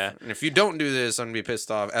off. Yeah. And if you don't do this, I'm gonna be pissed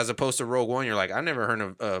off. As opposed to Rogue One, you're like, I never heard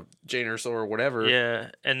of Jyn Erso or whatever. Yeah,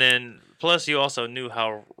 and then plus you also knew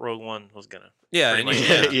how Rogue One was gonna. Yeah, and you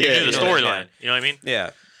knew the storyline. You know what I mean?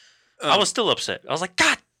 Yeah. I was still upset. I was like,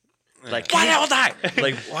 God. Like, why all die?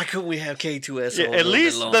 Like, why couldn't we have K2SO? At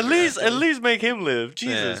least make him live.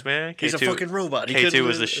 Jesus, man. He's a fucking robot. K2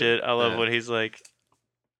 was the shit. I love what he's like.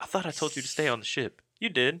 I thought I told you to stay on the ship. You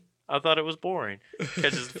did. I thought it was boring.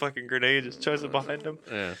 Catches the fucking grenade, just chucks it behind him.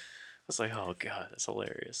 Yeah. I was like, oh god, that's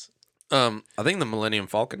hilarious. I think the Millennium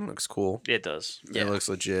Falcon looks cool. It does. Yeah. It looks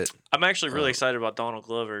legit. I'm actually really excited about Donald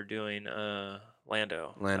Glover doing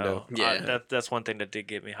Lando. Yeah. That's one thing that did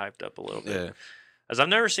get me hyped up a little bit. Yeah. As I've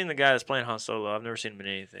never seen the guy that's playing Han Solo. I've never seen him in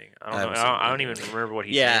anything. I don't even remember what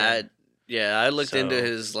he's in. I looked into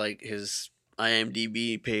his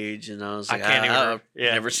IMDb page, and I was like, I've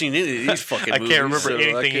never seen any of these fucking movies. I can't remember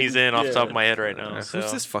anything he's in off the top of my head right now.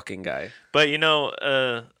 Who's this fucking guy? But he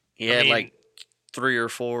had like 3 or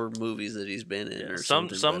 4 movies that he's been in, or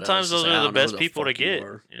something. Sometimes those are the best people to get.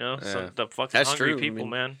 The fucking that's hungry true. people,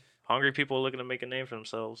 man. Hungry people looking to make a name for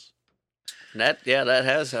themselves. That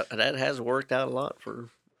has worked out a lot for.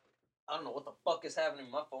 I don't know what the fuck is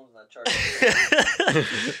happening. My phone's not charging.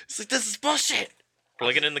 It's like, this is bullshit.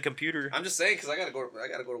 Plug it in the computer. I'm just saying because I gotta go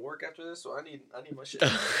to work after this, so I need my shit.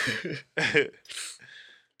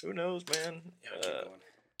 Who knows, man?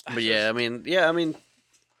 But I mean,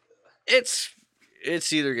 it's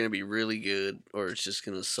either gonna be really good or it's just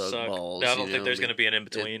gonna suck balls. I don't think there's gonna be an in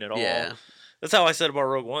between at all. Yeah, that's how I said about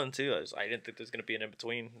Rogue One too. I didn't think there's gonna be an in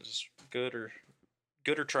between. Just good or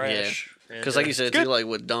trash. Because like you said too, like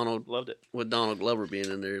with Donald Glover being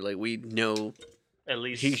in there, like we know. At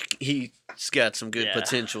least he's got some good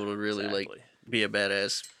potential to really like be a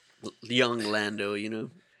badass young Lando, Yeah.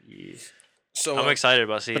 So I'm excited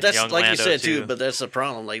about seeing. But that's young like Lando you said too. But that's the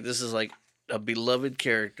problem. Like this is like a beloved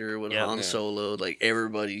character with Han Solo. Like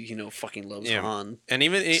everybody, fucking loves Han. And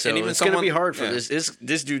even it's gonna be hard for this.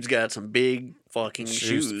 This dude's got some big fucking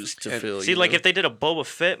shoes to fill. See, like if they did a Boba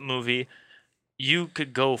Fett movie. You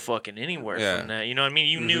could go fucking anywhere from that. You know what I mean?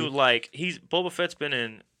 You knew like Boba Fett's been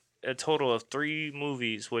in a total of 3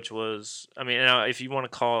 movies, which was now if you want to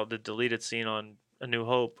call it the deleted scene on A New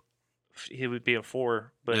Hope, he would be in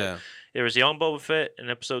 4. But there was young Boba Fett in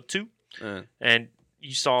episode 2, and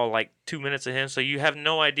you saw like 2 minutes of him, so you have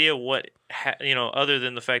no idea what other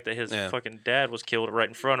than the fact that his fucking dad was killed right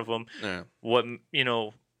in front of him. What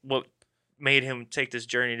made him take this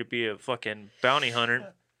journey to be a fucking bounty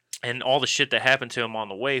hunter. And all the shit that happened to him on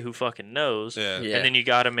the way, who fucking knows? Yeah. And then you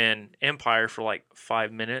got him in Empire for like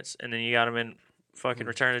 5 minutes, and then you got him in fucking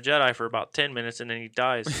Return of the Jedi for about 10 minutes, and then he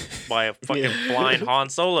dies by a fucking blind Han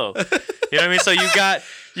Solo. You know what I mean? So you got,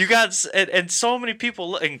 and so many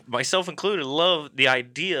people, and myself included, love the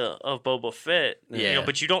idea of Boba Fett. Yeah.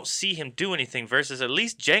 But you don't see him do anything. Versus at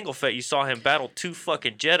least Jango Fett, you saw him battle 2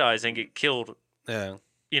 fucking Jedis and get killed. Yeah.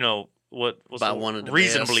 What was by one of the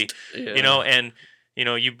reasonably, best. And.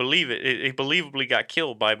 You believe it. He believably got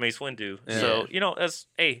killed by Mace Windu. Yeah. So, that's,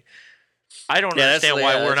 hey, I don't understand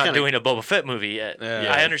why we're not doing a Boba Fett movie yet.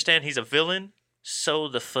 Yeah. I understand he's a villain. So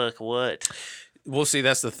the fuck what? Well, see,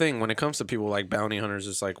 that's the thing. When it comes to people like bounty hunters,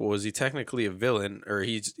 it's like, well, is he technically a villain? Or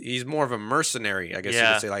he's more of a mercenary, I guess you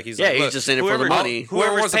could say. Like, he's just in it for the money.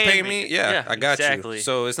 Whoever wants to pay me, I got you.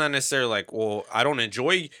 So it's not necessarily like, well, I don't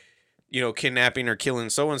enjoy, kidnapping or killing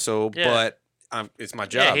so-and-so, but... it's my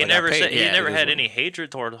job. He never said he never had any hatred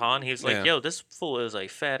toward Han. He was like, "Yo, this fool is a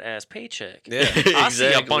fat ass paycheck." Yeah, I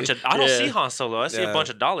see a bunch of. I don't see Han Solo. I see a bunch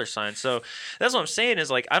of dollar signs. So that's what I'm saying. Is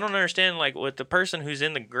like I don't understand. Like with the person who's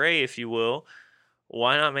in the gray, if you will,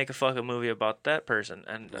 why not make a fucking movie about that person?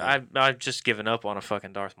 And I've just given up on a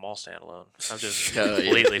fucking Darth Maul standalone. I've just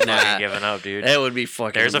completely fucking given up, dude. That would be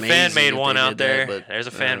fucking. There's a fan made one out there. There's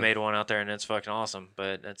a fan made one out there, and it's fucking awesome.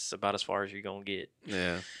 But that's about as far as you're gonna get.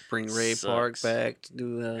 Yeah. Bring Ray Park back to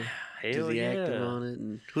do the acting on it,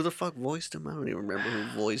 and who the fuck voiced him? I don't even remember who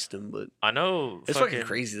voiced him, but I know it's fucking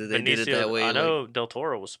crazy that they did it that way. I know Del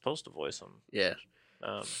Toro was supposed to voice him. Yeah.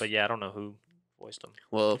 But I don't know who voiced him.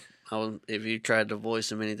 Well, if you tried to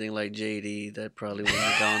voice him anything like JD, that probably wouldn't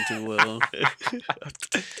have gone too well.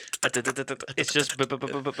 It's just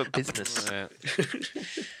business.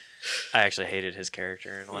 I actually hated his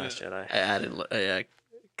character in The Last Jedi. I didn't.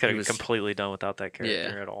 Could have completely done without that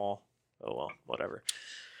character at all. Oh well, whatever.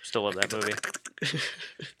 Still love that movie.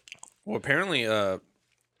 Well, apparently, I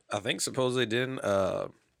think supposedly didn't.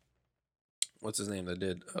 What's his name that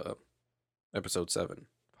did episode 7?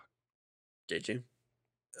 JJ.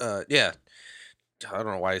 Yeah. I don't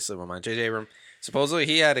know why he slipped my mind. JJ Abrams. Supposedly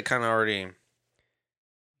he had it kind of already.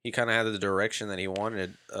 He kind of had the direction that he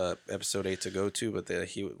wanted episode 8 to go to, but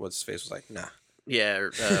what's his face was like, nah. Yeah,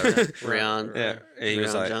 Rian. Yeah, he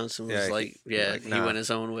was like, Johnson was like, he went his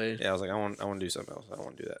own way. Yeah, I was like, I want to do something else. I don't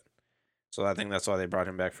want to do that. So I think that's why they brought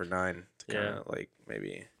him back for 9 to kind of like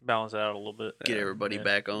maybe balance it out a little bit, get everybody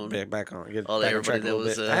back on. Back on. Get all everybody that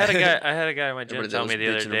was. I had a guy in my gym tell me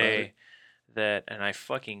the other day that, and I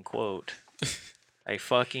fucking quote,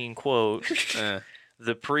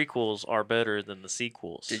 the prequels are better than the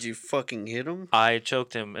sequels. Did you fucking hit him? I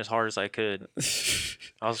choked him as hard as I could.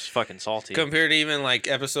 I was fucking salty. Compared to even like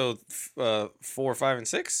episode 4, 5, and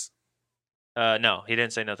 6? No, he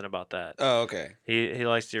didn't say nothing about that. Oh, okay. He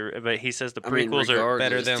likes to, but he says the prequels are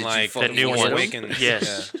better than like the new ones. Awakens.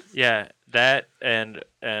 Yes, yeah, that and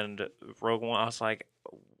Rogue One. I was like,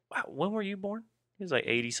 when were you born? He was like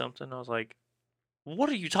 80 something. I was like, what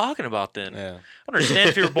are you talking about then? Yeah. I understand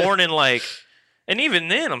if you're born in like, and even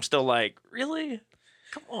then I'm still like, really?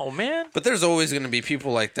 Come on, man. But there's always going to be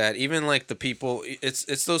people like that. Even like the people,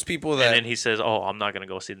 it's those people that. And then he says, "Oh, I'm not going to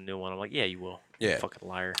go see the new one." I'm like, "Yeah, you will." Yeah. You fucking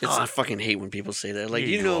liar. I fucking hate when people say that. Like,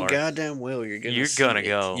 you know goddamn well you're gonna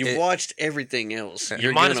go. You've watched everything else.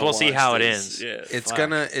 You might as well see how it ends. Yeah.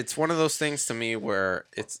 It's one of those things to me where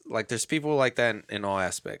it's like there's people like that in all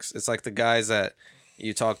aspects. It's like the guys that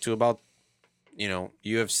you talk to about, you know,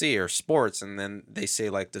 UFC or sports, and then they say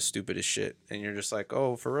like the stupidest shit, and you're just like,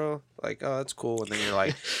 oh, for real? Like, oh, that's cool. And then you're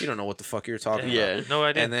like, you don't know what the fuck you're talking about. No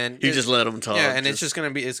idea. And then you just let them talk. Yeah, and it's gonna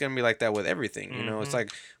be like that with everything. You know, it's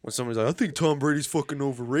like when somebody's like, I think Tom Brady's fucking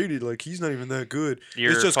overrated. Like, he's not even that good.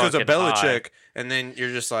 It's just because of Belichick. High. And then you're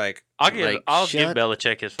just like, I'll give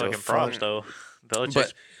Belichick his fucking props though.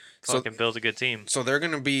 Belichick fucking builds a good team. So they're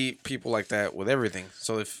gonna be people like that with everything.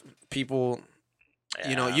 So if people,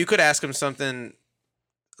 you know, you could ask him something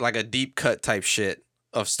like a deep cut type shit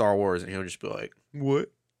of Star Wars, and he'll just be like, "What?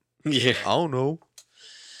 Yeah, I don't know."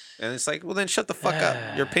 And it's like, well, then shut the fuck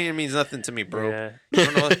up. Your opinion means nothing to me, bro. Yeah. You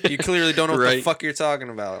don't know. You clearly don't know what the fuck you're talking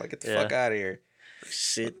about. Like, get the fuck out of here.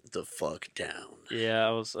 Sit the fuck down. Yeah,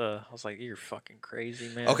 I was like, you're fucking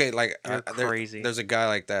crazy, man. Okay, like you're crazy. There's a guy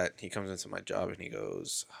like that. He comes into my job and he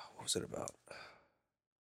goes, "What was it about?"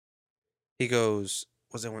 He goes,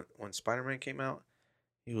 "Was it when Spider-Man came out?"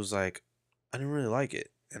 He was like, "I didn't really like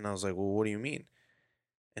it." And I was like, "Well, what do you mean?"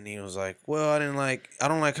 And he was like, "Well, I don't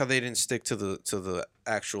like how they didn't stick to the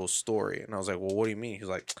actual story." And I was like, "Well, what do you mean?" He was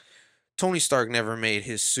like, "Tony Stark never made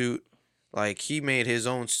his suit. Like, he made his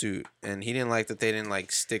own suit, and he didn't like that they didn't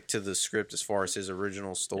like stick to the script as far as his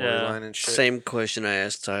original storyline and shit." Same question I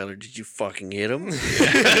asked Tyler. Did you fucking hit him?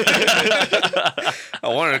 I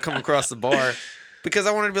wanted to come across the bar because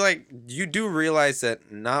I wanted to be like, you do realize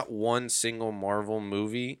that not one single Marvel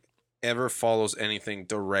movie ever follows anything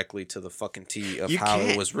directly to the fucking T of how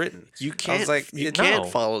it was written. You can't. You can't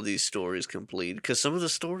follow these stories complete because some of the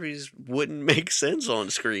stories wouldn't make sense on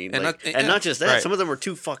screen, and not just that. Right. Some of them are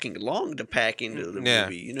too fucking long to pack into the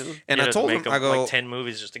movie. You know. And I told him, I go like 10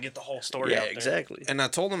 movies just to get the whole story. Yeah, out there. exactly. And I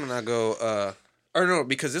told him, and I go, or no,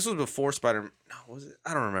 because this was before Spider-Man. No, was it?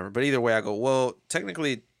 I don't remember. But either way, I go, well,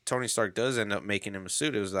 technically, Tony Stark does end up making him a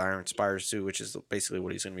suit. It was the Iron Spider suit, which is basically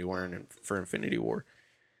what he's going to be wearing for Infinity War.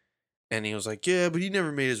 And he was like, yeah, but he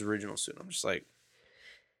never made his original suit. I'm just like,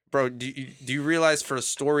 bro, do you realize for a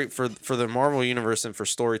story, for the Marvel Universe and for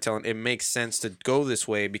storytelling, it makes sense to go this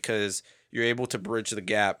way because you're able to bridge the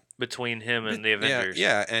gap between him and the Avengers.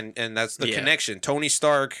 Yeah, and that's the connection. Tony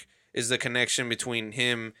Stark is the connection between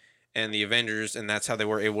him and the Avengers, and that's how they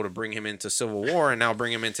were able to bring him into Civil War and now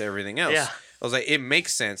bring him into everything else. Yeah. I was like, it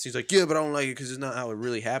makes sense. He's like, yeah, but I don't like it because it's not how it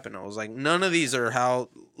really happened. I was like, none of these are how,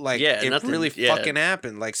 like, really fucking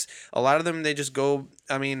happened. Like, a lot of them, they just go,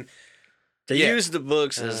 I mean... They use the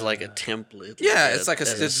books as, like, a template. Yeah, it's like a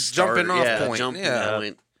jumping off point. Jumping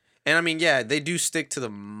point. And, I mean, yeah, they do stick to the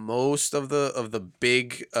most of the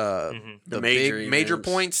big, the major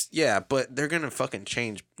points. Yeah, but they're going to fucking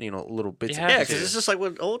change, you know, little bits. Yeah, because it's just like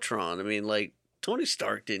with Ultron. I mean, like, Tony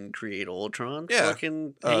Stark didn't create Ultron. Yeah.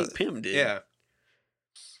 Fucking Hank Pym did. Yeah.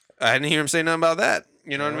 I didn't hear him say nothing about that.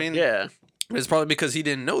 You know what I mean? Yeah. It's probably because he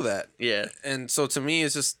didn't know that. Yeah. And so to me,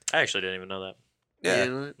 it's just... I actually didn't even know that. Yeah.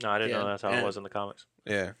 No, I didn't know that's how it was in the comics.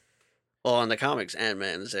 Yeah. Well, in the comics,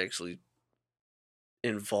 Ant-Man is actually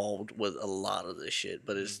involved with a lot of this shit,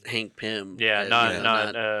 but it's Hank Pym. Yeah,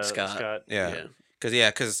 not Scott. Yeah.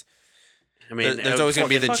 Because... I mean, there's always going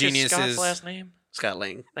to be the geniuses... Scott's last name? Scott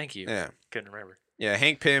Lang. Thank you. Yeah. Couldn't remember. Yeah,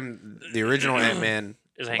 Hank Pym, the original Ant-Man...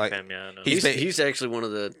 Is Hank Pym, yeah. I know. He's actually one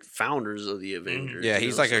of the founders of the Avengers. Yeah,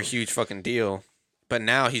 he's like a huge fucking deal. But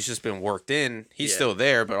now he's just been worked in. He's still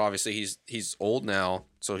there, but obviously he's old now,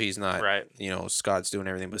 so he's not. Right. You know, Scott's doing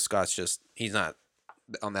everything, but Scott's just he's not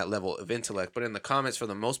on that level of intellect. But in the comics, for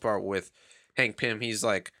the most part, with Hank Pym, he's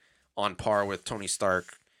like on par with Tony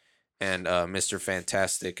Stark and Mr.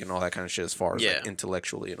 Fantastic and all that kind of shit as far as like,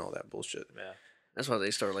 intellectually and all that bullshit. Yeah. That's why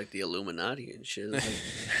they start like the Illuminati and shit. Like,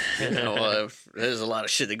 you know, there's a lot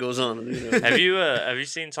of shit that goes on. You know? Have you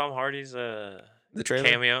seen Tom Hardy's the trailer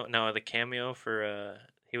cameo? No, the cameo for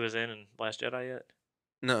he was in Last Jedi yet?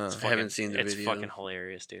 No, I haven't seen the video. It's fucking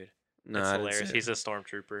hilarious, dude. No, it's hilarious. He's a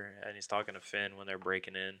stormtrooper, and he's talking to Finn when they're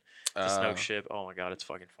breaking in the Snoke ship. Oh my god, it's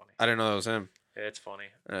fucking funny. I didn't know that was him. It's funny.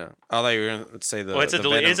 Yeah, I thought you were gonna say the. Well, it's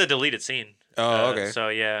a deleted scene. Oh, okay. So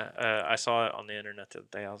yeah, I saw it on the internet the other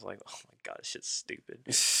day. I was like, oh my god, this shit's stupid.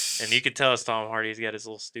 And you could tell it's Tom Hardy. He's got his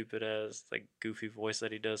little stupid ass, like goofy voice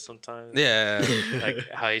that he does sometimes. Yeah. Like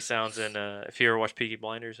how he sounds in. If you ever watch Peaky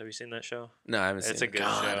Blinders, have you seen that show? No, I haven't seen it. It's a good show.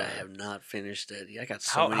 I have not finished it. I got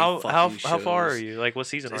so many fucking shows. How far are you? Like what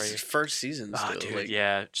season are you? First season still. Dude, like,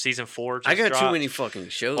 yeah, season 4 just I got dropped. Too many fucking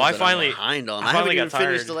shows. Well, I'm behind on. I haven't even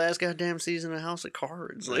finished the last goddamn season of House of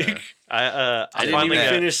Cards. Like I didn't even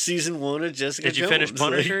finish season 1 of Jessica Jones. Did you finish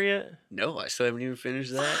Punisher yet? No, I still haven't even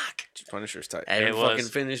finished that. Punisher's tight. I haven't fucking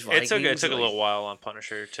finished Vikings. It took a little while on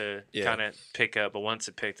Punisher to kind of pick up, but once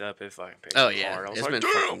it picked up, it fucking picked up hard. It's been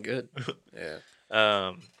fucking good.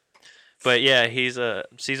 Yeah. But yeah, he's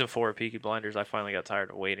season 4 of Peaky Blinders. I finally got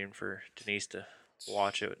tired of waiting for Denise to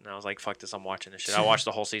watch it, and I was like, "Fuck this! I'm watching this shit." I watched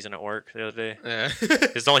the whole season at work the other day. Yeah.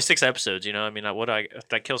 It's only 6 episodes. You know, I mean,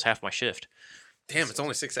 that kills half my shift. Damn, it's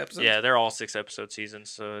only 6 episodes. Yeah, they're all 6 episode seasons.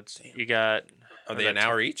 So it's you got. Are they an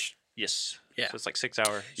hour each? Yes. Yeah. So it's like 6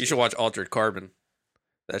 hours. You should watch Altered Carbon.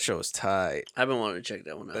 That show is tight. I've been wanting to check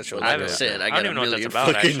that one out. That show. Like I said, I got a million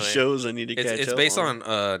fucking shows I need to catch up on. It's based on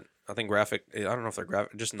I think graphic. I don't know if they're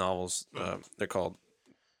graphic, just novels. They're called.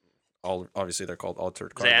 Obviously, they're called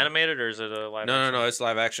Altered Carbon. Is it animated or is it a live? No. It's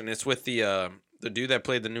live action. It's with the dude that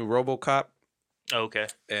played the new RoboCop. Oh, okay.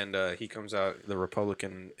 And he comes out the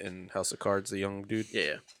Republican in House of Cards, the young dude.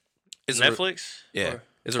 Yeah. Is Netflix? Yeah.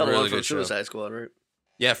 It's a really good show. Suicide Squad, right?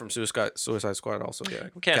 Yeah, from Suicide Squad also. Yeah.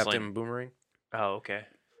 Captain Boomerang. Oh, okay.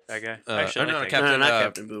 That guy. Actually, not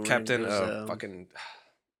Captain Boomerang. Captain fucking.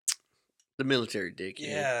 The military dick.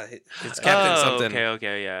 Yeah, it's Captain something.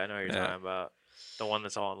 Okay, yeah, I know what you're talking about. The one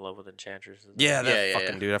that's all in love with Enchantress. Yeah, that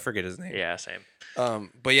fucking dude. I forget his name. Yeah, same.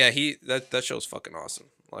 But yeah, that show's fucking awesome.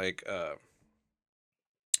 Like,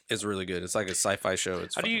 it's really good. It's like a sci-fi show.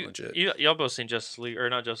 It's fucking legit. Y'all both seen Justice League, or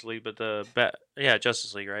not Justice League, but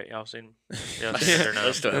Justice League, right? Y'all seen? Yeah,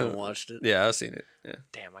 I still haven't watched it. Yeah, I've seen it. Yeah.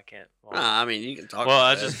 Damn, I can't. I mean, you can talk. Well,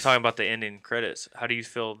 I was just talking about the ending credits. How do you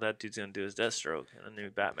feel that dude's gonna do his Deathstroke in the new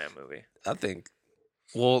Batman movie? I think.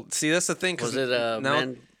 Well, see, that's the thing. Was it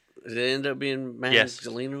did it end up being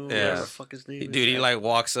Mangelino? Yeah. Whatever the fuck his name is? Dude, he like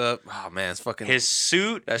walks up. Oh man, it's fucking. His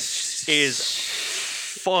suit is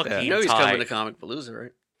fucking. You know he's coming to Comic Palooza,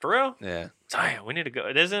 right? For real? Yeah. Damn, we need to go.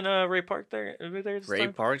 Isn't Ray Park there? Ray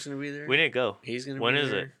Park's gonna be there. We need to go. He's gonna. When be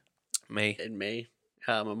is there. it? May. In May.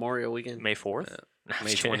 Memorial Weekend. May 4th.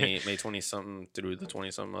 May 20 something through the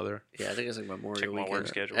 20 something other. Yeah, I think it's like Memorial Weekend. Work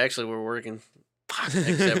schedule. Actually, we're working.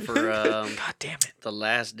 Except for God damn it, the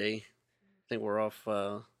last day. I think we're off.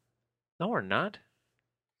 No, we're not.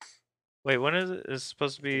 Wait, when is it? It's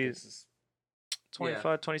supposed to be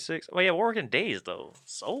 25, 26. Oh yeah, we're working days though,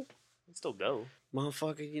 so let's still go.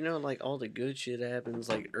 Motherfucker, you know, like all the good shit happens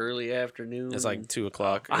like early afternoon. It's like 2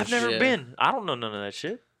 o'clock. I've never been. I don't know none of that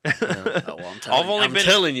shit. I'm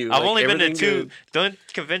telling you. I've only been to 2. The only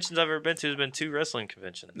conventions I've ever been to has been 2 wrestling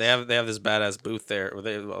conventions. They have this badass booth there.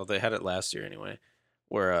 They had it last year anyway,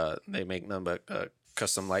 where they make none but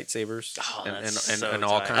custom lightsabers and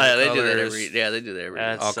all kinds of colors. They do that every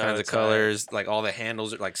year. All kinds of colors. Like all the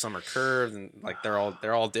handles are like some are curved and like they're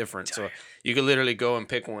all different. So you could literally go and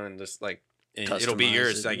pick one and just like. And it'll be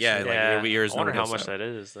yours. Like it'll be yours. I wonder how much that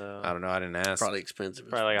is though. I don't know. I didn't ask. Probably expensive.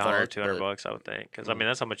 Probably like $100 or $200, I would think. Because I mean,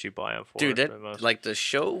 that's how much you buy them for. Dude, that like the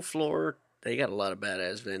show floor, they got a lot of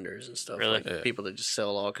badass vendors and stuff. Really? Like people that just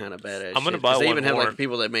sell all kind of badass. I'm gonna shit. buy one. They even more. have like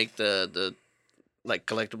people that make the like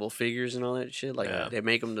collectible figures and all that shit. Like they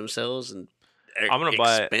make them themselves and. I'm gonna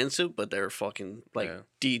buy expensive, but they're fucking like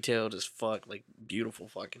detailed as fuck, like beautiful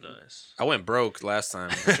fucking. Nice. I went broke last time.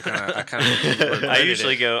 I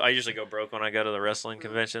usually go broke when I go to the wrestling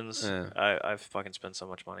conventions. Yeah. I fucking spend so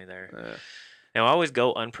much money there. Yeah. And I always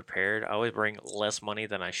go unprepared. I always bring less money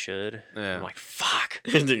than I should. Yeah. I'm like, fuck.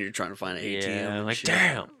 And then you're trying to find an ATM. Yeah, I'm like,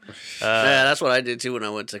 damn. Yeah, that's what I did too when I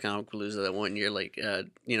went to Comic Palooza that one year. Like,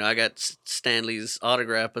 I got Stanley's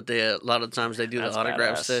autograph, but a lot of times they do the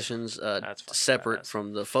autograph sessions separate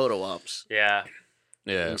from the photo ops. Yeah.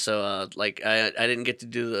 Yeah. And so, I didn't get to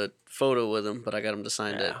do the photo with him, but I got him to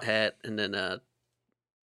sign that hat. And then,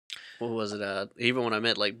 what was it? Even when I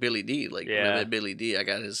met like Billy D, when I met Billy D, I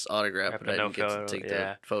got his autograph, but I didn't get to take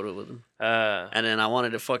that photo with him. And then I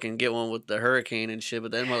wanted to fucking get one with the Hurricane and shit,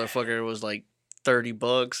 but that motherfucker was like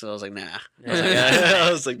 $30. So I was like, nah. I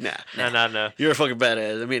was like, nah. No. You're a fucking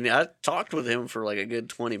badass. I mean, I talked with him for like a good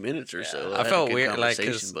 20 minutes or so. I felt weird, like,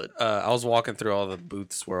 because I was walking through all the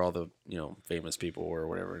booths where all the famous people were, or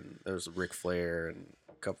whatever. And there was Ric Flair and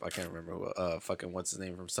couple. I can't remember what. Fucking what's his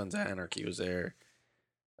name from Sons of Anarchy was there.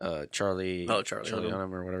 Charlie. Charlie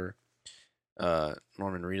Hunnam or whatever.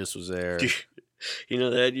 Norman Reedus was there. Dude, you know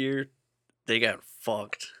that year they got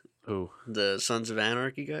fucked. Who? The Sons of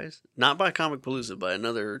Anarchy guys, not by Comic Palooza, by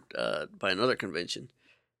another convention.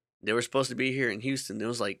 They were supposed to be here in Houston. There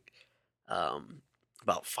was like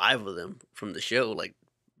about 5 of them from the show, like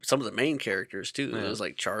some of the main characters too. Yeah. It was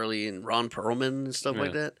like Charlie and Ron Perlman and stuff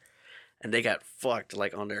like that. And they got fucked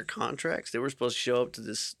like on their contracts. They were supposed to show up to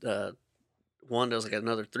this one that was like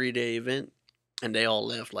another 3-day event, and they all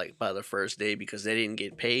left like by the first day because they didn't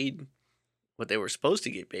get paid what they were supposed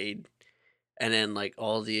to get paid. And then like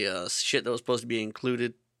all the shit that was supposed to be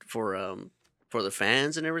included for the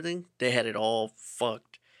fans and everything, they had it all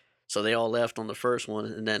fucked. So they all left on the first one,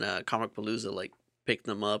 and then Comic Palooza like picked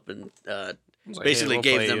them up and like, basically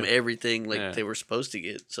gave them everything like they were supposed to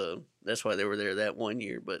get. So that's why they were there that one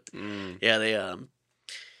year. But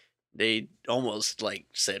they almost like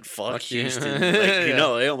said fuck Houston. Like,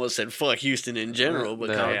 they almost said fuck Houston in general.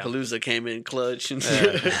 But Comic Palooza came in clutch. And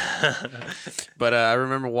but I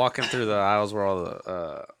remember walking through the aisles where all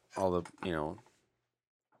the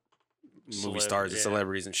movie stars and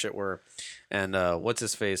celebrities and shit were, and what's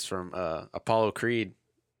his face from Apollo Creed?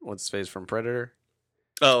 What's his face from Predator?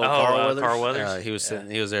 Carl Weathers. He was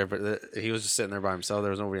sitting. He was there, but he was just sitting there by himself.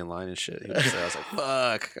 There was nobody in line and shit. He was there. I was like,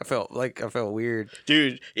 "Fuck!" I felt weird,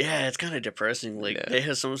 dude. Yeah, it's kind of depressing. Like they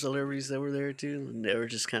had some celebrities that were there too, and they were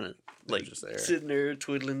just kind of like just there, sitting there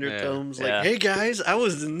twiddling their thumbs, like, "Hey guys, I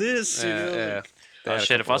was in this." Shit!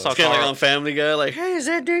 If I saw Carl, like on Family Guy, like, "Hey, is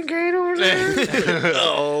that Dan Kane over there?"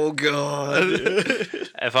 Oh god!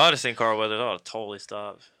 If I would have seen Carl Weathers, I would have totally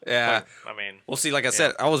stopped. Yeah, I mean, well, see, like I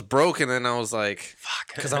said, I was broke, and then I was like,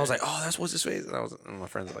 "Fuck," because I was like, "Oh, that's what's his face," and my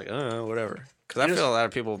friends were like, whatever," because I feel a lot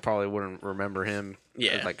of people probably wouldn't remember him.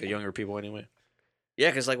 Yeah, like the younger people anyway.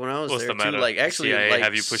 Yeah, because like when I was there too, like actually, CIA, like,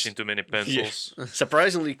 have you pushing too many pencils? Yeah.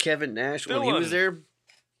 Surprisingly, Kevin Nash when he was there.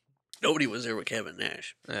 Nobody was there with Kevin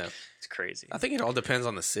Nash. Yeah. It's crazy. I think it all depends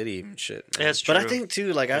on the city and shit. Yeah, it's true. But I think,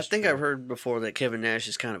 too, like, I think I've heard before that Kevin Nash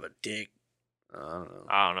is kind of a dick. I don't know.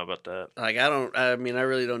 I don't know about that. Like, I mean, I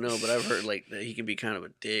really don't know, but I've heard, like, that he can be kind of a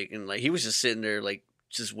dick. And, like, he was just sitting there, like,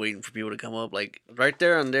 just waiting for people to come up. Like, right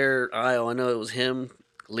there on their aisle, I know it was him.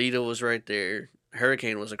 Lita was right there.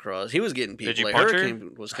 Hurricane was across. He was getting people. Did you like, punch Hurricane her?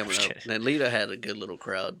 was coming up. And Lita had a good little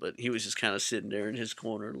crowd, but he was just kind of sitting there in his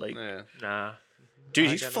corner, like... Yeah. Nah. Dude,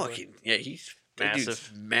 he's fucking... Yeah, he's...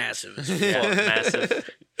 Massive. Massive as fuck. Massive.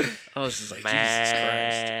 I was just like,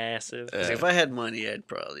 massive. Jesus Christ. Like, if I had money, I'd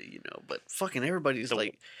probably, but fucking everybody's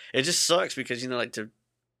like, it just sucks because, like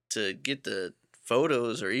to get the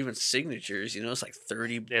photos or even signatures, it's like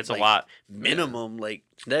 30. It's like, a lot. Minimum. Like,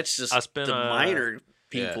 that's just the minor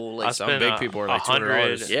people. Like, some big people are like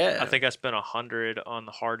 $200. Yeah. I think I spent $100 on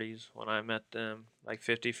the Hardys when I met them. Like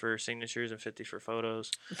 50 for signatures and 50 for photos.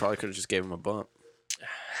 You probably could have just gave him a bump.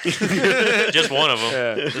 Just one of them.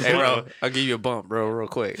 Yeah. Hey, bro, I'll give you a bump, bro, real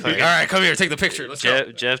quick. Like, all right, come here, take the picture. Let's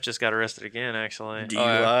go. Jeff just got arrested again, actually.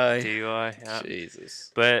 DUI. DUI. Yeah.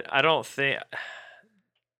 Jesus. But I don't think.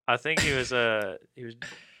 I think he was I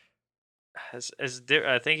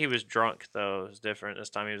think he was drunk though. It was different this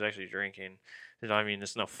time. He was actually drinking. I mean,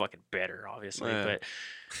 it's no fucking better, obviously. Yeah. But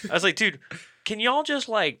I was like, dude, can y'all just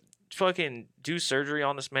like fucking do surgery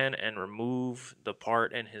on this man and remove the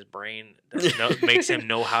part in his brain that makes him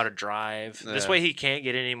know how to drive. Yeah. This way he can't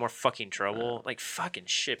get in any more fucking trouble. Like fucking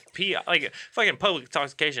shit. Like fucking public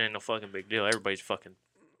intoxication ain't no fucking big deal. Everybody's fucking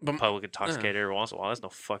public intoxicated every once in a while. That's no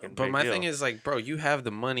fucking big deal. But my thing is like, bro, you have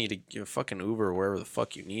the money to give fucking Uber wherever the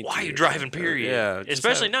fuck you need. Why are you driving, period? Yeah.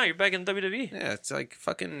 Especially now you're back in WWE. Yeah, it's like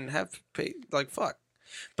fucking have pay like fuck.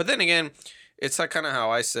 But then again, it's like kind of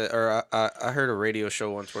how I said, or I heard a radio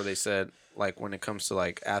show once where they said, like, when it comes to,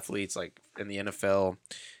 like, athletes, like, in the NFL,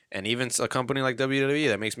 and even a company like WWE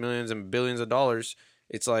that makes millions and billions of dollars,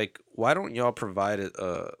 it's like, why don't y'all provide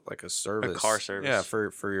like a service? A car service. Yeah,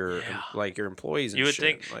 for your, like, your employees and you would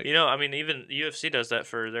shit. think, like, I mean, even UFC does that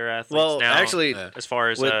for their athletes now. Well, actually, as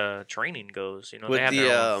far as training goes, they have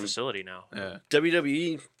their own facility now. Yeah.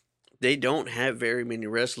 WWE, they don't have very many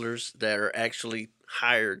wrestlers that are actually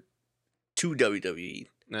hired to WWE.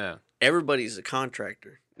 Yeah. Everybody's a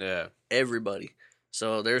contractor. Yeah. Everybody.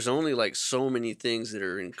 So there's only like so many things that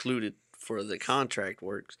are included for the contract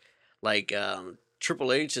works. Like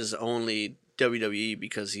Triple H is only WWE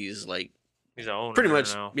because he's like he's an owner. Pretty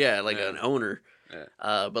much now. An owner.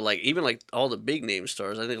 Yeah. But like even like all the big name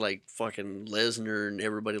stars, I think like fucking Lesnar and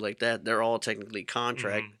everybody like that, they're all technically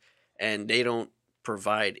contract and they don't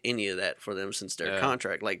provide any of that for them since they're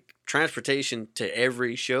contract. Like transportation to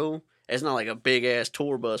every show it's not like a big ass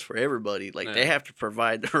tour bus for everybody. Like they have to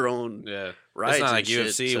provide their own rides. It's not like shit,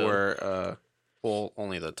 UFC where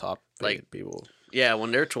only the top people. Yeah,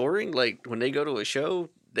 when they're touring, like when they go to a show,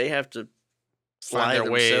 they have to fly their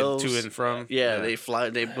themselves. way to and from. Yeah, they fly.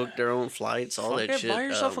 They book their own flights, all that shit. Buy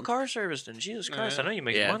yourself a car service, then. Jesus Christ, I know you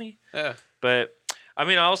make money. Yeah, but I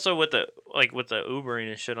mean, also with the Ubering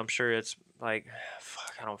and shit, I'm sure it's like,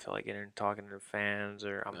 fuck, I don't feel like talking to fans,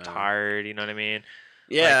 or I'm tired. You know what I mean?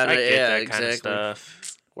 Yeah, I get that exactly. kind of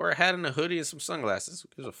stuff. Wear a hat and a hoodie and some sunglasses.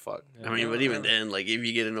 Who gives a fuck? I mean, but even then, like, if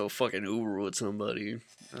you get into a fucking Uber with somebody,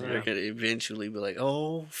 they're gonna eventually be like,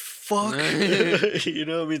 "Oh fuck," you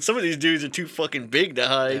know. I mean, some of these dudes are too fucking big to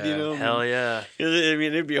hide. You know. Hell yeah. I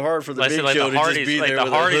mean, it'd be hard for the Big Show to just be there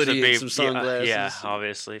with a hoodie and some sunglasses. Yeah,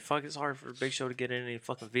 obviously. Fuck, it's hard for the Big Show to get in any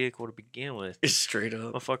fucking vehicle to begin with. It's straight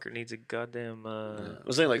up. Motherfucker needs a goddamn. I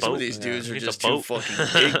was saying, like, some of these dudes are just too fucking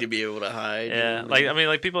big to be able to hide. Yeah, like I mean,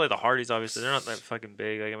 like people like the Hardys, obviously, they're not that fucking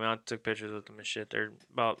big. Like I mean, I took pictures with them and shit. They're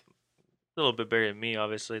about a little bit bigger than me,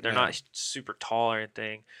 obviously. They're not super tall or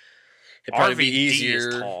anything. It'd probably be easier.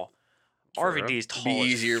 Is tall. RVD is tall. Be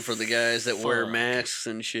easier for the guys that wear masks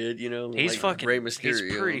and shit, you know. He's like fucking. Rey Mysterio.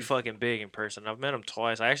 He's pretty fucking big in person. I've met him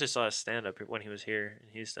twice. I actually saw his stand up when he was here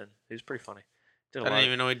in Houston. He was pretty funny. I didn't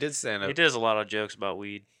even know he did stand up. He does a lot of jokes about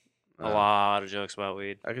weed. A lot of jokes about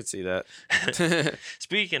weed. I could see that.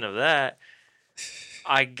 Speaking of that,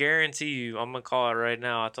 I guarantee you, I'm gonna call it right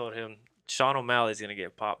now. I told him Sean O'Malley's gonna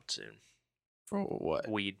get popped soon. For what?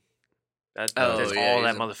 Weed. That's all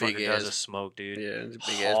that motherfucker does is smoke, dude. Yeah, it's a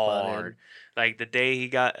big ass pothead. Like the day he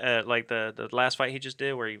got, like the last fight he just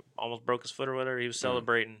did, where he almost broke his foot or whatever, he was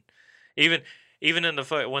celebrating. Even in the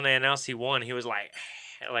fight when they announced he won, he was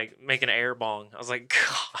like making an air bong. I was like,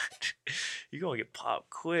 God, you gonna get popped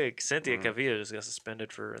quick. Cynthia Calvillo just got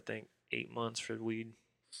suspended for I think 8 months for weed.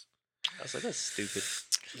 I was like, that's stupid.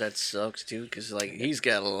 That sucks too, because like he's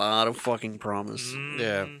got a lot of fucking promise.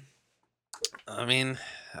 Yeah. I mean,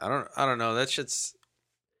 I don't know. That shit's.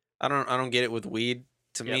 I don't get it with weed.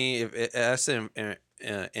 To me, if it has to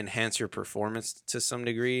enhance your performance to some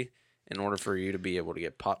degree in order for you to be able to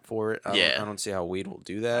get popped for it. I don't see how weed will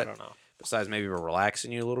do that. I don't know. Besides, maybe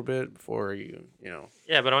relaxing you a little bit before you know.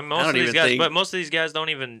 Yeah, but I mean, most of these guys don't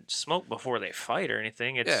even smoke before they fight or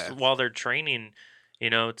anything. It's while they're training, you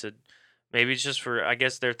know, to. Maybe it's just for, I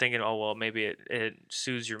guess they're thinking, oh, well, maybe it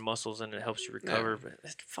soothes your muscles and it helps you recover, but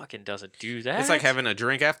it fucking doesn't do that. It's like having a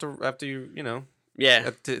drink after you know.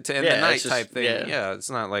 Yeah. To end the night type thing. Yeah, it's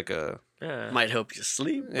not like a... Might help you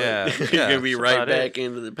sleep. Yeah. You're going to be right back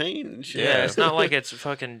into the pain and shit. Yeah, it's not like it's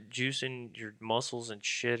fucking juicing your muscles and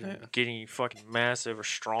shit and getting you fucking massive or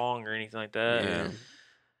strong or anything like that. Yeah.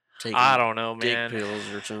 I don't know, man. Dick pills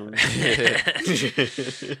or something.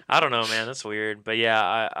 I don't know, man. That's weird. But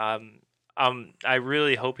yeah, I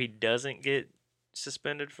really hope he doesn't get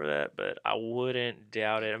suspended for that, but I wouldn't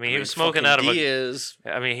doubt it. I mean, he was smoking out of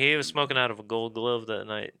he was smoking out of a Gold Glove that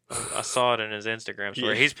night. I saw it in his Instagram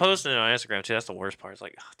story. He's posting it on Instagram too. That's the worst part. It's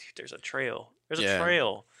like, oh, dude, there's a trail. There's a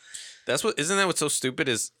trail. Isn't that what's so stupid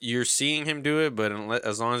is you're seeing him do it, but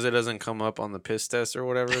as long as it doesn't come up on the piss test or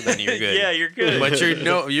whatever, then you're good. Yeah, you're good. But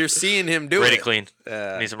you're seeing him do Ready it. Clean.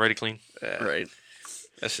 Need some Ready Clean. Right.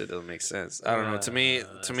 That shit doesn't make sense. I don't know. To me,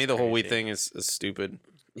 the whole weed thing is stupid.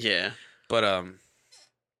 Yeah. But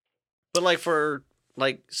like for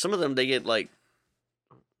like some of them, they get like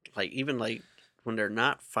even like when they're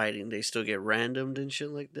not fighting, they still get randomed and shit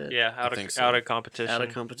like that. Yeah, out of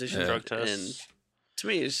competition. Drug tests. And to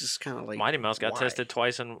me, it's just kind of like Mighty Mouse got tested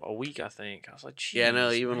twice in a week, I think. I was like, jeez. Yeah, I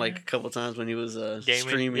know. Even like a couple times when he was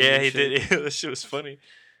streaming. Yeah, he did. That shit was funny.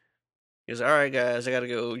 He was all right, guys. I gotta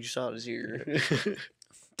go. You saw this here.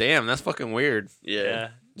 Damn, that's fucking weird. Yeah.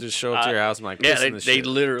 Just show up to your house and like, they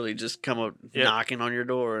literally just come up knocking on your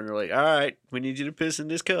door and they're like, all right, we need you to piss in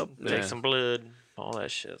this cup. Take some blood, all that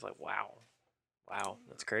shit. It's like, wow,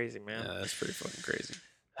 that's crazy, man. Yeah, that's pretty fucking crazy.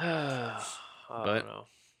 I don't know.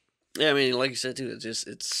 Yeah, I mean, like you said too,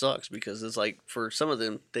 it sucks because it's like for some of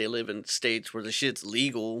them, they live in states where the shit's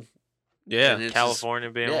legal. Yeah, California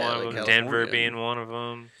being one of them, Denver being one of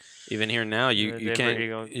them. Even here now, you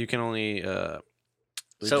can only.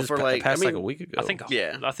 So for like, past like a week ago, I think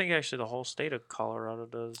actually the whole state of Colorado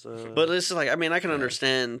does. But this is like, I mean, I can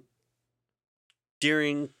understand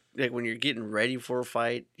during like when you're getting ready for a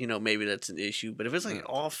fight, you know, maybe that's an issue. But if it's like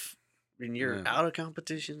off and you're out of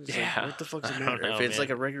competition, like, what the fuck's the matter? If it's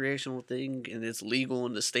like a recreational thing and it's legal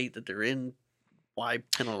in the state that they're in, why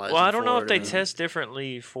penalize? Well, I don't know if they test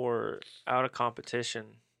differently for out of competition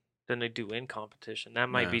than they do in competition. That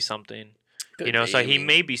might be something, you know. So he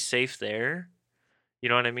may be safe there. You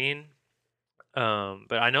know what I mean?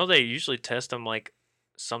 But I know they usually test them like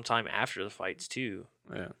sometime after the fights too.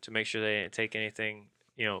 Yeah. To make sure they didn't take anything,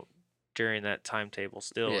 during that timetable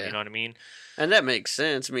still. You know what I mean? And that makes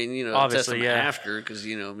sense. I mean, obviously, test them after because, I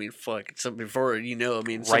mean, fuck, something before,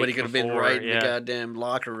 somebody could have been right in the goddamn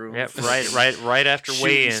locker room. Yep, right after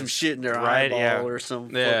weigh-ins. Some shit in their eyeball or some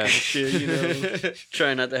fucking shit,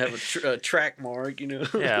 Trying not to have a track mark,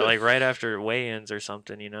 Yeah, like right after weigh-ins or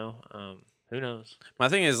something, who knows? My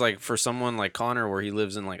thing is, like, for someone like Conor, where he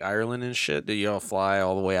lives in like Ireland and shit, do y'all fly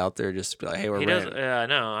all the way out there just to be like, hey, we're ready? Yeah,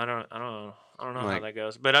 no, I don't know how that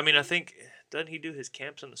goes. But I mean, I think doesn't he do his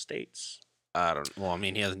camps in the States? I don't. Well, I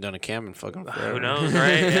mean, he hasn't done a camp in fucking forever. Who knows,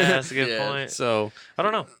 right? Yeah, that's a good point. So I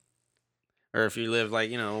don't know. Or if you live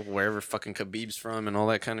like wherever fucking Khabib's from and all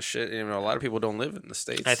that kind of shit. A lot of people don't live in the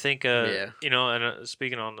States. I think and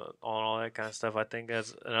speaking on all that kind of stuff, I think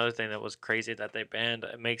that's another thing that was crazy that they banned.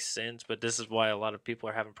 It makes sense, but this is why a lot of people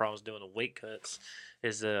are having problems doing the weight cuts.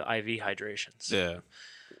 Is the IV hydrations? Yeah.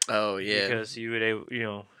 Oh yeah. Because you're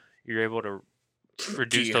able to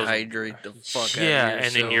reduce dehydrate the fuck out of yourself. Yeah,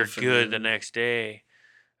 and then you're good the next day.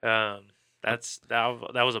 That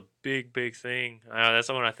was a big thing. That's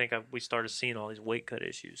when I think we started seeing all these weight cut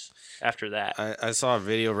issues after that. I saw a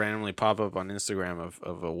video randomly pop up on Instagram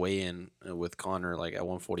of a weigh-in with Conor like at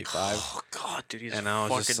 145. Oh God, dude, he's and I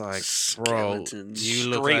was just like, bro, you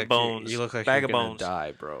look straight like bones. You look like bag you're of gonna bones.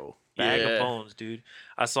 die, bro. Bag of bones, dude.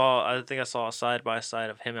 I think I saw a side by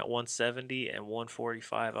side of him at 170 and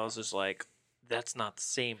 145. I was just like, that's not the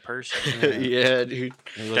same person. Yeah, dude.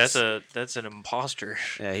 That's an imposter.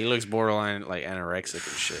 Yeah, he looks borderline like anorexic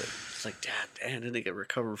and shit. It's like, damn, did they get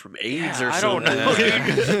recovered from AIDS or something? I don't know.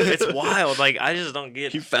 It's wild. Like, I just don't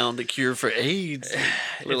get. He found the cure for AIDS.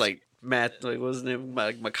 Like Matt, like wasn't it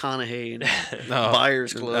like McConaughey and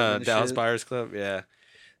Buyers Club, and Dallas Buyers Club. Yeah,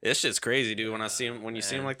 this shit's crazy, dude. When you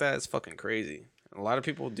see him like that, it's fucking crazy. A lot of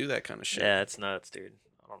people do that kind of shit. Yeah, it's nuts, dude.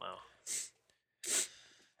 I don't know.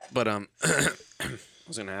 But I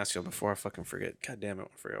was gonna ask you before I fucking forget. God damn it,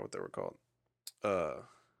 I forgot what they were called.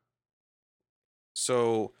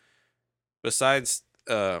 So besides,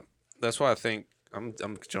 that's why I think I'm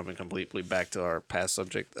jumping completely back to our past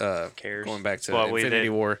subject. Cares. Going back to Infinity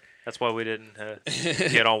War. That's why we didn't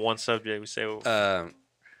get on one subject. We say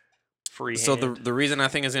free. So the reason I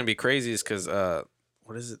think it's gonna be crazy is because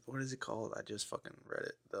what is it called? I just fucking read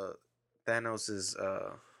it. The Thanos'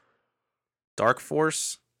 Dark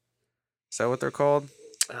Force. Is that what they're called?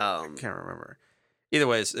 I can't remember. Either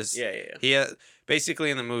way, it's yeah. He basically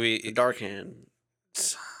in the movie the Dark Hand.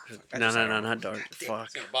 No, not Dark. Fuck.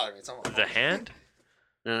 It's gonna bother me. It's on the Hand?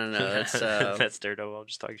 No. That's that's Daredevil. I'm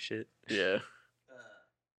just talking shit. Yeah.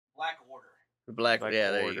 Black Order. Black Order.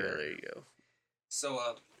 There you go.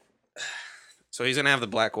 So he's gonna have the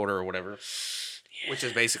Black Order or whatever, which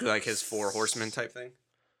is basically like his 4 horsemen type thing.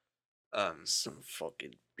 Some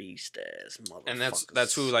fucking beast ass motherfuckers. And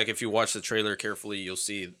that's who, like, if you watch the trailer carefully, you'll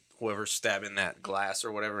see whoever's stabbing that glass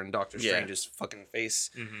or whatever in Doctor Strange's fucking face.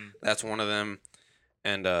 Mm-hmm. That's one of them.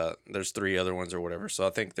 And there's 3 other ones or whatever. So I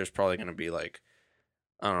think there's probably gonna be like,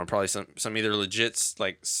 I don't know, probably some either legit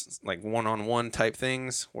like one-on-one type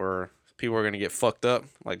things where people are gonna get fucked up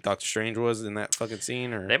like Doctor Strange was in that fucking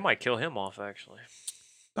scene, or they might kill him off actually.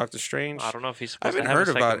 Doctor Strange. I don't know if he's supposed to have a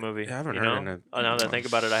second movie. I haven't heard it. Now that I think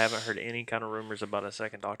about it, I haven't heard any kind of rumors about a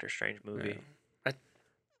second Doctor Strange movie. Yeah. I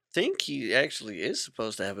think he actually is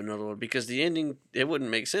supposed to have another one because the ending, it wouldn't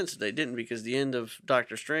make sense if they didn't, because the end of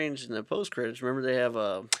Doctor Strange in the post credits, remember they have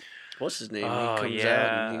what's his name? Oh, he comes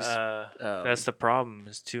out and he's that's the problem.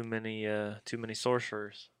 Is too many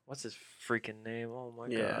sorcerers. What's his freaking name? Oh my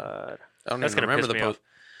god! I don't even remember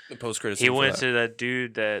the post credits. He went to that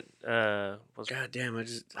dude that was. God damn! I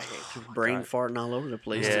brain farting all over the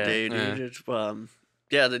place today, dude. Yeah. It's,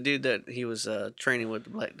 the dude that he was training with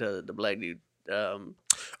the black dude.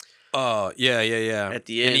 Oh yeah. At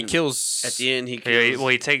the end, and he kills. At the end, he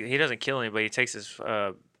kills. He doesn't kill anybody. He takes his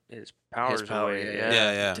powers away.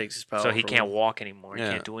 Yeah. Takes his power. So he can't walk anymore. He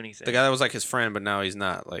can't do anything. The guy that was like his friend, but now he's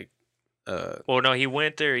not. Like, well, no, he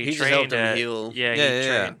went there. He trained. Just helped him heal. Yeah, he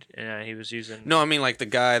trained. Yeah, he was using. No, I mean like the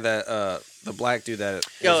guy that the black dude that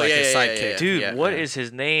was his sidekick. Dude, what is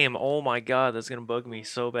his name? Oh my god, that's gonna bug me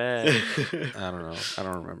so bad. I don't know. I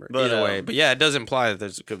don't remember. But, either way, but yeah, it does imply that there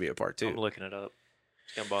could be a part 2. I'm looking it up.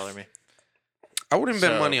 It's gonna bother me. I wouldn't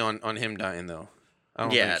bet money on him dying though. I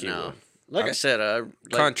don't think he would. Like I said,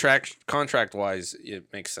 contract wise, it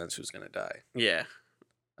makes sense who's gonna die. Yeah.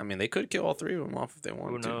 I mean, they could kill all 3 of them off if they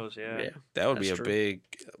wanted to. Who knows? Yeah. That would be a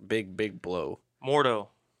big blow. Mordo.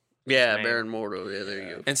 Yeah, Baron Mordo. Yeah, there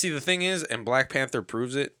you go. And see, the thing is, and Black Panther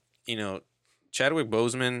proves it. Chadwick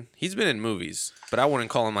Boseman, he's been in movies, but I wouldn't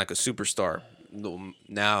call him like a superstar.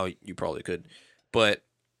 Now you probably could, but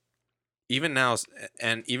even now,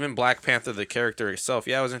 and even Black Panther, the character itself,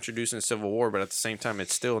 yeah, it was introduced in Civil War, but at the same time, it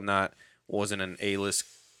still wasn't an A-list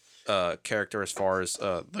character as far as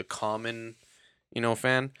the common,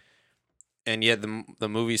 fan. And yet the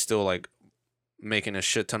movie's still like making a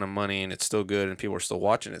shit ton of money, and it's still good, and people are still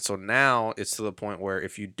watching it. So now it's to the point where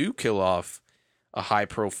if you do kill off a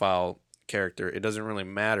high-profile character, it doesn't really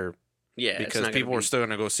matter. Yeah, because people are still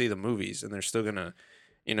gonna go see the movies, and they're still gonna,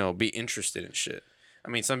 be interested in shit. I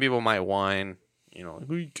mean, some people might whine,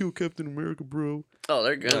 who you kill Captain America, bro? Oh,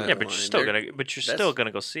 they're gonna. Yeah, but you're still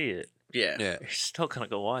gonna go see it. Yeah, you're still gonna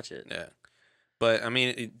go watch it. Yeah, but I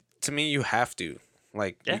mean, to me, you have to.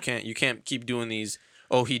 Like, you can't keep doing these.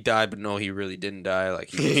 Oh, he died, but no, he really didn't die. Like,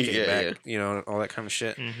 he just came back. All that kind of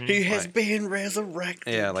shit. Mm-hmm. He has been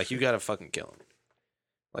resurrected. Yeah, like, you gotta fucking kill him.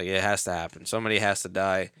 Like, it has to happen. Somebody has to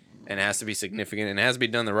die, and it has to be significant, and it has to be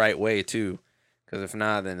done the right way too. Because if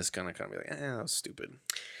not, then it's gonna kind of be like, that was stupid.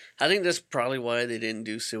 I think that's probably why they didn't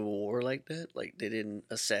do Civil War like that. Like, they didn't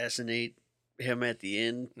assassinate him at the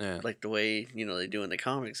end, like the way they do in the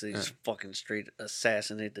comics. They just fucking straight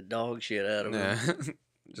assassinate the dog shit out of him.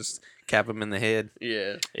 Just cap him in the head.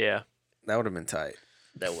 Yeah, that would have been tight.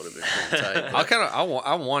 That would have been pretty tight.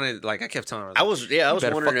 I wanted, like, I kept telling her, I was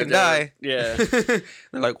wondering if die. Yeah, they're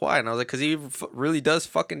like, why? And I was like, because he really does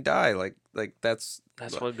fucking die. Like that's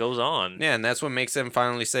what goes on. Yeah, and that's what makes them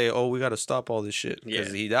finally say, oh, we got to stop all this shit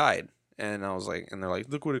because he died. And I was like, and they're like,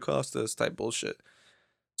 look what it cost us, type bullshit.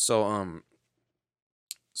 So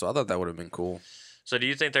so I thought that would have been cool. So do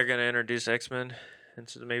you think they're gonna introduce X-Men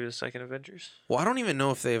into maybe the second Avengers? Well, I don't even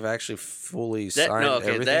know if they've actually fully signed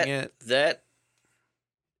everything yet. That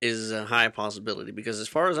is a high possibility because as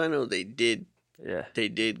far as I know, they did. Yeah, they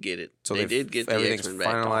did get it. So they did get everything's the X-Men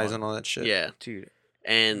finalized and all that shit. Yeah, dude.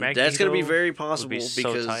 And Magneto that's gonna be very possible would be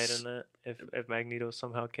because so tight in that if Magneto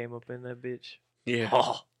somehow came up in that bitch. Yeah.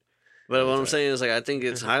 Oh. But what I'm saying is, like, I think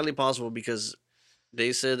it's highly possible because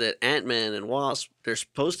they said that Ant-Man and Wasp, they're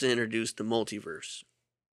supposed to introduce the multiverse.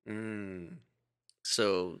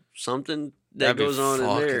 So something that goes on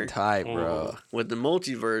in there, tight, bro. With the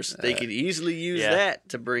multiverse, they could easily use that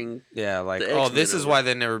to bring. Yeah, like, oh, this is why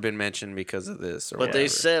they've never been mentioned because of this. But they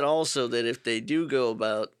said also that if they do go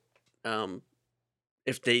about,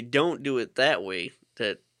 if they don't do it that way,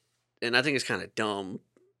 and I think it's kind of dumb.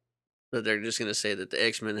 That they're just gonna say that the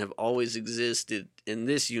X-Men have always existed in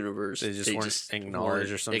this universe. They just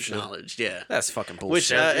acknowledged or something. Acknowledged, yeah. That's fucking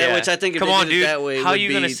bullshit. Which I think if they did it that way, how are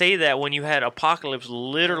you gonna say that when you had Apocalypse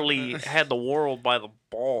literally had the world by the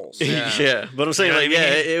balls? Yeah, but I'm saying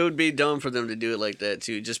it would be dumb for them to do it like that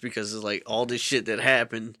too, just because it's like all this shit that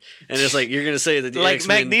happened, and it's like you're gonna say that the like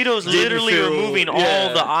X-Men Magneto's literally removing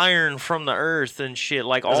all the iron from the earth and shit,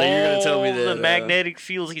 like all you're gonna tell me that, the magnetic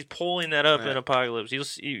fields. He's pulling that up in Apocalypse.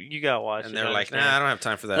 You gotta watch. And they're like, nah, I don't have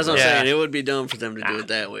time for that. That's what I'm saying. It would be dumb for them to do it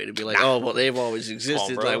that way, to be like, oh, well, they've always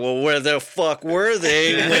existed. Like, well, where the fuck were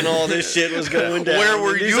they when all this shit was going down? Where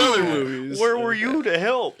were you? Where were you to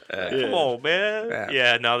help? Come on, man.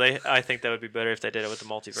 Yeah, no, I think that would be better if they did it with the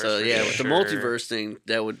multiverse. So yeah, with the multiverse thing,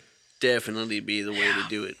 that would definitely be the way to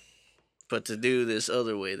do it. But to do this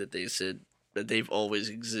other way that they said that they've always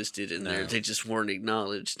existed in there, they just weren't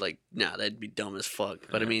acknowledged. Like, nah, that'd be dumb as fuck.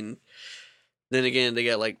 But I mean, then again, they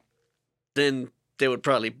got then they would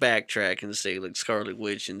probably backtrack and say like Scarlet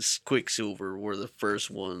Witch and Quicksilver were the first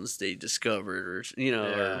ones they discovered, or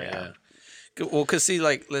Well, cause see,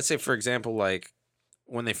 like, let's say for example, like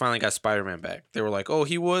when they finally got Spider-Man back, they were like, oh,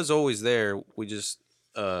 he was always there. We just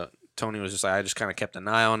Tony was just like, I just kind of kept an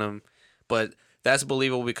eye on him, but that's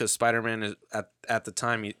believable because Spider-Man is at the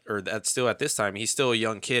time, still at this time, he's still a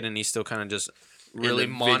young kid and he's still kind of just really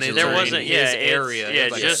monitoring his area,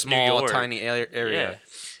 like a small, tiny area.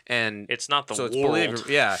 And it's not the world.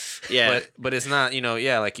 But it's not,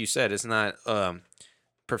 like you said, it's not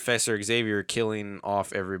Professor Xavier killing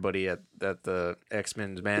off everybody at the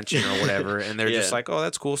X-Men's mansion or whatever, and they're just like, oh,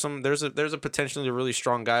 that's cool. There's a potentially really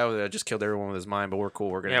strong guy over there that just killed everyone with his mind, but we're cool.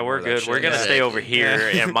 We're gonna we're good. We're gonna stay over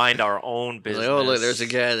here and mind our own business. Like, oh, look, there's a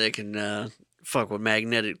guy that can fuck with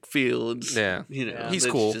magnetic fields. Yeah, he's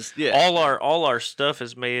cool. All our stuff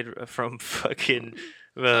is made from fucking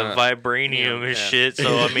vibranium and shit.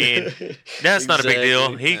 So I mean, that's not a big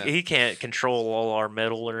deal. He can't control all our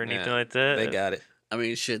metal or anything like that. They got it. I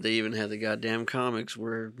mean, shit, they even have the goddamn comics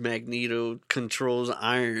where Magneto controls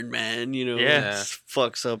Iron Man,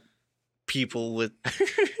 fucks up people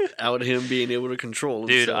without him being able to control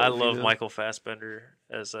himself. Dude, I love Michael Fassbender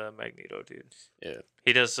as Magneto, dude. Yeah.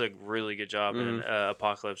 He does a really good job in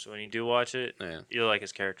Apocalypse. When you do watch it, you'll like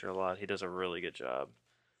his character a lot. He does a really good job.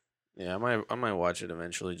 Yeah, I might watch it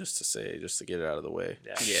eventually just to get it out of the way.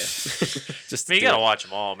 Yeah. Just you gotta watch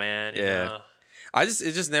them all, man. Yeah.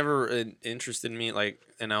 It just never interested me, like,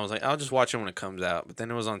 and I was like, I'll just watch it when it comes out. But then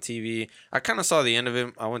it was on TV. I kind of saw the end of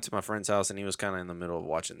it. I went to my friend's house and he was kind of in the middle of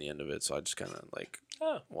watching the end of it, so I just kind of like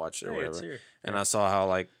watched it or whatever. And I saw how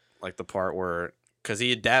like the part where, because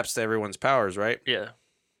he adapts to everyone's powers, right? Yeah.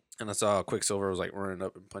 And I saw Quicksilver was like running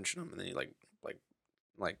up and punching him, and then he like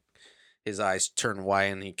his eyes turn white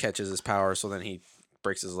and he catches his power, so then he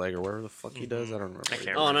breaks his leg or whatever the fuck he does. I don't remember. I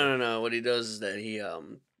can't remember. No. What he does is that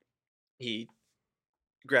he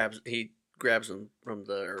grabs him from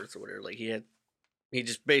the earth or whatever. Like he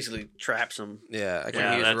just basically traps him. Yeah,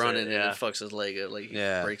 when he was running and it fucks his leg up. Like he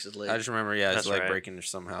breaks his leg. I just remember, his leg breaking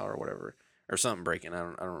somehow or whatever, or something breaking. I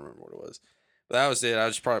don't remember what it was. But that was it. I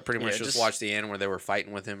was probably pretty much just watched the end where they were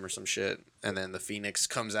fighting with him or some shit, and then the Phoenix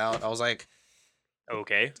comes out. I was like,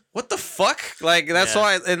 okay, what the fuck? Like, that's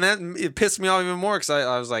why, and it pissed me off even more because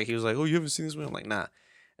I was like, he was like, oh, you haven't seen this movie? I'm like, nah.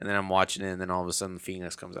 And then I'm watching it, and then all of a sudden the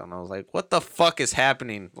Phoenix comes out, and I was like, what the fuck is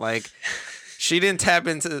happening? Like, she didn't tap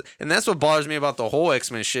into, and that's what bothers me about the whole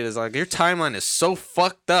X-Men shit is like, your timeline is so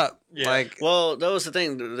fucked up. Yeah. Like, well, that was the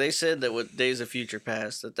thing. They said that with Days of Future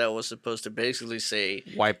Past, that was supposed to basically say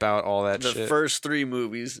wipe out all that shit. The first 3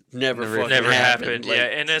 movies never happened. Like, yeah,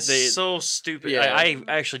 and it's so stupid. Yeah. I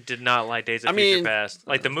actually did not like Days of Future Past.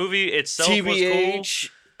 Like, the movie itself was cool.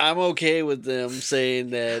 I'm okay with them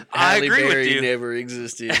saying that Halle Berry never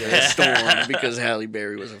existed as Storm because Halle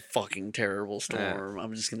Berry was a fucking terrible Storm.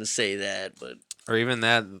 I'm just gonna say that, but or even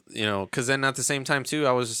that, because then at the same time too,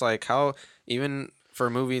 I was just like, how even for a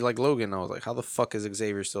movie like Logan, I was like, how the fuck is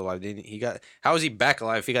Xavier still alive? How is he back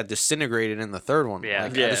alive if he got disintegrated in the third one? I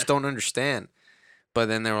just don't understand. But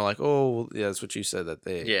then they were like, oh, yeah, that's what you said, that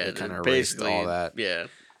they kind of erased all that. Yeah.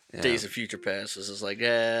 Days of Future Past was just like,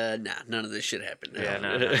 nah, none of this shit happened. Yeah,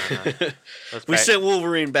 no. We sent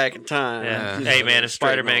Wolverine back in time. Yeah. Hey, man, if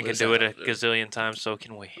Spider-Man can do it a gazillion times, so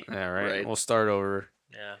can we. Yeah, right. We'll start over.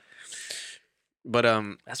 Yeah. But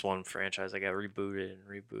that's one franchise that got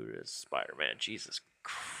rebooted as Spider-Man. Jesus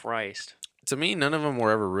Christ. To me, none of them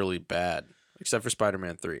were ever really bad. Except for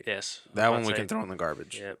Spider-Man 3. Yes. That one we can throw in the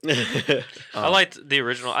garbage. Yep. I liked the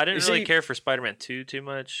original. I didn't really care for Spider-Man 2 too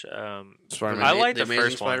much. I liked the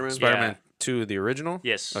first one. Spider-Man 2, the original?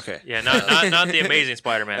 Yes. Okay. Yeah, not the Amazing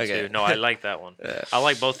Spider-Man 2. No, I like that one. Yeah. I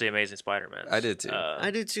like both the Amazing Spider-Man. I did too.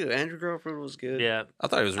 I did too. Andrew Garfield was good. Yeah. I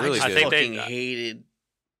thought it was really good. I fucking hated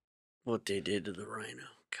what they did to the Rhino.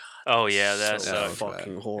 God. Oh, yeah, that sucked.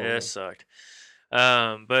 Fucking horrible. Yeah, it sucked.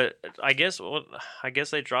 But I guess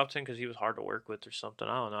they dropped him because he was hard to work with or something.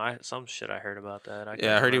 I don't know. Some shit I heard about that.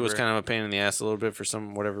 I heard he was kind of a pain in the ass a little bit for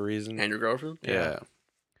whatever reason. Andrew Garfield. Yeah.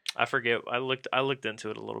 I forget. I looked into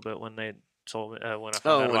it a little bit when they told me when I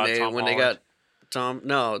found out about Tom Holland. They got Tom.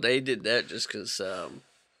 No, they did that just because.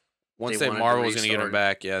 Once Marvel was going to get him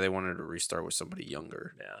back, they wanted to restart with somebody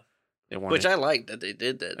younger. Yeah. Which I like that they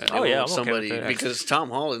did that. I'm somebody okay because Tom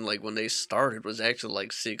Holland, like when they started, was actually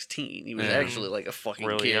like 16. He was actually like a fucking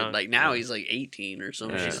really kid. Young. Like now he's like 18 or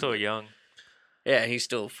something. He's still young. Yeah, he's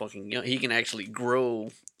still fucking young. He can actually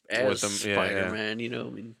grow as Spider-Man. You know, I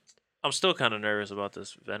mean, I'm still kind of nervous about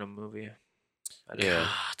this Venom movie. The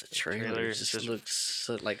trailer just looks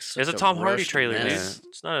like such it's a Tom Hardy trailer, dude.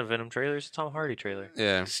 It's not a Venom trailer. It's a Tom Hardy trailer.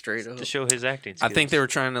 Yeah, straight up to show his acting skills. I think they were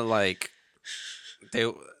trying to like they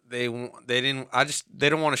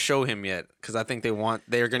don't want to show him yet because I think they're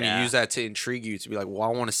going to use that to intrigue you to be like, well, I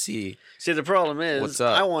want to see. See, the problem is, what's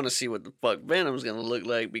up? I want to see what the fuck Venom's going to look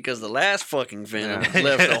like because the last fucking Venom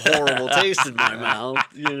left a horrible taste in my mouth.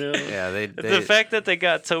 You know? Yeah, the fact that they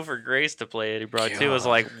got Topher Grace to play Eddie Brock too was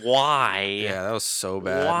like, why? Yeah, that was so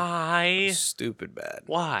bad. Why? Stupid bad.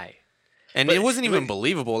 Why? And it wasn't even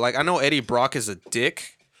believable. Like I know Eddie Brock is a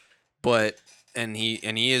dick, but and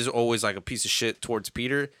he is always like a piece of shit towards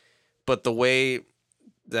Peter. But the way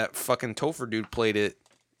that fucking Topher dude played it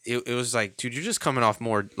was like, dude, you're just coming off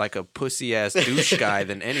more like a pussy ass douche guy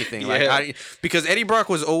than anything. Like, because Eddie Brock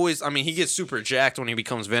was always, I mean, he gets super jacked when he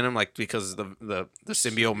becomes Venom, like because the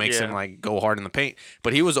symbiote makes him like go hard in the paint.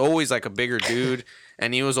 But he was always like a bigger dude,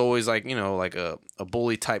 and he was always like, like a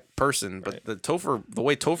bully type person. But the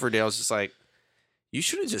way Topher did, I was just like, you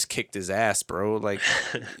should have just kicked his ass, bro. Like,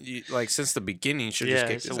 since the beginning, you should have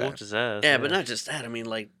just kicked his ass. Yeah, but not just that. I mean,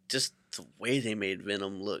 like, just the way they made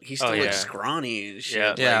Venom look. He still looks scrawny and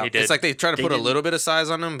shit. Yeah, it's like they try to put a little bit of size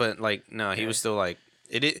on him, but like, no, he was still like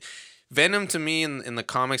it. Venom to me in the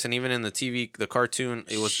comics and even in the TV, the cartoon,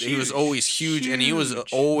 he was always huge, and he was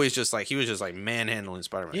always just like manhandling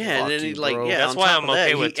Spider-Man. Yeah, and then he that's why I'm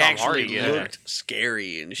okay with Tom Hardy. He looked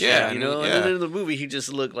scary and shit. Yeah, you know. And then in the movie, he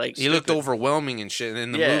just looked like he looked overwhelming and shit. And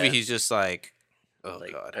in the movie, he's just like, oh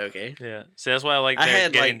god, okay, yeah. So that's why I like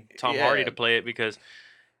getting Tom Hardy to play it because.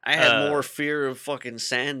 I had more fear of fucking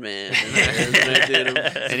Sandman than I did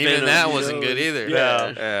and even that wasn't good either.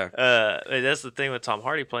 Yeah. That's the thing with Tom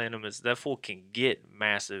Hardy playing him is that fool can get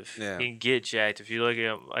massive. Yeah. He can get jacked. If you look at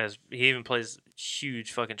him, as he even plays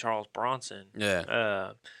huge fucking Charles Bronson.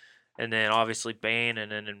 Yeah. And then obviously Bane,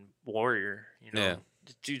 and then in Warrior. You know,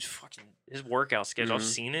 the dude's fucking his workout schedule. I've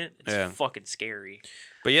seen it. It's fucking scary.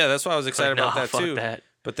 But yeah, that's why I was excited about that too.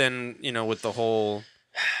 But then with the whole.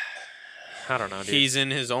 I don't know, dude. He's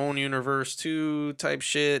in his own universe too, type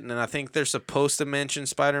shit, and then I think they're supposed to mention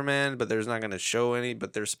Spider-Man, but there's not going to show any.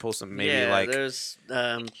 But they're supposed to maybe there's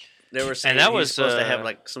they were saying that was supposed to have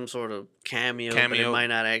like some sort of cameo, but it might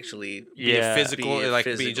not actually be a physical,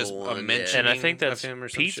 be just one, a mention. And I think that's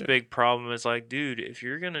Pete's big problem is like, dude, if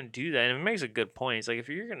you're gonna do that, and it makes a good point. It's like if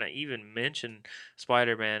you're gonna even mention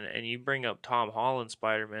Spider-Man and you bring up Tom Holland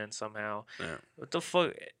Spider-Man somehow, what the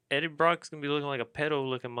fuck? Eddie Brock's gonna be looking like a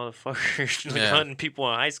pedo-looking motherfucker, hunting people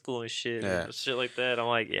in high school and shit, and shit like that. I'm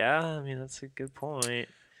like, I mean, that's a good point.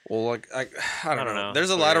 Well, like I don't know. There's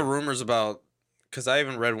a lot of rumors about, because I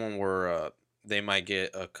even read one where they might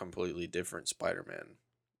get a completely different Spider-Man,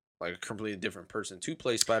 like a completely different person to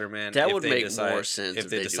play Spider-Man. That would make more sense if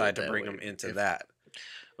they decide to bring him into that.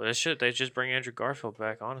 Well, they just bring Andrew Garfield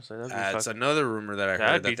back. Honestly, that's another rumor that I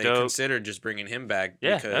heard that they considered just bringing him back.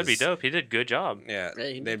 Yeah, that'd be dope. He did a good job. Yeah,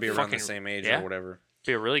 they'd be around the same age or whatever.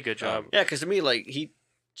 Be a really good job. Yeah, because to me, like he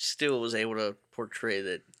still was able to portray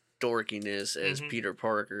that dorkiness as Peter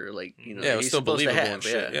Parker. Like it was he's still believable and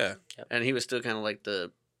shit. Yeah, and he was still kind of like the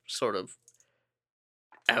sort of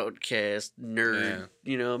outcast nerd.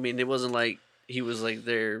 You know, I mean, it wasn't like he was like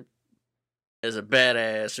there as a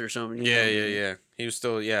badass or something. Yeah. He was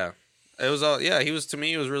still, It was all, he was, to me,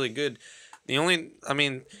 he was really good. The only, I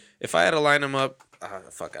mean, if I had to line him up, I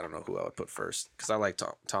don't know who I would put first. Because I like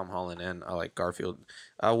Tom Holland and I like Garfield.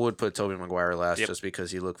 I would put Tobey Maguire last just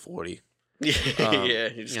because he looked 40. He just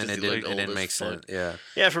and it didn't make sense.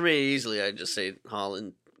 Yeah, for me, easily, I'd just say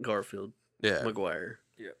Holland, Garfield, Maguire.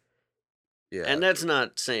 Yeah, and that's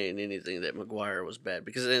not saying anything that Maguire was bad,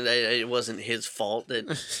 because it wasn't his fault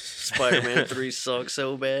that Spider-Man 3 sucked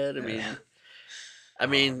so bad. I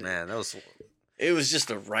mean, man, that was. It was just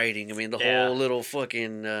the writing. I mean, the whole little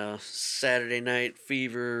fucking Saturday Night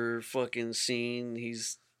Fever fucking scene.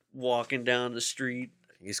 He's walking down the street.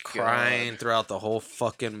 He's crying throughout the whole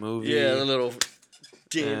fucking movie. Yeah, the little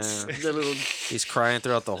dance. He's crying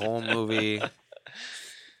throughout the whole movie.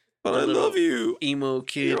 But I love you. Emo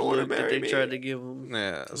kid look that they tried to give him.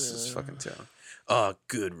 Yeah, this is fucking terrible. Oh,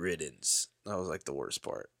 good riddance. That was like the worst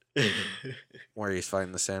part. Where he's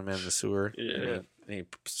fighting the Sandman in the sewer. Yeah. And he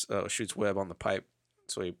shoots web on the pipe.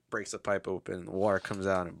 So he breaks the pipe open, and the water comes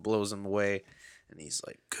out and blows him away. And he's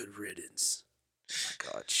like, good riddance. Oh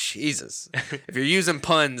my God, Jesus. If you're using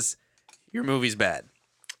puns, your movie's bad.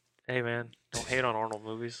 Hey, man, don't hate on Arnold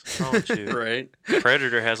movies. What's wrong with you? Right.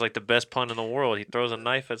 Predator has like the best pun in the world. He throws a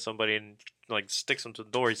knife at somebody and like sticks them to the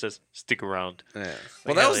door. He says, "Stick around." Yeah.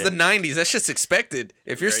 Well, that was the '90s. That's just expected.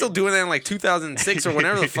 If you're still doing that in like 2006 or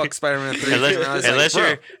whenever the fuck Spider-Man 3 came out, unless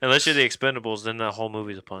you're the Expendables, then the whole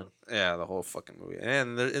movie's a pun. Yeah, the whole fucking movie.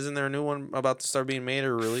 And isn't there a new one about to start being made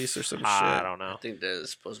or released or some shit? I don't know. I think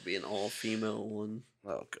there's supposed to be an all-female one.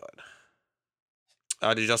 Oh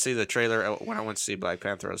God. Did y'all see the trailer when I went to see Black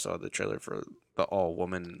Panther? I saw the trailer for the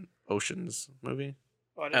all-woman Oceans movie.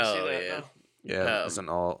 Oh, I didn't see that. Yeah, no. It's an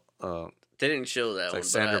all. They didn't show that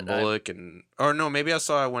it's one. Like Sandra Bullock or no, maybe I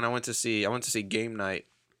saw it when I went to see Game Night.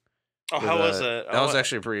 Oh, how was it? That was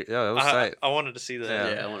actually pretty. Yeah, it was tight. I wanted to see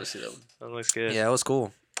that. Yeah, I want to see that one. That looks good. Yeah, it was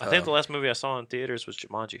cool. I think the last movie I saw in theaters was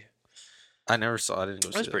Jumanji. I never saw. I didn't go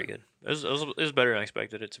see it. It was pretty good. It was better than I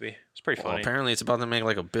expected it to be. It's pretty funny. Apparently, it's about to make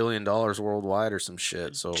like $1 billion worldwide or some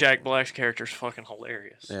shit. So Jack Black's character is fucking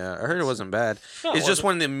hilarious. Yeah, I heard it wasn't bad. No, it's just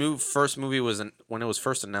when the first movie when it was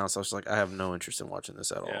first announced, I was like, I have no interest in watching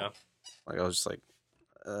this at all. Yeah. Like I was just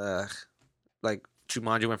like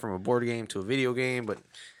Jumanji went from a board game to a video game, but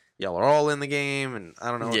y'all are all in the game, and I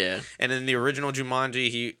don't know. Yeah. And in the original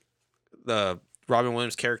Jumanji, the Robin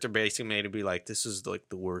Williams character basically made it be like, this is like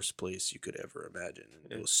the worst place you could ever imagine.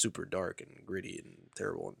 And it was super dark and gritty and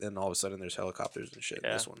terrible. And then all of a sudden there's helicopters and shit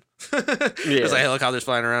in this one. There's like helicopters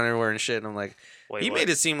flying around everywhere and shit. And I'm like, made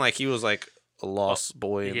it seem like he was like lost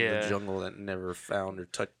boy in the jungle that never found or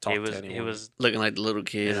talked to anyone. He was looking like the little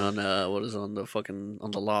kid on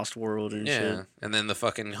on the Lost World and shit. And then the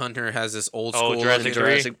fucking hunter has this old school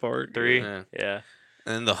Jurassic Park 3. Yeah.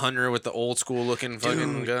 And then the hunter with the old school looking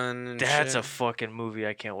fucking gun. And that's shit. a fucking movie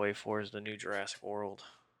I can't wait for. Is the new Jurassic World.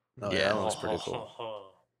 Oh, yeah, that looks pretty cool.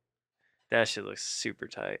 That shit looks super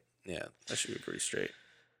tight. Yeah, that should be pretty straight.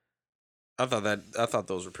 I thought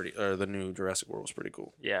those were pretty. The new Jurassic World was pretty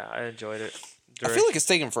cool. Yeah, I enjoyed it. I feel like it's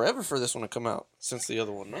taken forever for this one to come out since the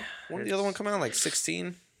other one. No, when did the other one come out? Like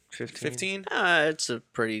 16, 15? It's a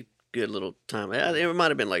pretty good little time. It might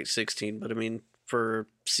have been like 16, but I mean, for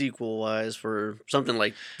sequel wise, for something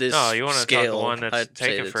like this, you want to talk the one that's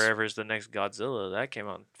taken it's forever is the next Godzilla. That came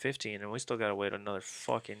out in 15, and we still gotta wait another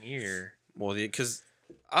fucking year. Well, because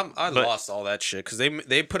I lost all that shit because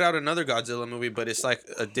they put out another Godzilla movie, but it's like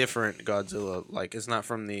a different Godzilla. Like it's not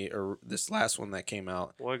from this last one that came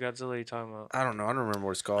out. What Godzilla are you talking about? I don't know. I don't remember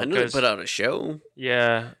what it's called. I knew they put out a show.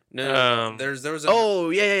 Yeah. No, there was.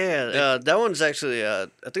 That one's actually. I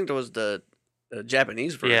think there was the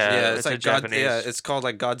Japanese version. Yeah, it's like Japanese. It's called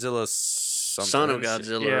like Godzilla. Son of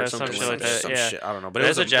Godzilla or something like that. Some shit. I don't know, but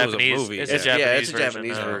it's a Japanese movie. It's a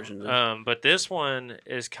Japanese version. But this one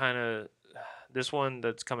is kind of. This one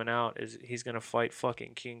that's coming out is he's gonna fight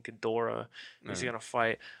fucking King Ghidorah. He's gonna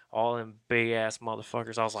fight all them big ass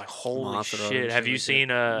motherfuckers. I was like, holy shit! Have you seen?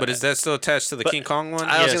 But is that still attached to the King Kong one?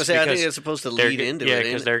 I was gonna say I think it's supposed to lead into it. Yeah,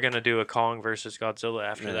 because they're gonna do a Kong versus Godzilla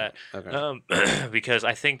after that. Okay. Because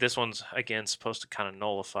I think this one's again supposed to kind of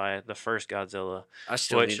nullify the first Godzilla. I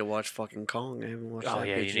still need to watch fucking Kong. I haven't watched. Oh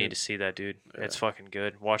yeah, you need to see that, dude. Yeah. It's fucking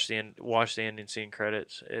good. Watch the ending scene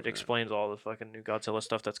credits. It explains all the fucking new Godzilla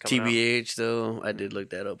stuff that's coming out. TBH though. I did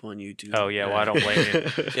look that up on YouTube. Oh yeah, well I don't blame you.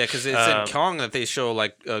 Yeah, because it's in Kong that they show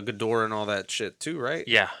like Ghidorah and all that shit too, right?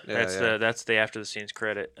 Yeah, that's the after the scenes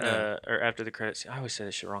credit, or after the credit scene. I always say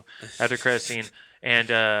this shit wrong. After the credit scene,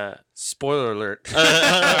 and spoiler alert.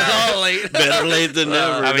 Better late than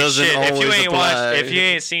never. I mean, shit, if you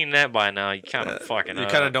ain't seen that by now, you kind of fucking. You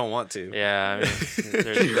kind of don't want to. Yeah, I mean,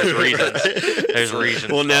 there's reasons. There's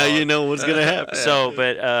reasons. Well, now you know what's gonna happen. So,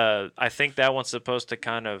 but I think that one's supposed to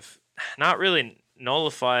kind of. Not really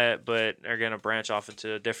nullify it, but are going to branch off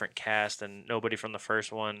into a different cast, and nobody from the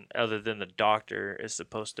first one, other than the Doctor, is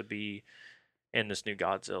supposed to be in this new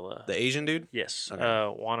Godzilla. The Asian dude? Yes.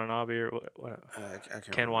 Okay. Watanabe or what?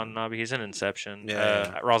 Ken Watanabe. He's in Inception.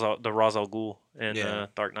 Yeah. The Ra's al Ghul in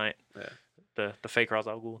Dark Knight. Yeah. The fake Ra's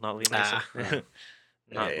al Ghul, not Liam Neeson.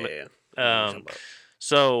 Yeah.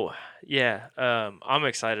 So yeah, I'm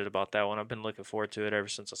excited about that one. I've been looking forward to it ever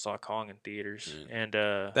since I saw Kong in theaters, and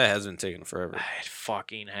that has been taking forever. It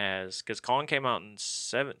fucking has, because Kong came out in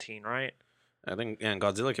 17, right? I think, and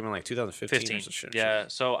Godzilla came in like 2015 or some shit. Yeah,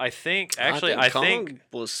 so I think I think Kong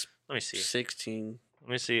was. Let me see. 16. Let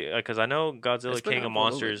me see, because I know Godzilla King of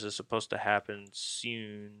Monsters is supposed to happen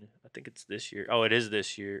soon. I think it's this year. Oh, it is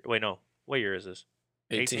this year. Wait, no. What year is this?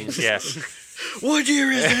 18. Yeah. What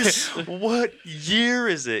year is this? What year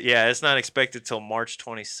is it? Yeah, it's not expected till March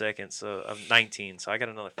 22nd, so of 19. So I got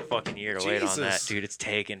another fucking year to wait on that, dude. It's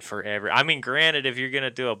taking forever. I mean, granted, if you're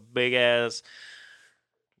gonna do a big ass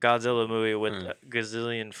Godzilla movie with a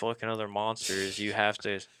gazillion fucking other monsters, you have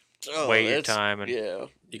to wait your time. And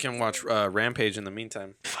you can watch Rampage in the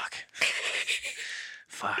meantime. Fuck.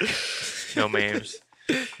 No memes.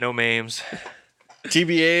 No memes.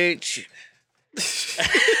 TBH.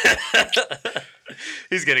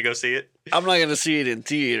 He's gonna go see it. I'm not gonna see it in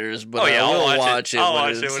theaters, but I'll watch it. I'll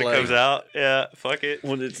watch it when it comes out. Yeah, fuck it.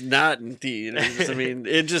 When it's not in theaters, I mean,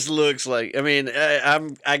 it just looks like. I mean,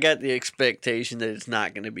 I got the expectation that it's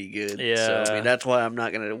not gonna be good. Yeah. So I mean, that's why I'm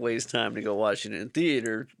not gonna waste time to go watch it in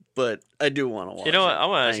theater. But I do want to watch. You know what? I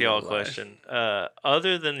want to ask you all a question.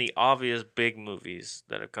 Other than the obvious big movies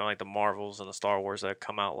that have come, like the Marvels and the Star Wars that have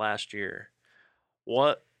come out last year,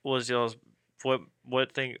 what was y'all's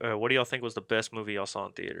what do y'all think was the best movie y'all saw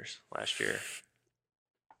in theaters last year?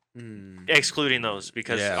 Excluding those,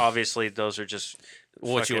 because obviously those are just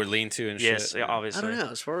what you were leaning to and shit. Yes, obviously. I don't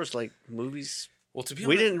know. As far as like movies, well, to be honest,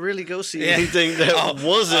 we didn't really go see anything that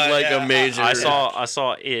wasn't like a major. I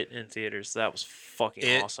saw it in theaters. That was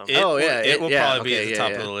fucking awesome. It will probably be at the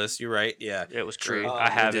top of the list. You're right. Yeah, it was true.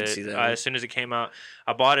 I have it. As soon as it came out,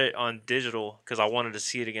 I bought it on digital because I wanted to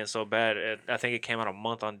see it again so bad. I think it came out a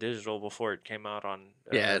month on digital before it came out on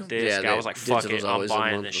disc. I was like, fuck it, I'm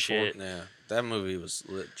buying this shit. Yeah, that movie was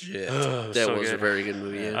legit. That was a very good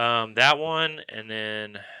movie. Yeah. That one, and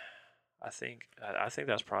then I think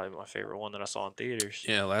that's probably my favorite one that I saw in theaters.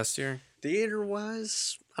 Yeah, last year. Theater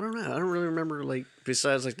wise, I don't know. I don't really remember, like,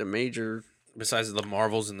 besides like the major besides the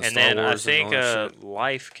Marvels and the Star Wars. And then I think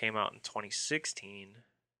Life came out in 2016.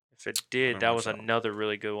 If it did, that was another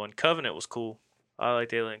really good one. Covenant was cool. I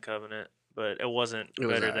liked Alien Covenant, but it wasn't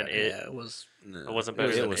better than it. Yeah, it was. No, it wasn't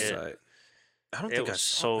better than it. I don't think I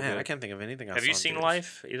saw it. I can't think of anything. Have you seen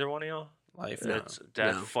Life? Either one of y'all? Life.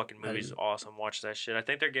 That fucking movie's awesome. Watch that shit. I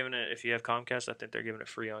think they're giving it. If you have Comcast, I think they're giving it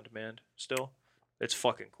free on demand. Still, it's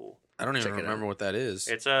fucking cool. I don't even remember what that is.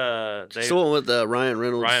 It's the one with Ryan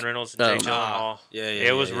Reynolds. Ryan Reynolds and Jake Gyllenhaal. Yeah.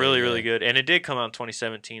 It was really good, and it did come out in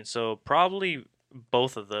 2017. So probably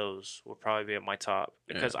both of those will probably be at my top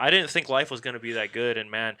because I didn't think Life was gonna be that good,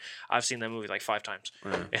 and man, I've seen that movie like 5 times.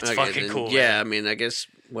 Yeah. It's fucking cool. Yeah, man. I mean, I guess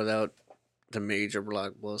without the major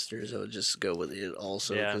blockbusters, I would just go with it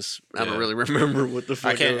also because I don't really remember what the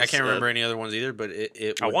fuck. I can't remember any other ones either, but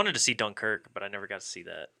I wanted to see Dunkirk, but I never got to see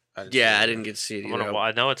that. I didn't get to see it either.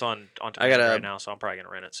 I know it's on demand right now, so I'm probably gonna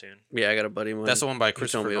rent it soon. Yeah, I got a buddy. That's the one by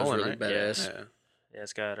Christopher Nolan, really right? Badass. Yeah,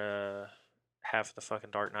 it's got half of the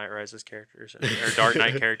fucking Dark Knight Rises characters or Dark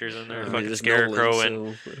Knight characters in there. Fucking Scarecrow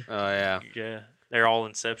and yeah, they're all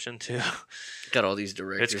Inception too. Got all these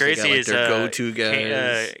directors. It's crazy. It's their go-to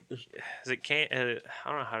guys. Is it I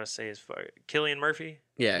don't know how to say his Cillian Murphy.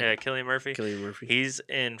 Yeah, Cillian Murphy. Cillian Murphy. He's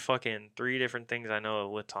in fucking 3 different things I know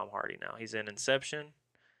with Tom Hardy now. He's in Inception.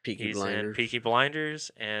 He's in Peaky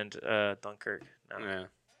Blinders and Dunkirk. No.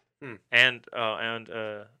 Yeah. And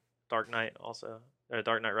Dark Knight also.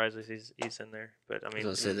 Dark Knight Rises, he's in there, but I mean,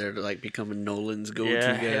 I say they're like becoming Nolan's go-to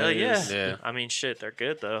guys. Hell yeah. I mean, shit, they're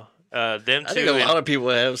good though. Them two. I think a lot of people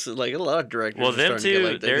have like a lot of directors. Well, them two.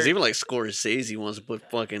 Like because even like Scorsese wants to put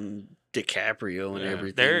fucking DiCaprio and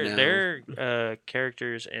everything. Their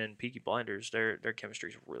characters in Peaky Blinders, their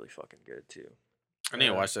chemistry is really fucking good too. I need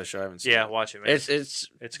to watch that show. I haven't seen. Yeah, watch it, man. It's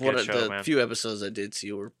a good show, man. The few episodes I did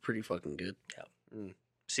see were pretty fucking good. Yeah.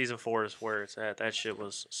 Season 4 is where it's at. That shit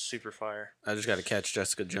was super fire. I just got to catch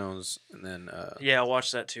Jessica Jones and then. Yeah, I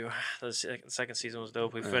watched that too. The second season was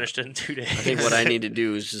dope. We finished it in 2 days. I think what I need to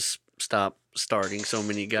do is just stop starting so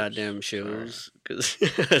many goddamn shows because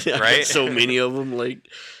I got so many of them. Like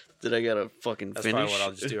that, I gotta fucking That's finish. That's probably what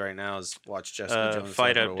I'll just do right now is watch Jessica Jones.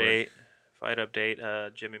 Fight update.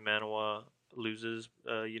 Jimmy Manuwa loses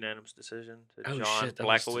unanimous decision to John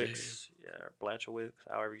Blachowicz. Blachowicz,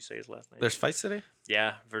 however you say his last name. There's fights today?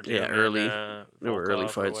 Yeah, early. There were early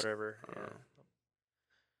fights. Whatever.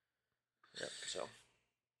 Yeah. So,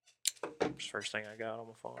 it's the first thing I got on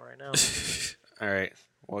my phone right now. All right.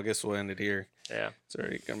 Well, I guess we'll end it here. Yeah. It's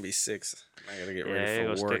already going to be 6. I got to get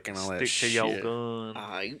ready for work and all that shit. Stick to your gun.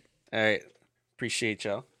 All right. Appreciate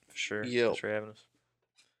y'all. For sure. Yo. Thanks for having us.